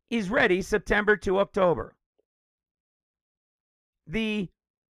 is ready September to October. The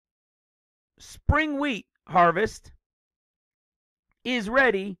spring wheat harvest is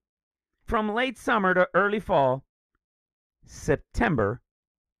ready from late summer to early fall, September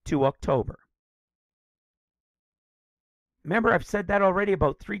to October. Remember, I've said that already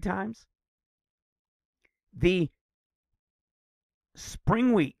about 3 times. The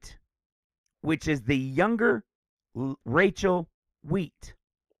spring wheat, which is the younger Rachel wheat,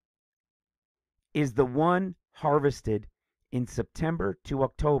 is the one harvested in September to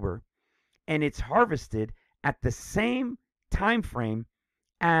October, and it's harvested at the same time frame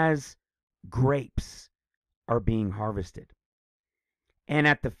as grapes are being harvested. And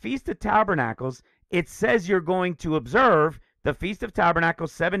at the Feast of Tabernacles, it says you're going to observe the Feast of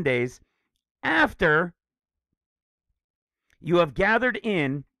Tabernacles 7 days after you have gathered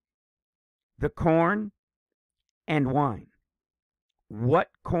in the corn and wine. What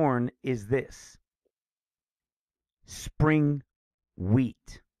corn is this? Spring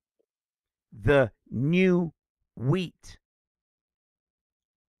wheat. The new wheat.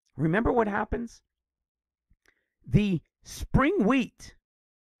 Remember what happens? The spring wheat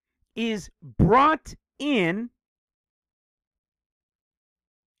is brought in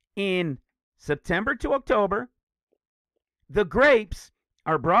September to October. The grapes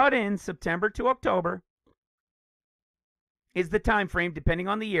are brought in September to October is the time frame depending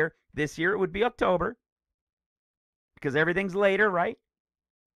on the year. This year it would be October because everything's later, right?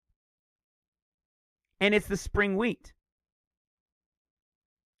 And it's the spring wheat.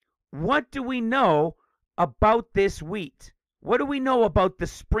 What do we know about this wheat? What do we know about the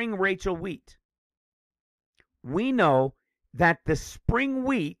spring Rachel wheat? We know that the spring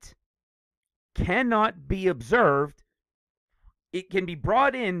wheat cannot be observed. It can be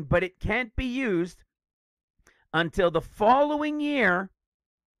brought in, but it can't be used until the following year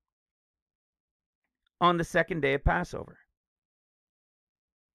on the 2nd day of Passover.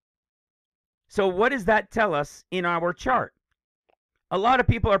 So what does that tell us in our chart? A lot of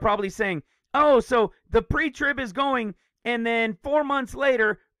people are probably saying, Oh, so the pre-trib is going, and then 4 months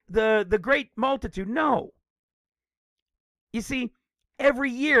later, the great multitude. No. You see,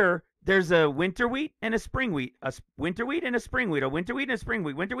 every year there's a winter wheat and a spring wheat, winter wheat and a spring wheat, a winter wheat and a spring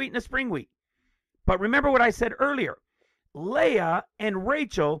wheat, winter wheat and a spring wheat. But remember what I said earlier. Leah and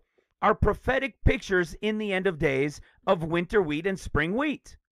Rachel are prophetic pictures in the end of days of winter wheat and spring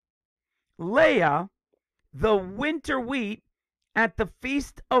wheat. Leah, the winter wheat at the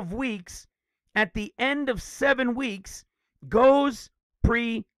Feast of Weeks, at the end of 7 weeks, goes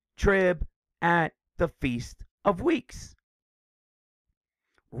pre-trib at the Feast of Weeks.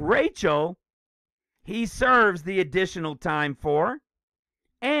 Rachel, he serves the additional time for,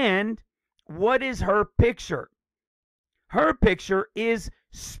 and what is her picture? Her picture is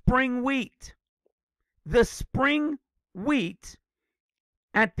spring wheat. The spring wheat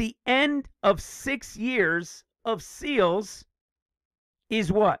at the end of 6 years of seals is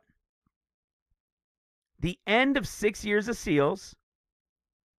what? The end of 6 years of seals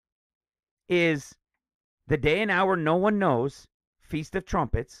is the day and hour no one knows, Feast of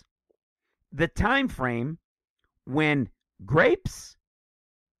Trumpets, the time frame when grapes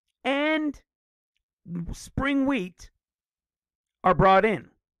and spring wheat are brought in.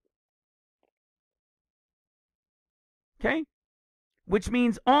 Okay? Which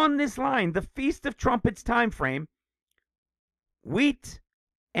means on this line, the Feast of Trumpets time frame, wheat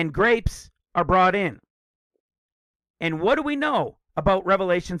and grapes are brought in. And what do we know about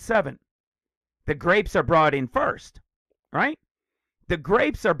Revelation 7? The grapes are brought in first, right? The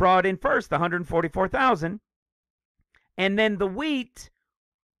grapes are brought in first, the 144,000. And then the wheat,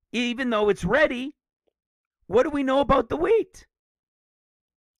 even though it's ready, what do we know about the wheat?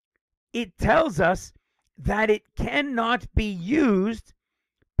 It tells us that it cannot be used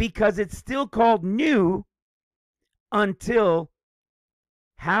because it's still called new until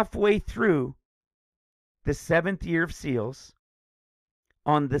halfway through the 7th year of seals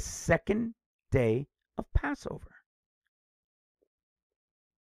on the 2nd day of Passover.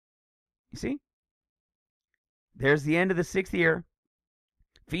 You see? There's the end of the 6th year,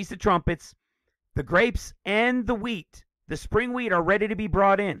 Feast of Trumpets. The grapes and the wheat, the spring wheat, are ready to be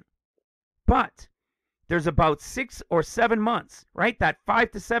brought in. But there's about 6 or 7 months, right? That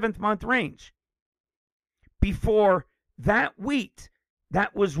 5 to 7th month range before that wheat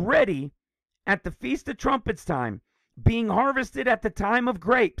that was ready at the Feast of Trumpets time, being harvested at the time of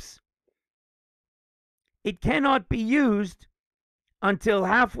grapes, it cannot be used until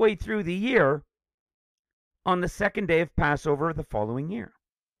halfway through the year on the 2nd day of Passover the following year.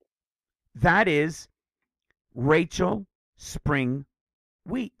 That is Rachel spring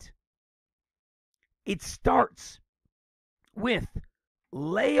wheat. It starts with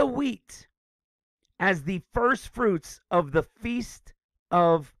Leah wheat as the first fruits of the Feast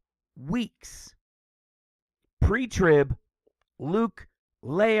of Weeks. Pre-trib, Luke,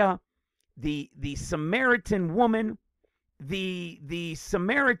 Leah, the Samaritan woman, the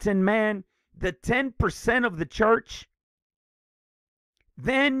Samaritan man, the 10% of the church.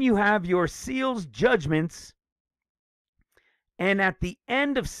 Then you have your seals judgments. And at the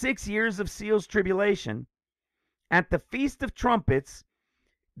end of 6 years of seals tribulation, at the Feast of Trumpets,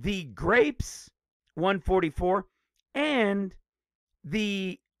 the grapes, 144, and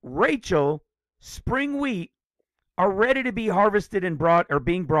the Rachel spring wheat are ready to be harvested and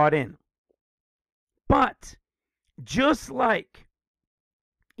being brought in. But just like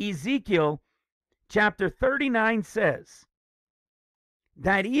Ezekiel chapter 39 says,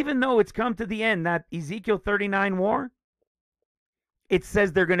 that even though it's come to the end, that Ezekiel 39 war, it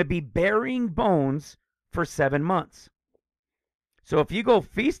says they're going to be burying bones for 7 months. So if you go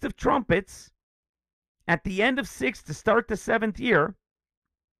Feast of Trumpets at the end of 6 to start the 7th year,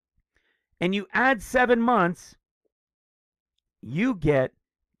 and you add 7 months, you get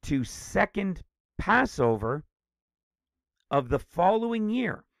to 2nd Passover of the following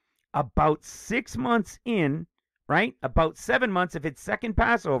year. About 6 months in, right? About 7 months if it's 2nd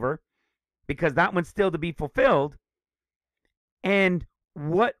Passover, because that one's still to be fulfilled. And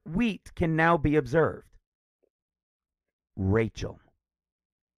what wheat can now be observed? Rachel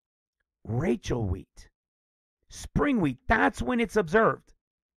wheat. Spring wheat, that's when it's observed.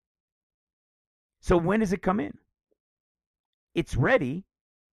 So when does it come in? It's ready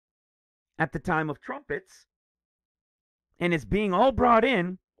at the time of trumpets, and it's being all brought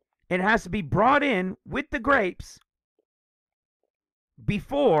in. It has to be brought in with the grapes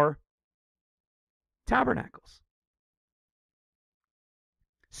before tabernacles.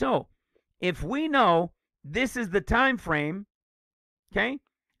 So, if we know this is the time frame, okay,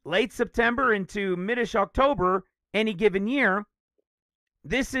 late September into mid-ish October, any given year,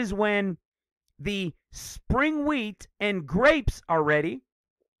 this is when the spring wheat and grapes are ready.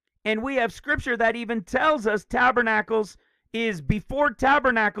 And we have scripture that even tells us tabernacles is before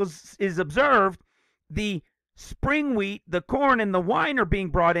tabernacles is observed, the spring wheat, the corn, and the wine are being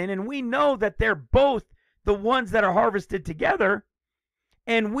brought in. And we know that they're both the ones that are harvested together.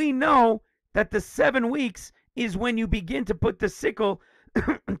 And we know that the 7 weeks is when you begin to put the sickle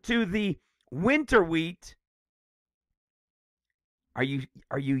to the winter wheat. Are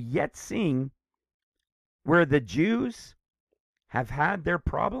you yet seeing where the Jews have had their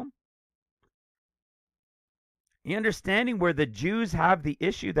problem? You understanding where the Jews have the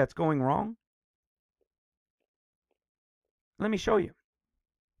issue that's going wrong? Let me show you.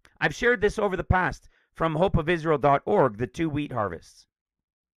 I've shared this over the past from hopeofisrael.org, the 2 wheat harvests.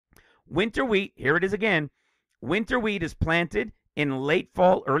 Winter wheat, here it is again. Winter wheat is planted in late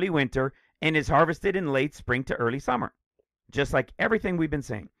fall, early winter, and is harvested in late spring to early summer. Just like everything we've been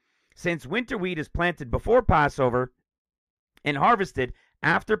saying. Since winter wheat is planted before Passover and harvested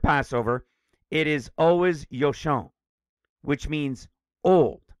after Passover, it is always Yoshon, which means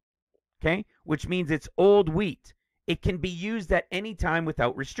old. Okay? Which means it's old wheat. It can be used at any time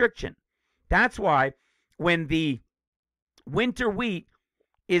without restriction. That's why when the winter wheat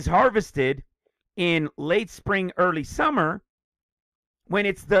is harvested in late spring, early summer, when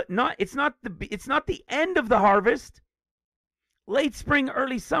it's not the end of the harvest. Late spring,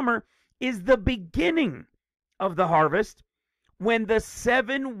 early summer is the beginning of the harvest, when the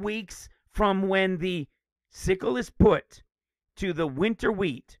 7 weeks from when the sickle is put to the winter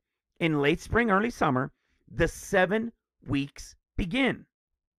wheat in late spring, early summer, the 7 weeks begin.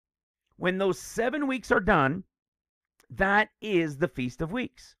 When those 7 weeks are done, that is the Feast of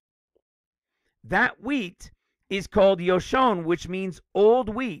Weeks. That wheat is called Yoshon, which means old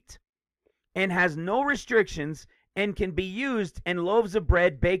wheat, and has no restrictions and can be used and loaves of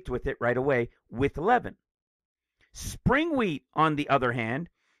bread baked with it right away with leaven. Spring wheat, on the other hand,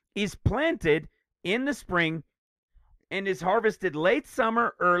 is planted in the spring and is harvested late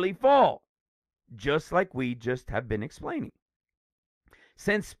summer, early fall, just like we just have been explaining.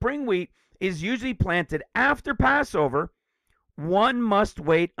 Since spring wheat is usually planted after Passover, one must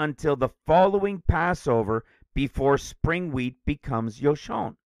wait until the following Passover before spring wheat becomes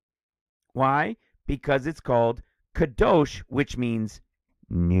Yoshon. Why? Because it's called Kadosh, which means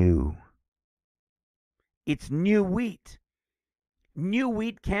new. It's new wheat. New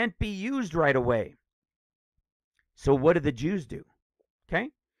wheat can't be used right away. So what do the Jews do?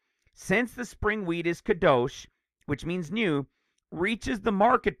 Okay? Since the spring wheat is Kadosh, which means new, reaches the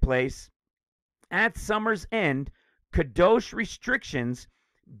marketplace at summer's end, Kadosh restrictions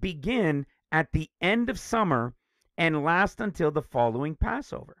begin at the end of summer and last until the following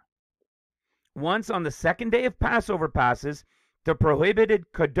Passover. Once on the second day of Passover passes, the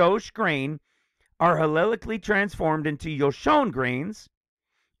prohibited Kadosh grain are halachically transformed into Yoshon grains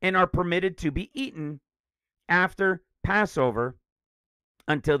and are permitted to be eaten after Passover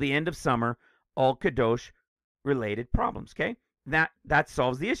until the end of summer, all Kadosh related problems. Okay? That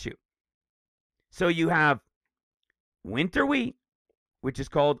solves the issue. So you have winter wheat, which is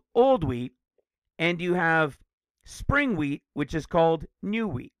called old wheat, and you have spring wheat, which is called new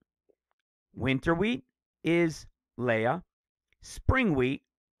wheat. Winter wheat is Leah. Spring wheat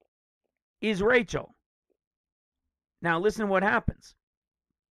is Rachel. Now listen what happens.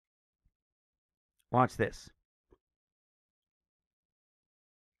 Watch this.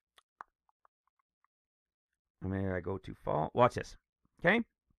 Maybe I go too far. Watch this. Okay?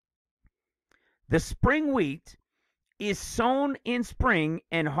 The spring wheat is sown in spring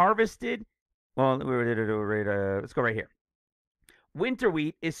and harvested. Well, let's go right here. Winter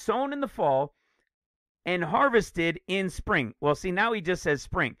wheat is sown in the fall and harvested in spring. Well, see, now he just says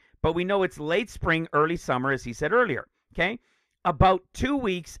spring, but we know it's late spring, early summer, as he said earlier. Okay? About 2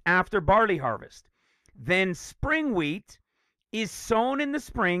 weeks after barley harvest. Then spring wheat is sown in the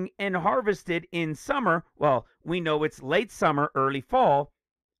spring and harvested in summer. Well, we know it's late summer, early fall.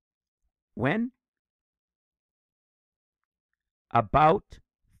 When? About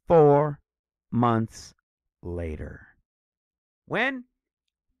 4 months later. When?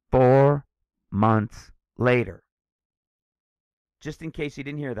 4 months later. Just in case you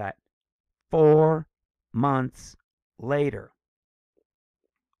didn't hear that. 4 months later.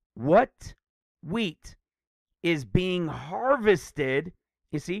 What wheat is being harvested?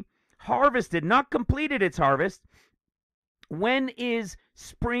 You see, harvested, not completed its harvest. When is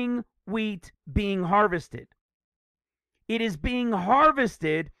spring wheat being harvested? It is being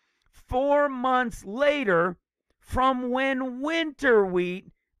harvested 4 months later from when winter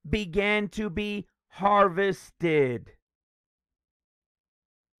wheat began to be harvested.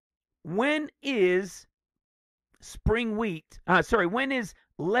 when is spring wheat, when is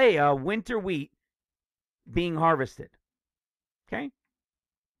Leah winter wheat being harvested? Okay.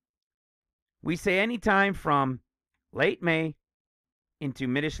 We say anytime from late May into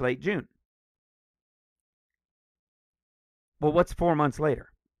midish late June. Well, what's 4 months later?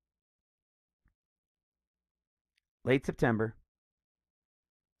 Late September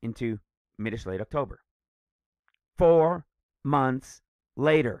into midish late October. 4 months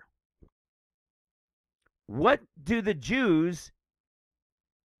later. What do the Jews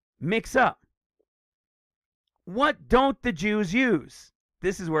mix up? What don't the Jews use?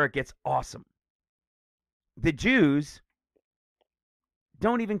 This is where it gets awesome. The Jews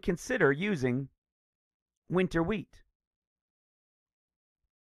don't even consider using winter wheat.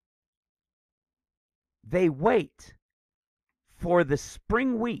 They wait for the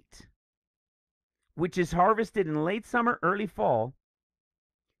spring wheat, which is harvested in late summer, early fall.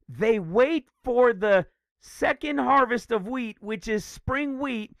 They wait for the second harvest of wheat, which is spring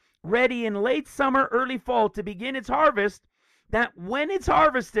wheat, ready in late summer, early fall to begin its harvest, that when it's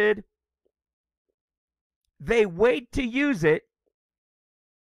harvested, they wait to use it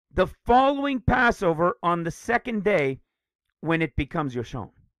the following Passover on the second day when it becomes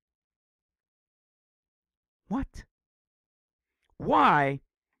Yoshon. What? Why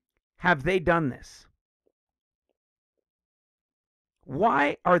have they done this?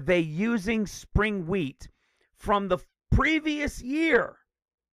 Why are they using spring wheat from the previous year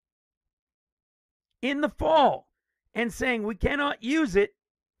in the fall and saying we cannot use it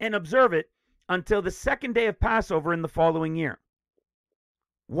and observe it until the second day of Passover in the following year?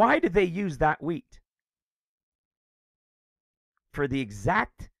 Why do they use that wheat? For the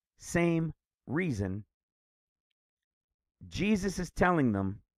exact same reason Jesus is telling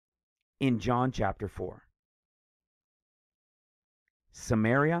them in John chapter 4.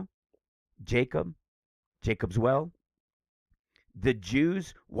 Samaria, Jacob's well, the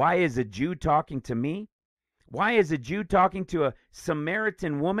Jews. Why is a Jew talking to me? Why is a Jew talking to a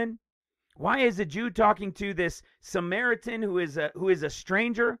Samaritan woman? Why is a Jew talking to this Samaritan who is a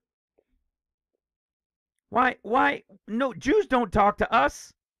stranger? Why? No, Jews don't talk to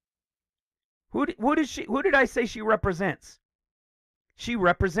us. Who did I say she represents? She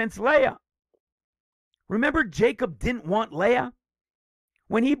represents Leah. Remember, Jacob didn't want Leah?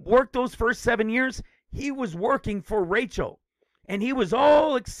 When he worked those first 7 years, he was working for Rachel. And he was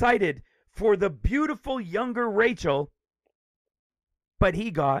all excited for the beautiful younger Rachel. But he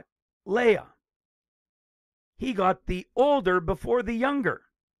got Leah. He got the older before the younger.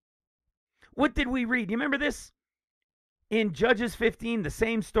 What did we read? You remember this? In Judges 15, the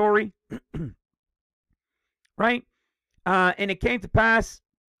same story. Right? And it came to pass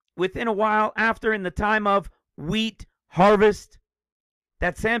within a while after, in the time of wheat harvest,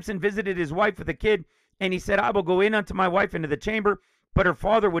 that Samson visited his wife with a kid, and he said, I will go in unto my wife into the chamber. But her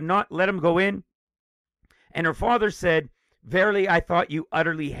father would not let him go in. And her father said, Verily, I thought you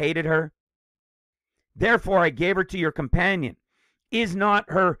utterly hated her. Therefore I gave her to your companion. Is not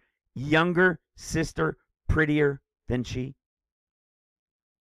her younger sister prettier than she?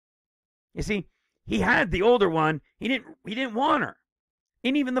 You see, he had the older one. He didn't want her.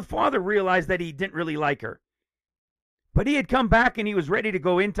 And even the father realized that he didn't really like her. But he had come back and he was ready to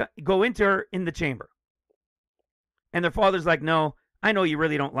go into her in the chamber. And their father's like, no, I know you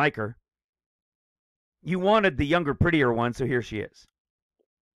really don't like her. You wanted the younger, prettier one, so here she is.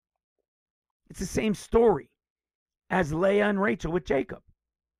 It's the same story as Leah and Rachel with Jacob.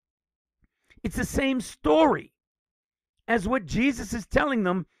 It's the same story as what Jesus is telling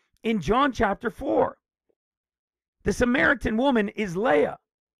them in John chapter 4. The Samaritan woman is Leah.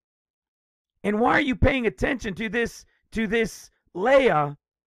 And why are you paying attention to this Leah,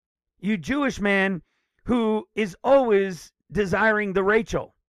 you Jewish man who is always desiring the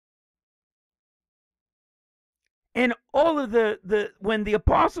Rachel? And all of when the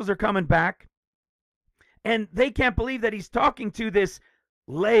apostles are coming back and they can't believe that he's talking to this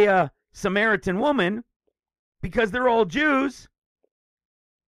Leah Samaritan woman because they're all Jews,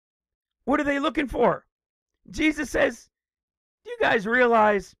 what are they looking for? Jesus says, do you guys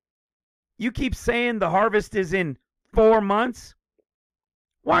realize you keep saying the harvest is in 4 months?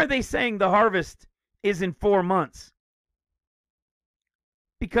 Why are they saying the harvest is in 4 months?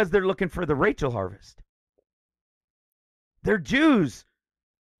 Because they're looking for the Rachel harvest. They're Jews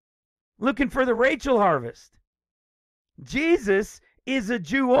looking for the Rachel harvest. Jesus is a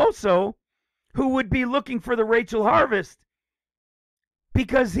Jew also who would be looking for the Rachel harvest,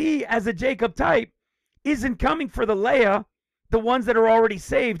 because he, as a Jacob type, isn't coming for the Leah, the ones that are already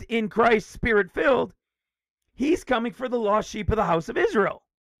saved in Christ, spirit-filled. He's coming for the lost sheep of the house of Israel.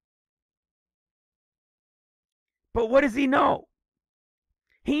 But what does he know?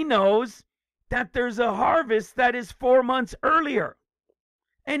 He knows that there's a harvest that is 4 months earlier.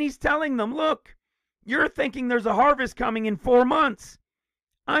 And he's telling them, look, you're thinking there's a harvest coming in 4 months.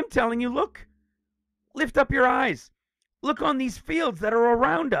 I'm telling you, look, lift up your eyes. Look on these fields that are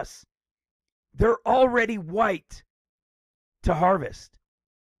around us. They're already white to harvest.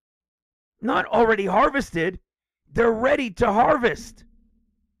 Not already harvested, they're ready to harvest.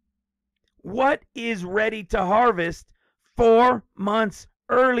 What is ready to harvest 4 months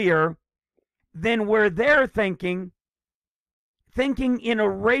earlier than where they're thinking in a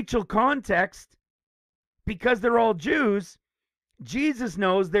Rachel context, because they're all Jews? Jesus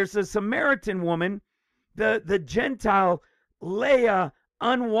knows there's a Samaritan woman, the Gentile Leah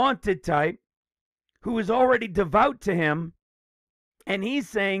unwanted type, who is already devout to him, and he's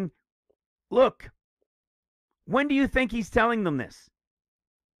saying, look, when do you think he's telling them this?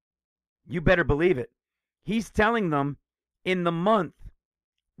 You better believe it. He's telling them in the month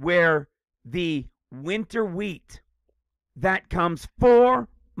where the winter wheat that comes 4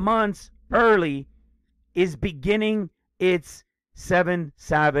 months early is beginning its 7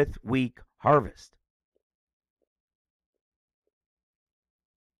 Sabbath week harvest.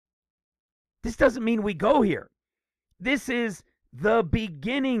 This doesn't mean we go here. This is the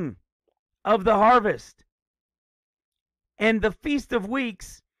beginning of the harvest. And the Feast of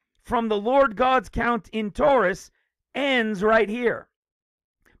Weeks from the Lord God's count in Taurus ends right here.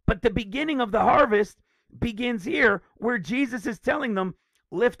 But the beginning of the harvest begins here, where Jesus is telling them,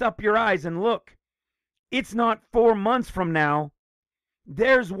 lift up your eyes and look. It's not 4 months from now.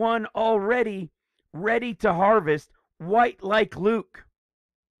 There's one already ready to harvest, white like Luke.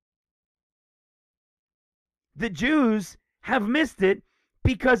 The Jews have missed it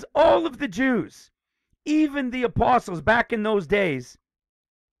because all of the Jews, even the apostles back in those days,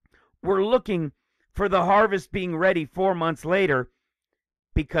 were looking for the harvest being ready 4 months later,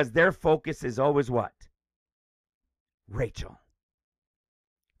 because their focus is always what? Rachel.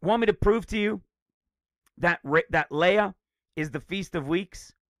 Want me to prove to you that Leah is the Feast of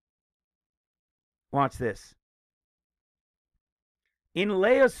Weeks? Watch this. In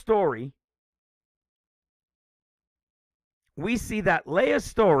Leah's story, we see that Leah's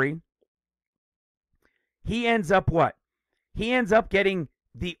story, he ends up what? He ends up getting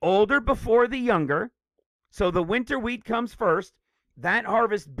the older before the younger. So the winter wheat comes first. That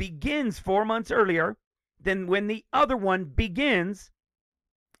harvest begins 4 months earlier than when the other one begins.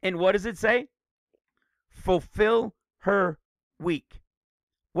 And what does it say? Fulfill her week.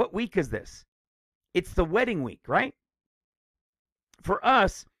 What week is this? It's the wedding week, right? For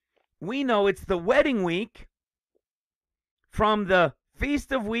us, we know it's the wedding week from the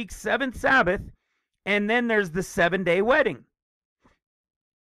Feast of Weeks, 7th Sabbath, and then there's the 7-day wedding.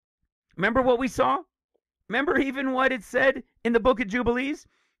 Remember what we saw? Remember even what it said in the book of Jubilees?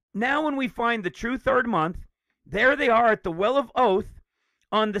 Now when we find the true 3rd month, there they are at the well of oath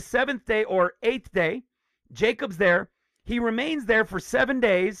on the 7th day or 8th day. Jacob's there. He remains there for 7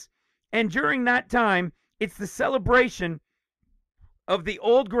 days, and during that time, it's the celebration of the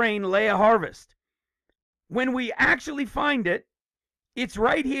old grain Leah harvest. When we actually find it, it's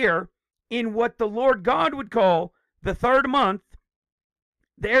right here in what the Lord God would call the 3rd month.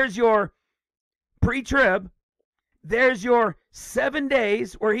 There's your pre-trib. There's your 7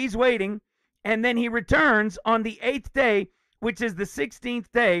 days where he's waiting, and then he returns on the 8th day, which is the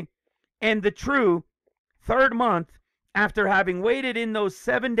 16th day, and the true 3rd month, after having waited in those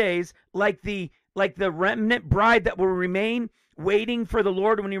 7 days, like the remnant bride that will remain waiting for the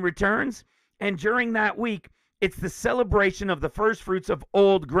Lord when he returns. And during that week, it's the celebration of the first fruits of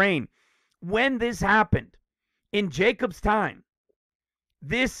old grain. When this happened in Jacob's time,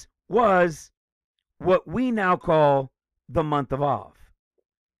 this was what we now call the month of Av.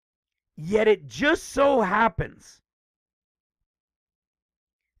 Yet it just so happens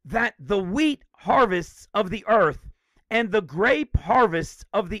that the wheat harvests of the earth and the grape harvests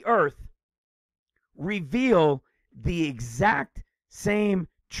of the earth reveal the exact same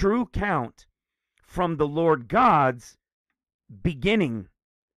true count from the Lord God's beginning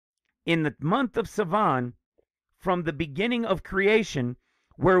in the month of Sivan, from the beginning of creation,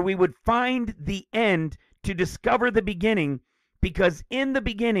 where we would find the end to discover the beginning, because in the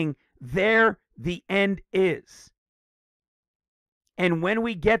beginning there the end is. And when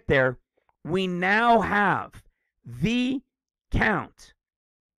we get there, we now have the count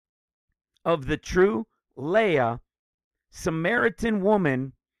of the true Leah, Samaritan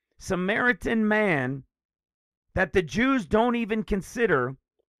woman, Samaritan man, that the Jews don't even consider,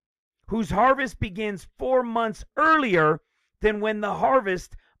 whose harvest begins 4 months earlier than when the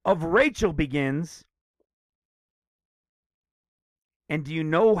harvest of Rachel begins. And do you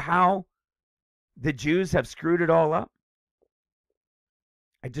know how the Jews have screwed it all up?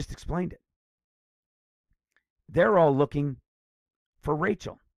 I just explained it. They're all looking for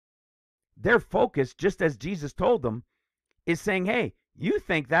Rachel. Their focus, just as Jesus told them, is saying, hey, you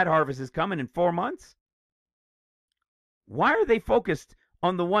think that harvest is coming in 4 months? Why are they focused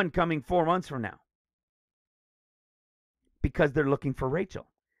on the one coming 4 months from now? Because they're looking for Rachel.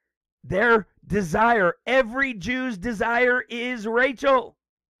 Their desire, every Jew's desire, is Rachel.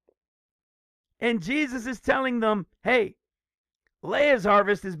 And Jesus is telling them, hey, Leah's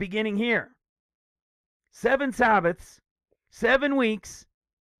harvest is beginning here. 7 Sabbaths, 7 weeks,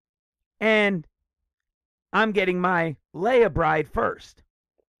 and I'm getting my Leah bride first.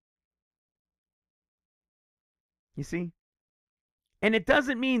 You see? And it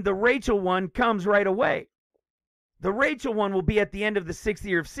doesn't mean the Rachel one comes right away. The Rachel one will be at the end of the 6th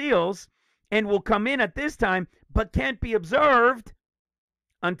year of seals and will come in at this time, but can't be observed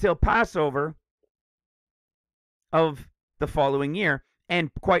until Passover of the following year,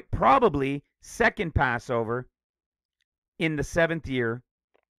 and quite probably second Passover in the 7th year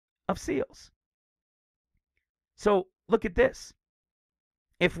of seals. So look at this.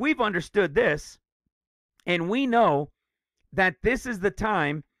 If we've understood this, and we know that this is the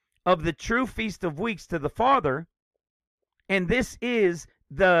time of the true Feast of Weeks to the Father, and this is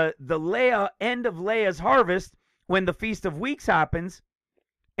the Leah, end of Leah's harvest, when the Feast of Weeks happens,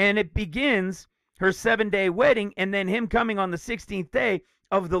 and it begins her 7-day wedding, and then him coming on the 16th day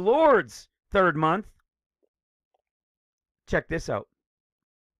of the Lord's 3rd month. Check this out.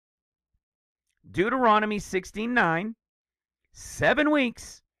 Deuteronomy 16:9, 7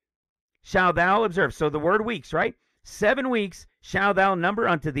 weeks shall thou observe. So the word weeks, right? 7 weeks shall thou number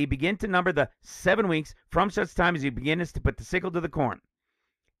unto thee, begin to number the 7 weeks from such time as you beginnest to put the sickle to the corn.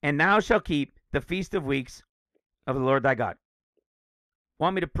 And thou shalt keep the feast of weeks of the Lord thy God.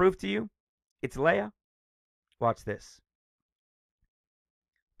 Want me to prove to you it's Leah? Watch this.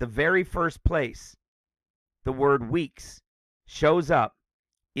 The very first place the word weeks shows up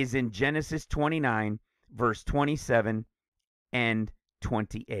is in Genesis 29, verse 27 and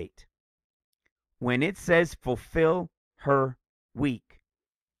 28. When it says fulfill her week,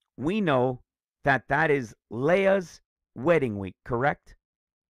 we know that that is Leah's wedding week, correct?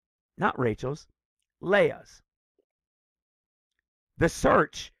 Not Rachel's, Leah's. The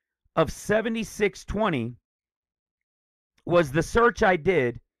search of 7620 was the search I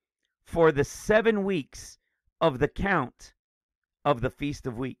did for the 7 weeks of the count of the Feast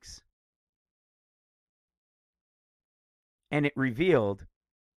of Weeks. And it revealed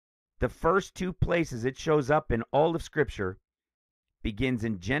the first 2 places it shows up in all of Scripture begins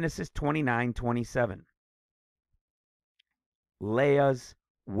in Genesis 29:27. Leah's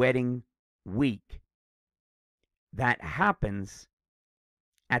wedding week. That happens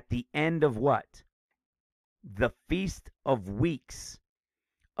at the end of what? The Feast of Weeks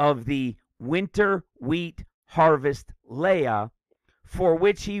of the winter wheat harvest Leah, for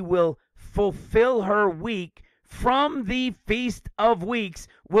which he will fulfill her week from the Feast of Weeks,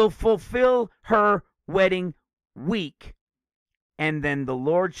 will fulfill her wedding week. And then the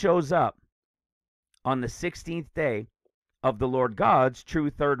Lord shows up on the 16th day of the Lord God's true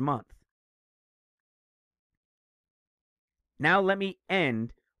 3rd month. Now let me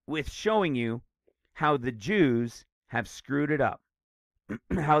end with showing you how the Jews have screwed it up,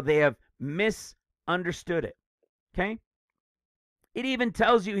 how they have misunderstood it. Okay? It even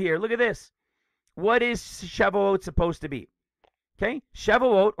tells you here, look at this. What is Shavuot supposed to be? Okay?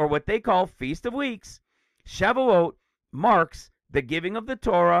 Shavuot, or what they call Feast of Weeks, Shavuot marks the giving of the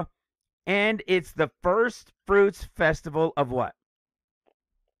Torah, and it's the first fruits festival of what?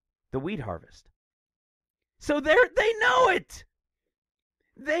 The wheat harvest. So they know it.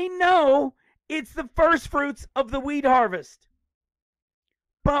 They know it's the first fruits of the wheat harvest.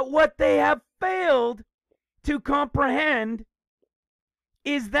 But what they have failed to comprehend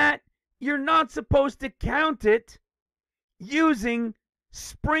is that you're not supposed to count it using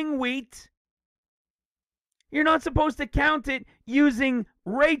spring wheat. You're not supposed to count it using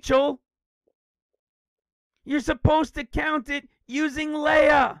Rachel. You're supposed to count it using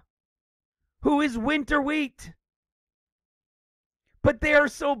Leah, who is winter wheat. But they are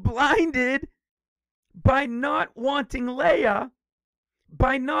so blinded by not wanting Leah,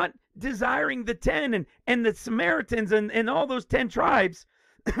 by not desiring the 10 and the Samaritans and all those 10 tribes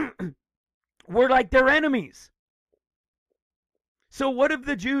were like their enemies. So what have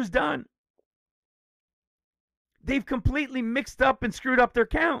the Jews done? They've completely mixed up and screwed up their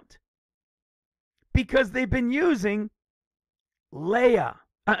count because they've been using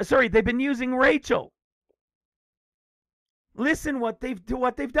they've been using Rachel. Listen to what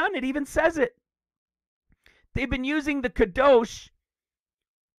they've done. It even says it. They've been using the kadosh,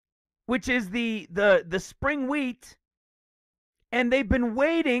 which is the spring wheat, and they've been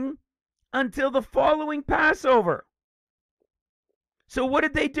waiting until the following Passover. So what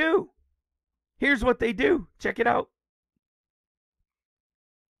did they do? Here's what they do. Check it out.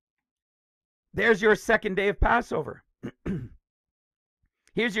 There's your second day of Passover.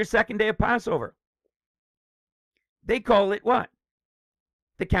 Here's your second day of Passover. They call it what?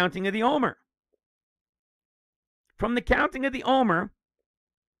 The counting of the Omer. From the counting of the Omer,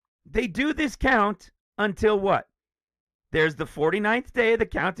 they do this count until what? There's the 49th day of the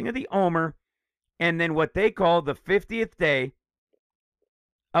counting of the Omer, and then what they call the 50th day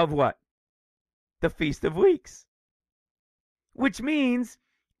of what? The Feast of Weeks. Which means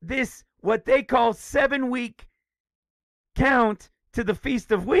this, what they call 7-week count to the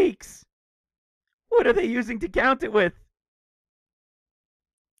Feast of Weeks, what are they using to count it with?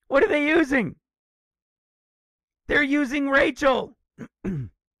 What are they using? They're using Rachel.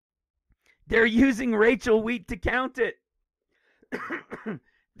 They're using Rachel wheat to count it.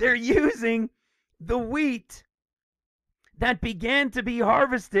 They're using the wheat that began to be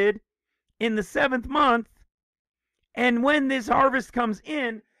harvested in the 7th month. And when this harvest comes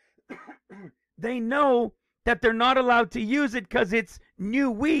in, they know that they're not allowed to use it because it's new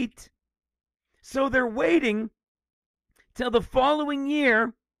wheat. So they're waiting till the following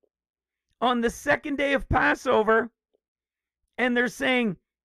year on the second day of Passover, and they're saying,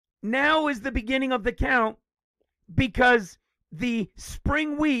 now is the beginning of the count because the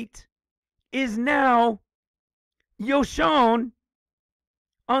spring wheat is now Yoshon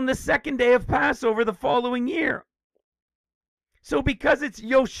on the second day of Passover the following year. So because it's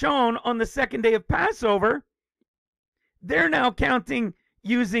Yoshon on the second day of Passover, they're now counting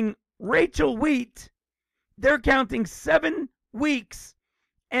using Rachel wheat. They're counting 7 weeks,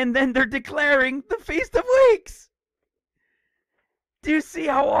 and then they're declaring the Feast of Weeks. Do you see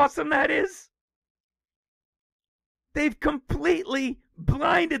how awesome that is? They've completely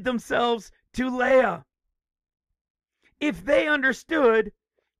blinded themselves to Leah. If they understood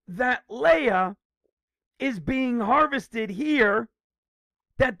that Leah is being harvested here,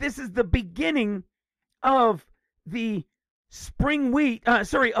 that this is the beginning of the spring wheat,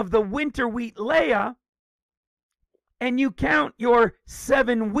 of the winter wheat Leah, and you count your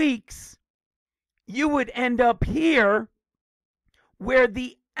 7 weeks, you would end up here where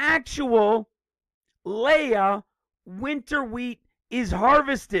the actual Leah winter wheat is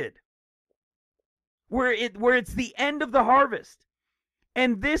harvested, where it's the end of the harvest.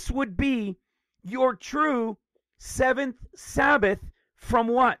 And this would be your true 7th Sabbath from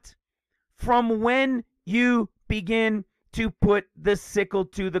what? From when you begin to put the sickle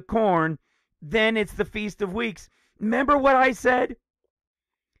to the corn, then it's the Feast of Weeks. Remember what I said?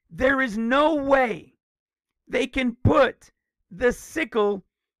 There is no way they can put the sickle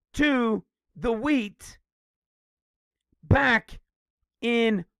to the wheat back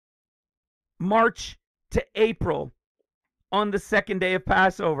in March to April on the second day of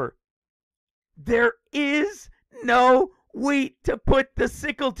Passover. There is no wheat to put the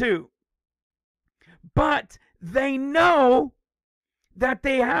sickle to. But they know that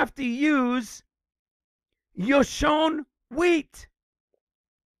they have to use Yoshon wheat.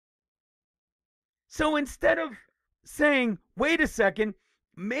 So instead of saying, wait a second,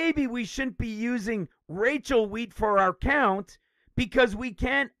 maybe we shouldn't be using Rachel wheat for our count because we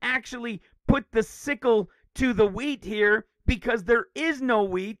can't actually put the sickle to the wheat here because there is no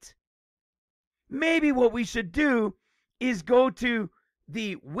wheat. Maybe what we should do is go to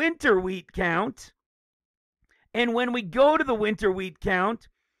the winter wheat count. And when we go to the winter wheat count,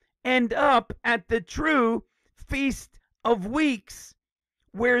 end up at the true Feast of Weeks,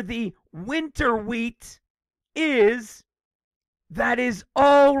 where the winter wheat is, that is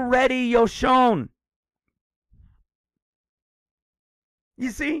already Yoshon. You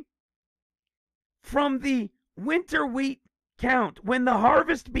see? From the winter wheat count, when the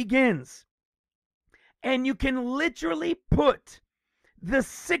harvest begins, and you can literally put the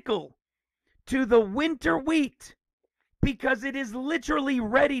sickle to the winter wheat because it is literally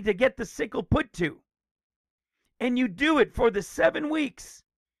ready to get the sickle put to, and you do it for the 7 weeks,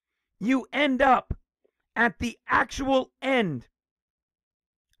 you end up at the actual end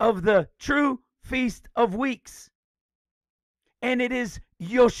of the true Feast of Weeks. And it is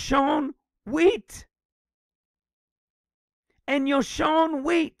Yoshon wheat. And Yoshon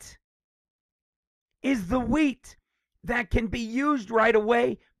wheat is the wheat that can be used right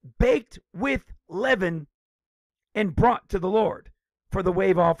away, baked with leaven, and brought to the Lord for the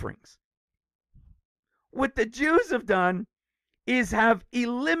wave offerings. What the Jews have done have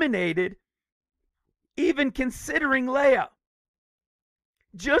eliminated even considering Leah.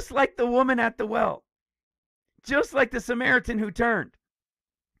 Just like the woman at the well, just like the Samaritan who turned,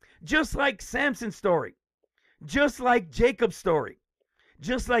 just like Samson's story, just like Jacob's story,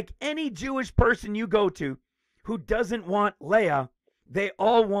 just like any Jewish person you go to who doesn't want Leah, they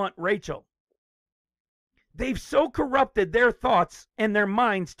all want Rachel. They've so corrupted their thoughts and their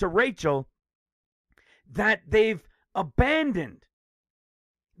minds to Rachel that they've abandoned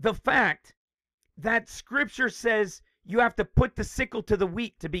the fact that Scripture says you have to put the sickle to the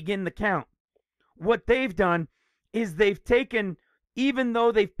wheat to begin the count. What they've done is they've taken, even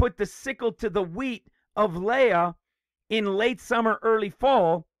though they've put the sickle to the wheat of Leah in late summer, early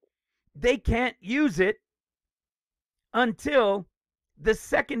fall, they can't use it until the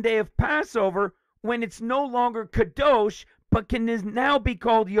second day of Passover, when it's no longer Kadosh, but can now be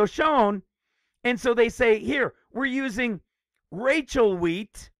called Yoshon. And so they say, here, we're using Rachel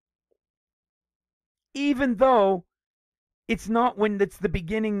wheat, even though it's not when it's the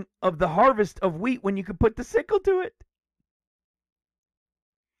beginning of the harvest of wheat when you could put the sickle to it.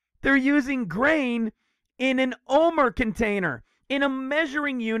 They're using grain in an omer container, in a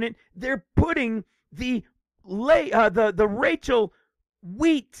measuring unit. They're putting the Rachel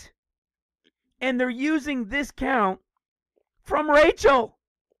wheat, and they're using this count from Rachel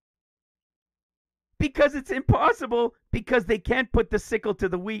because it's impossible, because they can't put the sickle to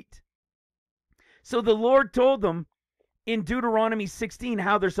the wheat. So the Lord told them in Deuteronomy 16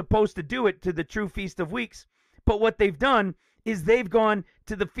 how they're supposed to do it to the true Feast of Weeks. But what they've done is they've gone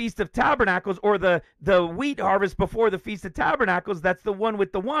to the Feast of Tabernacles, or the wheat harvest before the Feast of Tabernacles. That's the one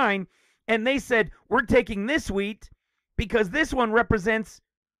with the wine. And they said, we're taking this wheat because this one represents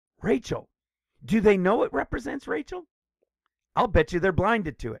Rachel. Do they know it represents Rachel? I'll bet you they're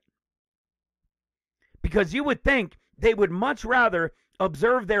blinded to it. Because you would think they would much rather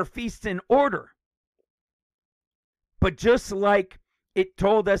observe their feasts in order. But just like it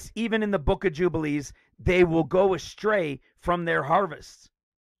told us even in the book of Jubilees, they will go astray from their harvests.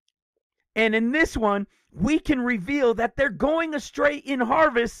 And in this one, we can reveal that they're going astray in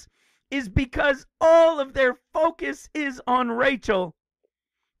harvests is because all of their focus is on Rachel,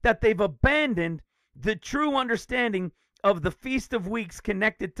 that they've abandoned the true understanding of the Feast of Weeks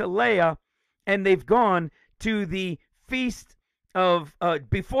connected to Leah, and they've gone to the feast of,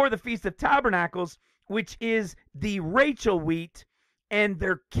 before the Feast of Tabernacles, which is the Rachel wheat, and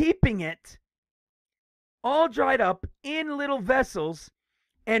they're keeping it all dried up in little vessels,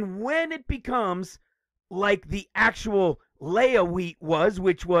 and when it becomes like the actual Leah wheat was,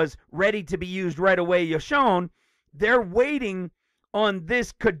 which was ready to be used right away, Yoshon, they're waiting on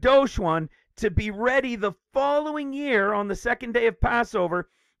this Kadosh one to be ready the following year on the second day of Passover,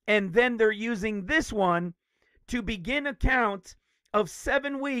 and then they're using this one to begin a count of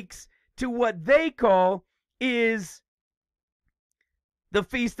 7 weeks to what they call is the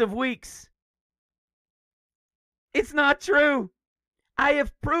Feast of Weeks. It's not true. I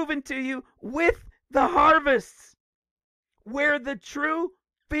have proven to you with the harvests where the true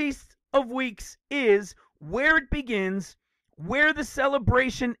Feast of Weeks is, where it begins, where the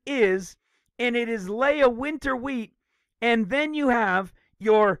celebration is, and it is Leah winter wheat. And then you have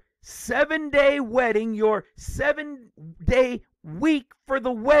your 7-day wedding, your 7-day week for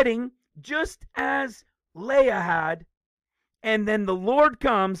the wedding, just as Leah had. And then the Lord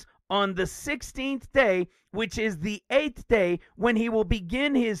comes on the 16th day, which is the 8th day, when he will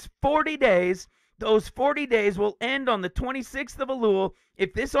begin his 40 days. Those 40 days will end on the 26th of Elul.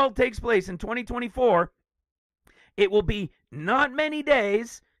 If this all takes place in 2024, it will be not many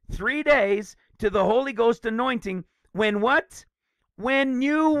days, 3 days, to the Holy Ghost anointing. When what? When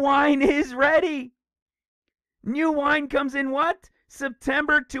new wine is ready. New wine comes in what?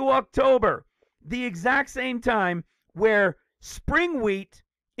 September to October. The exact same time where spring wheat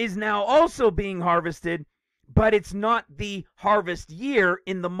is now also being harvested, but it's not the harvest year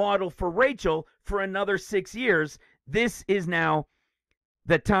in the model for Rachel for another 6 years. This is now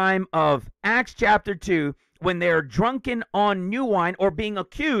the time of Acts chapter 2, when they are drunken on new wine, or being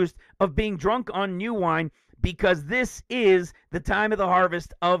accused of being drunk on new wine, because this is the time of the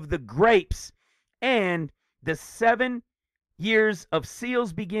harvest of the grapes. And the 7 years of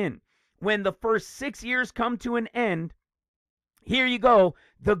seals begin. When the first 6 years come to an end, here you go.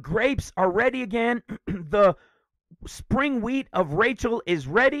 The grapes are ready again. The spring wheat of Rachel is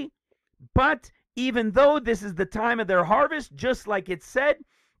ready. But even though this is the time of their harvest, just like it said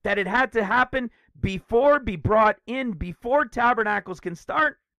that it had to happen before, be brought in before tabernacles can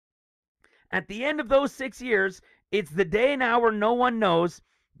start, at the end of those 6 years, it's the day and hour no one knows.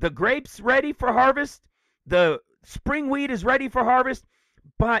 The grapes ready for harvest. The spring wheat is ready for harvest,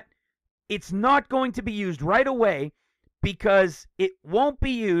 but it's not going to be used right away because it won't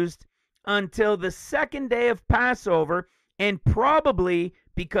be used until the second day of Passover, and probably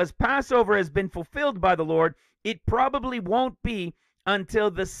because Passover has been fulfilled by the Lord, it probably won't be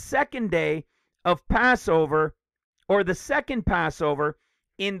until the second day of Passover, or the second Passover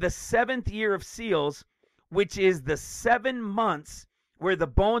in the 7th year of seals, which is the 7 months where the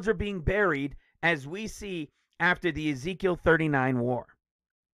bones are being buried, as we see after the Ezekiel 39 war.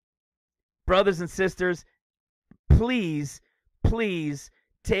 Brothers and sisters, please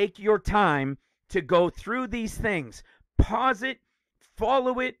take your time to go through these things. Pause it,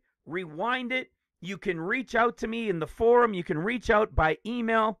 follow it, rewind it. You can reach out to me in the forum. You can reach out by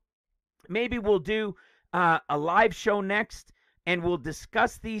email. Maybe we'll do a live show next, and we'll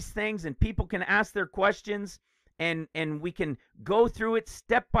discuss these things, and people can ask their questions, and we can go through it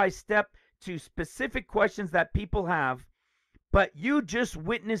step by step to specific questions that people have. But you just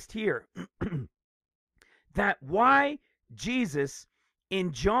witnessed here that why Jesus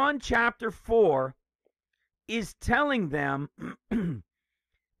in John chapter 4 is telling them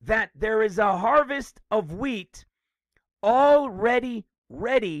that there is a harvest of wheat already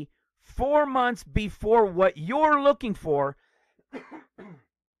ready 4 months before what you're looking for,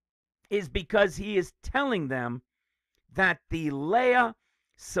 is because he is telling them that the Leah,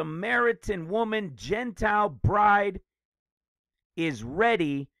 Samaritan woman, Gentile bride is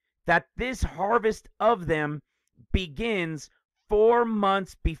ready, that this harvest of them begins 4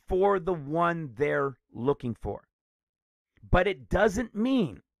 months before the one they're looking for. But it doesn't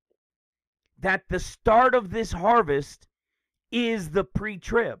mean that the start of this harvest is the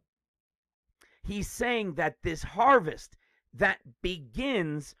pre-trib. He's saying that this harvest that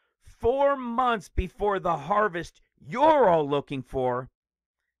begins 4 months before the harvest you're all looking for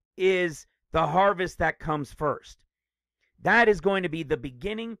is the harvest that comes first. That is going to be the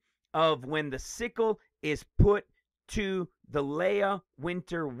beginning of when the sickle is put to the Leah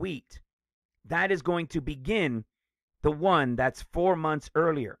winter wheat. That is going to begin the one that's 4 months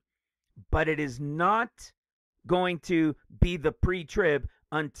earlier. But it is not going to be the pre-trib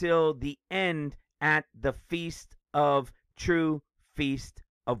until the end at the Feast of True Feast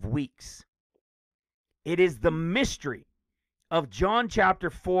of Weeks. It is the mystery of John chapter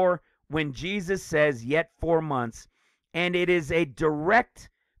 4 when Jesus says, yet 4 months. And it is a direct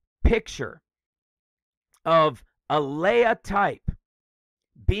picture of a Leah type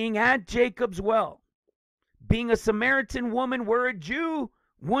being at Jacob's well, being a Samaritan woman where a Jew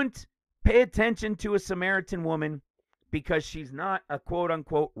wouldn't pay attention to a Samaritan woman because she's not a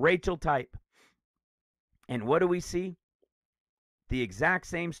quote-unquote Rachel type. And what do we see? The exact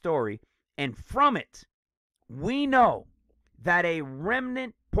same story. And from it, we know that a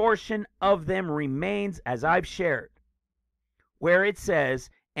remnant portion of them remains, as I've shared, where it says,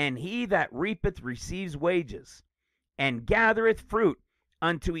 and he that reapeth receives wages, and gathereth fruit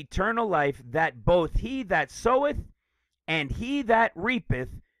unto eternal life, that both he that soweth and he that reapeth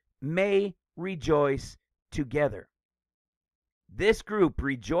may rejoice together. This group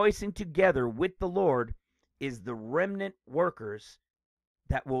rejoicing together with the Lord is the remnant workers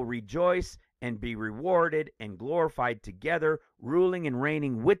that will rejoice and be rewarded and glorified together, ruling and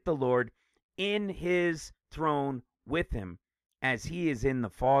reigning with the Lord in his throne with him, as he is in the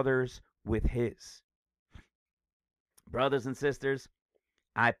Father's with his. Brothers and sisters,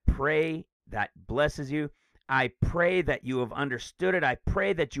 I pray that blesses you. I pray that you have understood it. I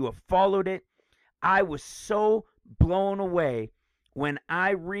pray that you have followed it. I was so blown away when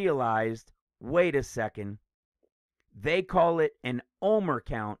I realized, wait a second, they call it an omer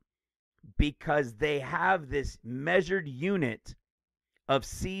count because they have this measured unit of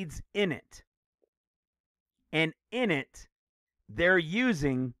seeds in it. And in it, they're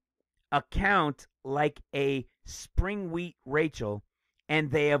using a count like a spring wheat Rachel, and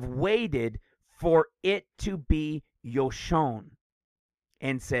they have waited for it to be Yoshon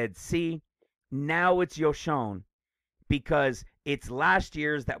and said, see, now it's Yoshon because it's last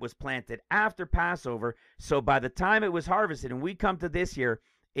year's that was planted after Passover. So by the time it was harvested and we come to this year,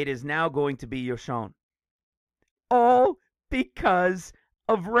 it is now going to be Yoshon. All because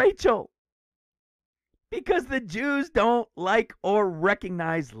of Rachel. Because the Jews don't like or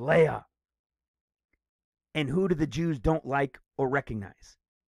recognize Leah. And who do the Jews don't like or recognize?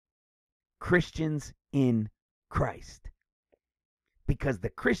 Christians in Christ. Because the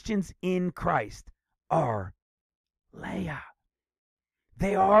Christians in Christ are Leah.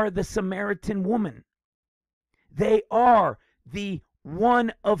 They are the Samaritan woman. They are the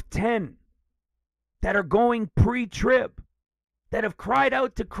 1 of 10 that are going pre-trib. that have cried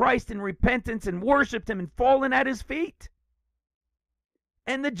out to Christ in repentance and worshiped him and fallen at his feet.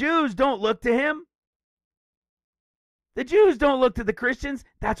 And the Jews don't look to him. The Jews don't look to the Christians.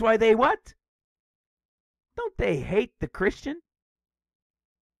 That's why they what? Don't they hate the Christian?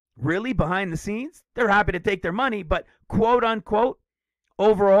 Really, behind the scenes? They're happy to take their money, but quote unquote,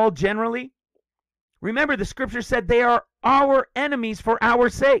 overall, generally, remember the scripture said they are our enemies for our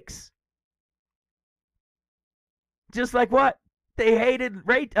sakes. Just like what? They hated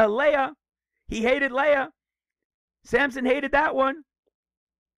Leah. He hated Leah. Samson hated that one.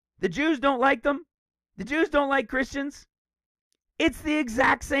 The Jews don't like them. The Jews don't like Christians. It's the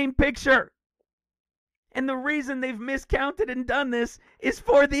exact same picture. And the reason they've miscounted and done this is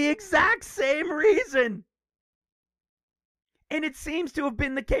for the exact same reason. And it seems to have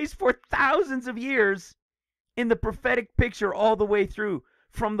been the case for thousands of years in the prophetic picture all the way through.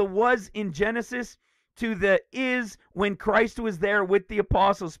 From the was in Genesis to the is when Christ was there with the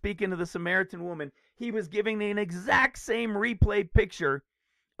apostles speaking to the Samaritan woman. He was giving an exact same replay picture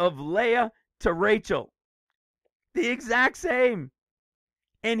of Leah to Rachel. The exact same.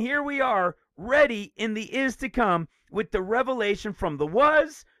 And here we are, ready in the is to come with the revelation from the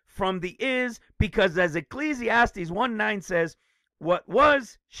was, from the is, because as Ecclesiastes 1:9 says, what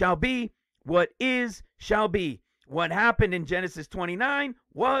was shall be, what is shall be. What happened in Genesis 29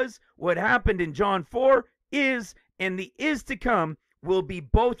 was, what happened in John 4 is, and the is to come will be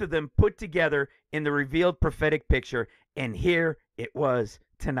both of them put together in the revealed prophetic picture. And here it was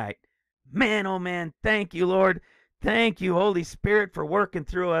tonight. Man, oh man, thank you, Lord. Thank you, Holy Spirit, for working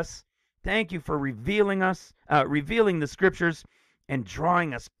through us. Thank you for revealing the scriptures and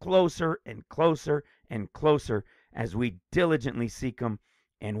drawing us closer and closer and closer as we diligently seek them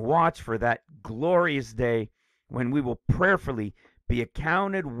and watch for that glorious day when we will prayerfully be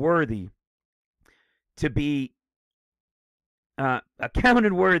accounted worthy to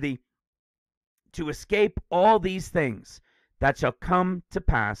escape all these things that shall come to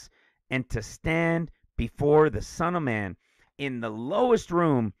pass, and to stand before the Son of Man in the lowest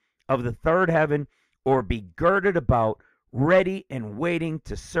room of the third heaven, or be girded about, ready and waiting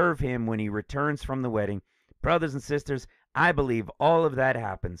to serve him when he returns from the wedding. Brothers and sisters, I believe all of that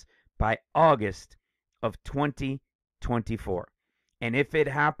happens by August of 2024. And if it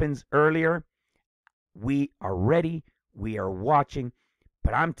happens earlier, we are ready, we are watching.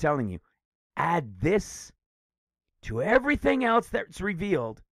 But I'm telling you, add this to everything else that's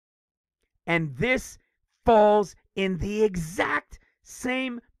revealed, and this falls in the exact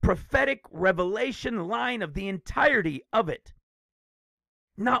same prophetic revelation line of the entirety of it.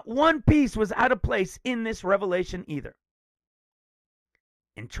 Not one piece was out of place in this revelation either.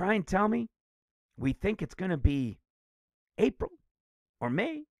 And try and tell me we think it's going to be April or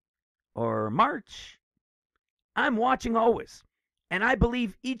May or March. I'm watching always. And I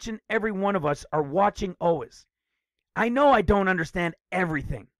believe each and every one of us are watching always. I know I don't understand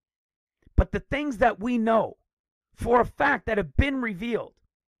everything. But the things that we know for a fact that have been revealed,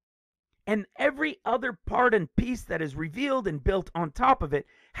 and every other part and piece that is revealed and built on top of it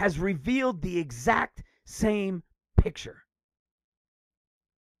has revealed the exact same picture.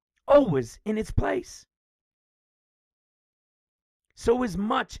 Always in its place. So as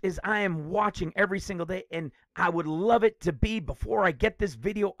much as I am watching every single day, and I would love it to be before I get this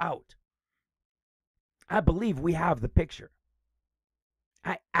video out, I believe we have the picture.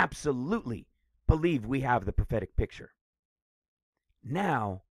 I absolutely believe we have the prophetic picture.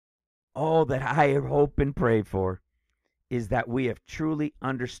 Now, all that I hope and pray for is that we have truly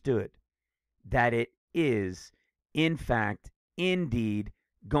understood that it is, in fact, indeed,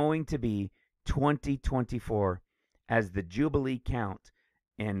 going to be 2024 as the Jubilee count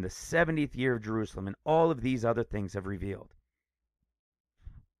and the 70th year of Jerusalem and all of these other things have revealed.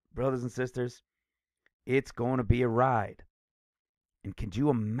 Brothers and sisters, it's going to be a ride. And can you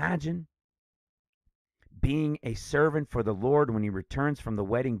imagine being a servant for the Lord when he returns from the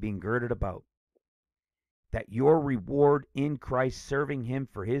wedding, being girded about? That your reward in Christ, serving him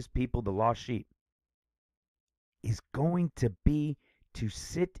for his people, the lost sheep, is going to be to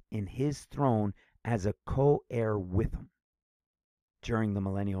sit in his throne as a co-heir with him during the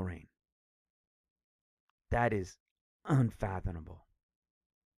millennial reign. That is unfathomable.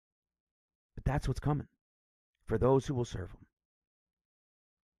 But that's what's coming for those who will serve him.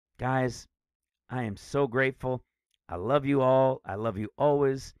 Guys, I am so grateful. I love you all. I love you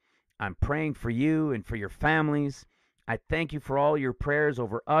always. I'm praying for you and for your families. I thank you for all your prayers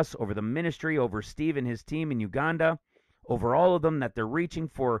over us, over the ministry, over Steve and his team in Uganda, over all of them, that they're reaching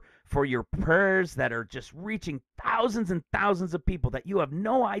for your prayers that are just reaching thousands and thousands of people that you have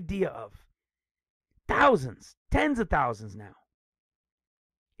no idea of. Thousands, tens of thousands now.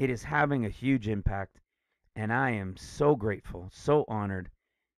 It is having a huge impact, and I am so grateful, so honored,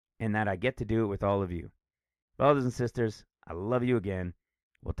 and that I get to do it with all of you. Brothers and sisters, I love you again.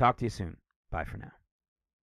 We'll talk to you soon. Bye for now.